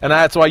show, and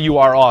that's why you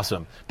are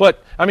awesome.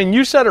 But, I mean,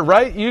 you said it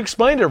right. You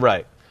explained it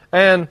right.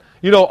 And,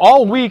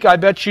 all week I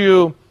bet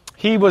you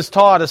he was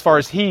taught, as far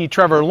as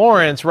Trevor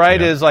Lawrence,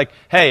 right, is like,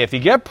 hey, if you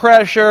get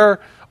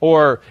pressure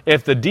or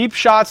if the deep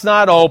shot's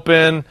not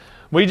open,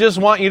 we just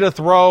want you to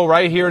throw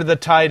right here to the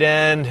tight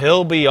end.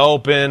 He'll be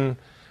open,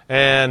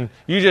 and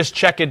you just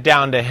check it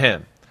down to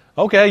him.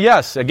 Okay,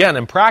 yes, again,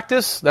 in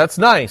practice, that's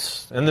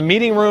nice. In the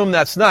meeting room,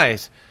 that's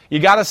nice. You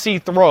got to see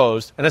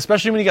throws, and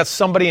especially when you got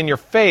somebody in your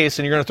face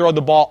and you're going to throw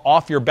the ball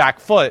off your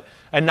back foot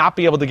and not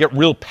be able to get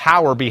real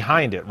power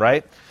behind it,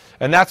 right?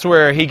 And that's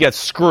where he gets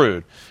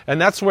screwed. And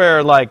that's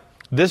where, like,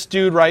 this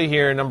dude right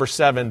here, number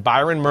 7,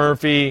 Byron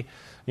Murphy,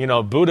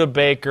 Buda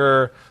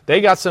Baker,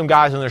 they got some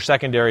guys in their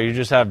secondary who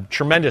just have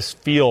tremendous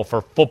feel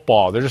for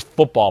football. They're just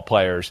football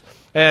players.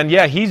 And,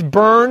 yeah, he's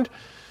burned,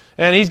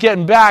 and he's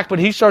getting back, but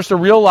he starts to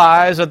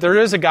realize that there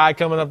is a guy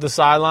coming up the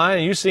sideline,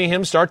 and you see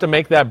him start to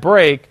make that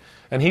break,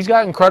 and he's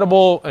got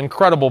incredible,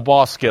 incredible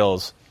ball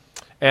skills.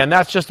 And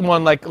that's just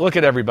one, like, look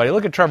at everybody.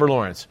 Look at Trevor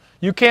Lawrence.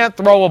 You can't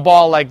throw a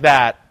ball like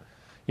that,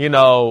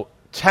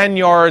 10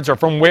 yards or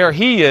from where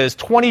he is,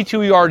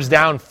 22 yards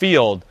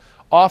downfield,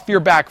 off your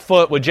back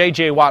foot with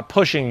J.J. Watt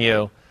pushing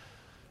you,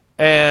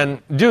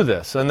 and do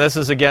this. And this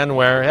is, again,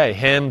 where, hey,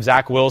 him,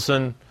 Zach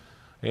Wilson,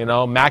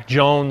 Mac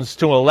Jones,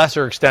 to a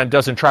lesser extent,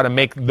 doesn't try to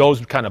make those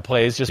kind of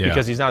plays just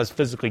because he's not as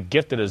physically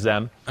gifted as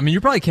them. I mean,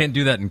 you probably can't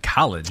do that in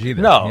college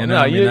either. No,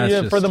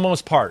 for the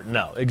most part,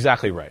 no.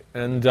 Exactly right.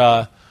 And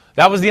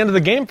That was the end of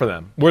the game for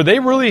them, where they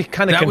really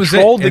kind of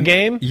controlled the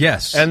game.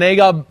 Yes. And they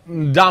got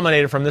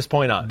dominated from this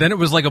point on. Then it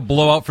was like a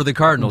blowout for the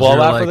Cardinals.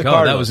 Blowout for the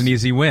Cardinals. That was an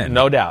easy win.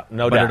 No doubt.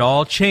 But it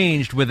all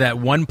changed with that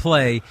one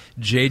play,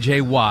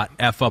 J.J. Watt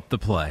F up the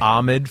play.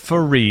 Ahmed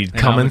Fareed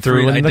coming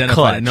through in the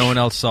clutch. No one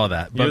else saw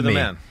that but You're the me.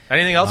 man.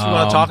 Anything else you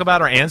want to talk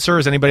about or answer?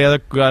 Is anybody other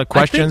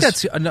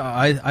questions?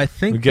 I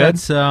think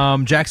that's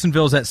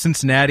Jacksonville's at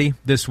Cincinnati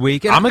this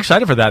week. I'm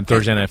excited for that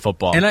Thursday Night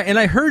Football. And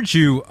I heard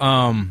you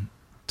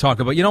talk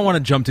about, you don't want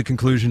to jump to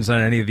conclusions on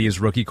any of these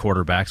rookie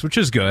quarterbacks, which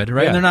is good,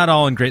 right? Yeah. And they're not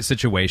all in great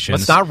situations.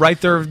 Let's not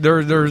write their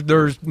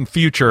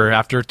future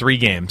after 3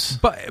 games.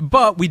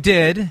 But we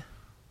did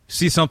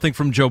see something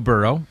from Joe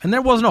Burrow, and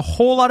there wasn't a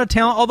whole lot of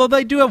talent, although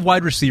they do have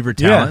wide receiver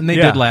talent, and they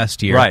did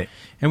last year. Right.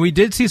 And we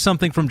did see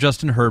something from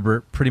Justin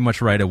Herbert pretty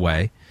much right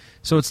away.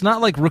 So it's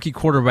not like rookie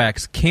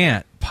quarterbacks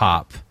can't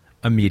pop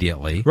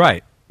immediately.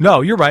 Right.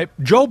 No, you're right.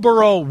 Joe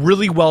Burrow,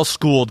 really well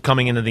schooled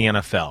coming into the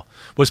NFL,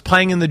 was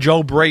playing in the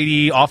Joe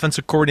Brady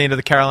offensive coordinator of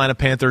the Carolina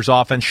Panthers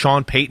offense,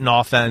 Sean Payton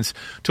offense,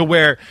 to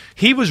where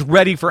he was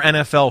ready for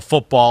NFL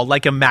football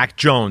like a Mac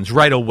Jones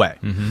right away.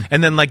 Mm-hmm.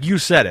 And then, like you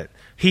said it,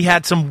 he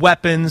had some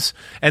weapons,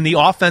 and the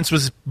offense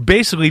was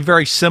basically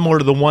very similar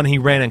to the one he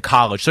ran in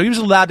college. So he was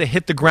allowed to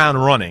hit the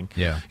ground running.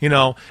 Yeah.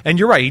 And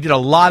you're right. He did a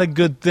lot of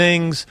good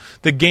things.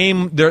 The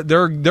game,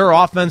 their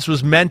offense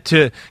was meant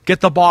to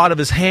get the ball out of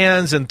his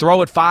hands and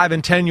throw it 5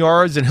 and 10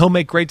 yards, and he'll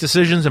make great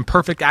decisions and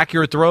perfect,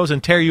 accurate throws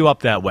and tear you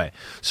up that way.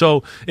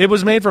 So it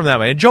was made from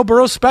that way. And Joe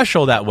Burrow's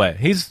special that way.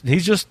 He's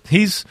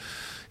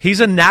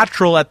a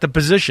natural at the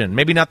position.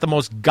 Maybe not the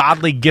most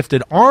godly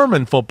gifted arm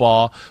in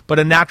football, but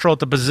a natural at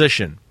the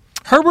position.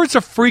 Herbert's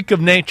a freak of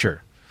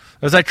nature,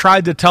 as I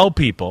tried to tell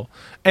people.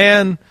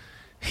 And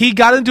he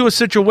got into a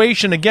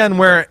situation, again,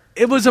 where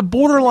it was a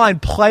borderline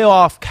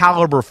playoff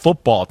caliber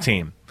football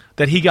team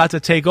that he got to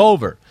take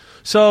over.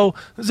 So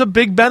it's a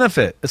big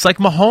benefit. It's like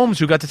Mahomes,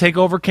 who got to take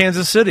over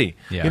Kansas City.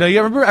 Yeah.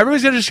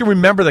 Everybody's got to just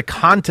remember the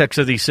context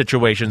of these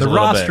situations. The a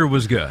little roster bit.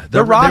 was good.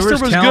 The roster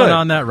was good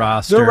on that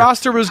roster. The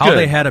roster was How good.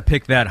 They had to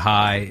pick that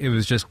high. It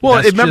was just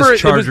remember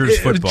Chargers it was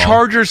football.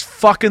 Chargers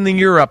fucking the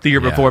year up the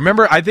year Yeah. before.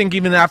 Remember, I think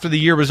even after the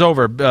year was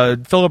over,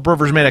 Phillip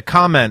Rivers made a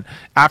comment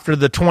after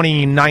the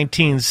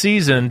 2019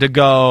 season to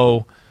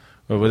go.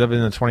 Would that have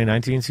been the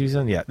 2019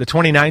 season? Yeah, the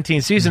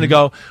 2019 season to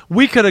go.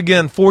 We could have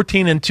been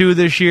 14-2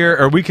 this year,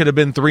 or we could have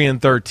been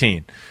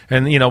 3-13,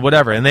 and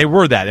whatever. And they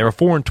were that. They were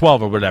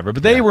 4-12 or whatever.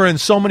 But they were in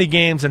so many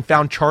games and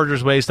found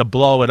Chargers ways to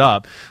blow it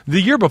up.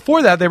 The year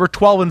before that, they were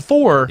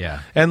 12-4,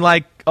 and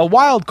like a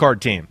wild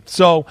card team.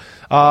 So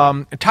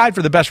tied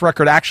for the best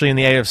record actually in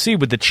the AFC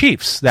with the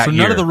Chiefs that year.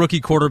 So none of the rookie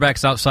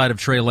quarterbacks outside of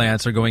Trey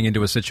Lance are going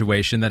into a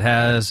situation that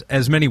has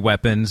as many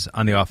weapons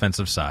on the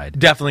offensive side.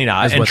 Definitely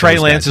not. And Trey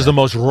Lance is the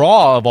most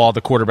raw of all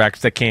the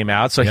quarterbacks that came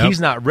out, so he's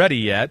not ready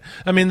yet.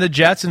 I mean, the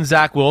Jets and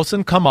Zach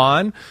Wilson, come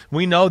on.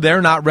 We know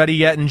they're not ready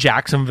yet in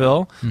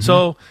Jacksonville. Mm-hmm.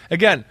 So,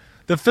 again,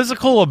 the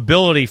physical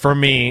ability for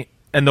me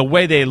and the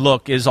way they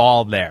look is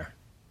all there.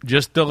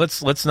 Just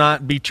let's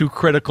not be too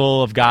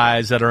critical of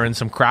guys that are in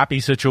some crappy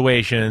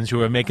situations,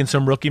 who are making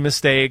some rookie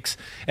mistakes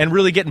and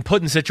really getting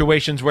put in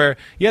situations where,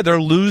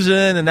 they're losing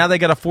and now they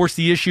got to force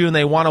the issue and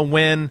they want to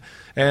win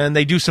and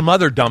they do some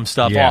other dumb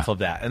stuff off of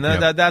that. And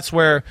that's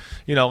where,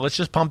 let's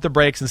just pump the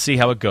brakes and see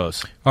how it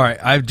goes. All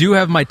right, I do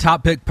have my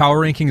top pick power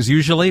rankings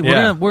usually.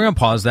 We're gonna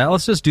pause that.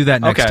 Let's just do that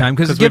next time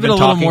because give it a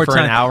little more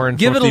time. An hour and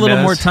give it a little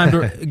minutes. more time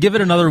to give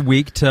it another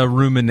week to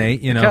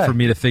ruminate. For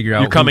me to figure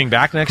out. You're coming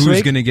back next week?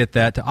 Who's going to get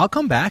that? I'll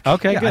come back.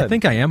 Okay, good. I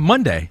think I am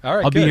Monday. All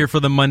right, I'll be here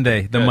for the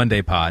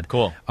Monday pod.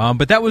 Cool.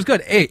 But that was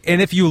good. Hey, and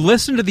if you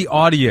listen to the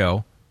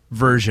audio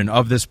version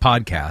of this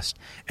podcast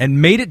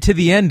and made it to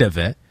the end of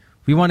it,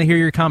 we want to hear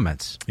your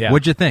comments. Yeah.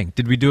 What'd you think?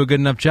 Did we do a good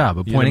enough job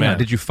of pointing out?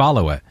 Did you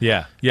follow it?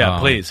 Yeah,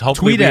 please.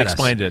 Hopefully we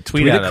explained it.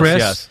 Tweet at Chris. us,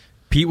 yes.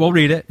 Pete will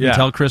read it and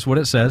tell Chris what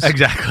it says.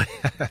 Exactly.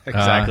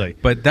 Exactly.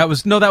 But that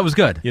was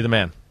good. You're the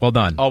man. Well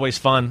done. Always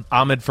fun.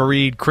 Ahmed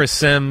Fareed, Chris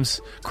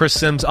Sims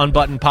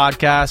Unbuttoned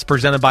Podcast,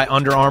 presented by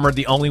Under Armour.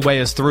 The only way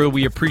is through.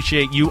 We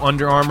appreciate you,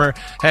 Under Armour.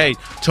 Hey,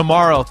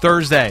 tomorrow,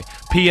 Thursday,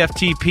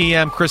 PFT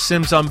PM, Chris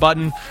Sims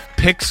Unbuttoned,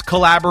 Picks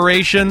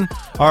collaboration.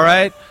 All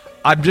right?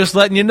 I'm just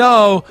letting you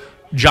know,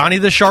 Johnny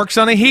the Shark's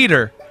on a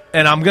heater.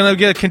 And I'm going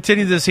to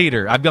continue this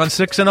heater. I've gone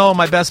 6-0 on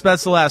my best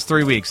bets the last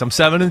 3 weeks. I'm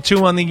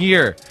 7-2 on the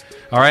year.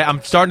 All right,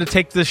 I'm starting to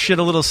take this shit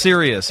a little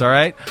serious, all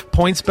right?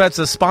 PointsBet's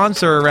a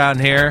sponsor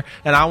around here,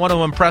 and I want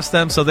to impress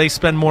them so they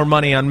spend more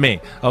money on me,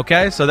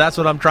 okay? So that's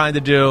what I'm trying to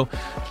do.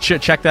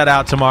 Check that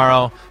out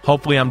tomorrow.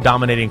 Hopefully I'm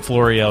dominating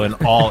Florio in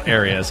all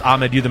areas.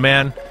 Ahmed, you the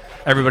man.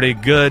 Everybody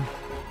good.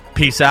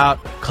 Peace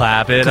out.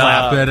 Clap it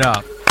up. Clap it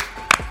up.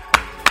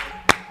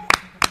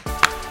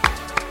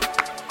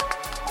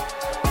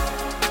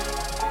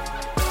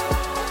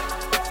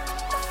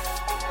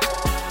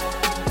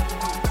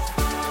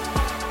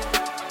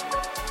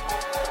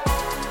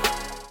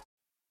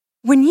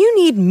 When you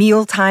need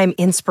mealtime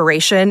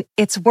inspiration,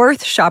 it's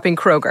worth shopping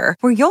Kroger,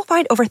 where you'll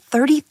find over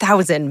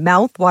 30,000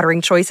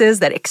 mouth-watering choices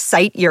that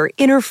excite your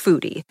inner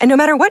foodie. And no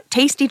matter what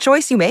tasty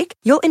choice you make,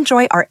 you'll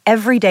enjoy our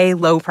everyday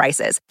low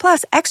prices,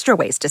 plus extra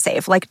ways to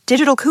save, like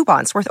digital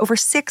coupons worth over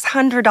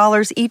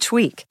 $600 each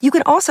week. You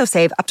can also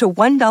save up to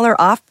 $1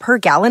 off per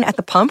gallon at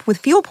the pump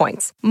with fuel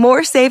points.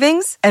 More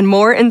savings and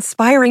more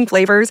inspiring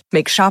flavors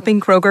make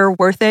shopping Kroger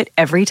worth it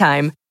every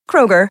time.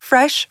 Kroger,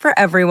 fresh for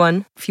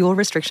everyone. Fuel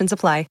restrictions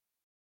apply.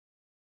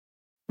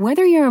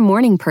 Whether you're a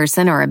morning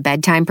person or a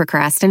bedtime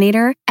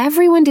procrastinator,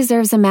 everyone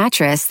deserves a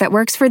mattress that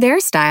works for their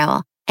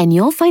style. And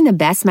you'll find the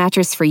best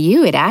mattress for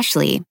you at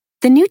Ashley.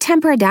 The new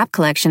Tempur-Adapt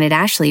collection at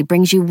Ashley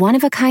brings you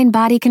one-of-a-kind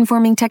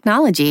body-conforming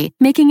technology,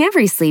 making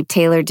every sleep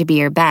tailored to be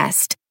your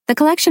best. The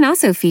collection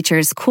also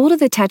features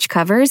cool-to-the-touch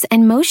covers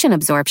and motion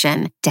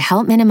absorption to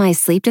help minimize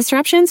sleep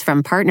disruptions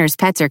from partners,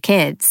 pets, or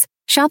kids.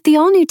 Shop the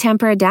all-new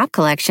Tempur-Adapt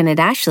collection at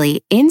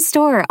Ashley,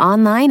 in-store or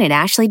online at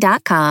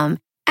ashley.com.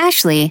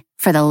 Ashley,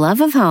 for the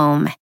love of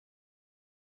home.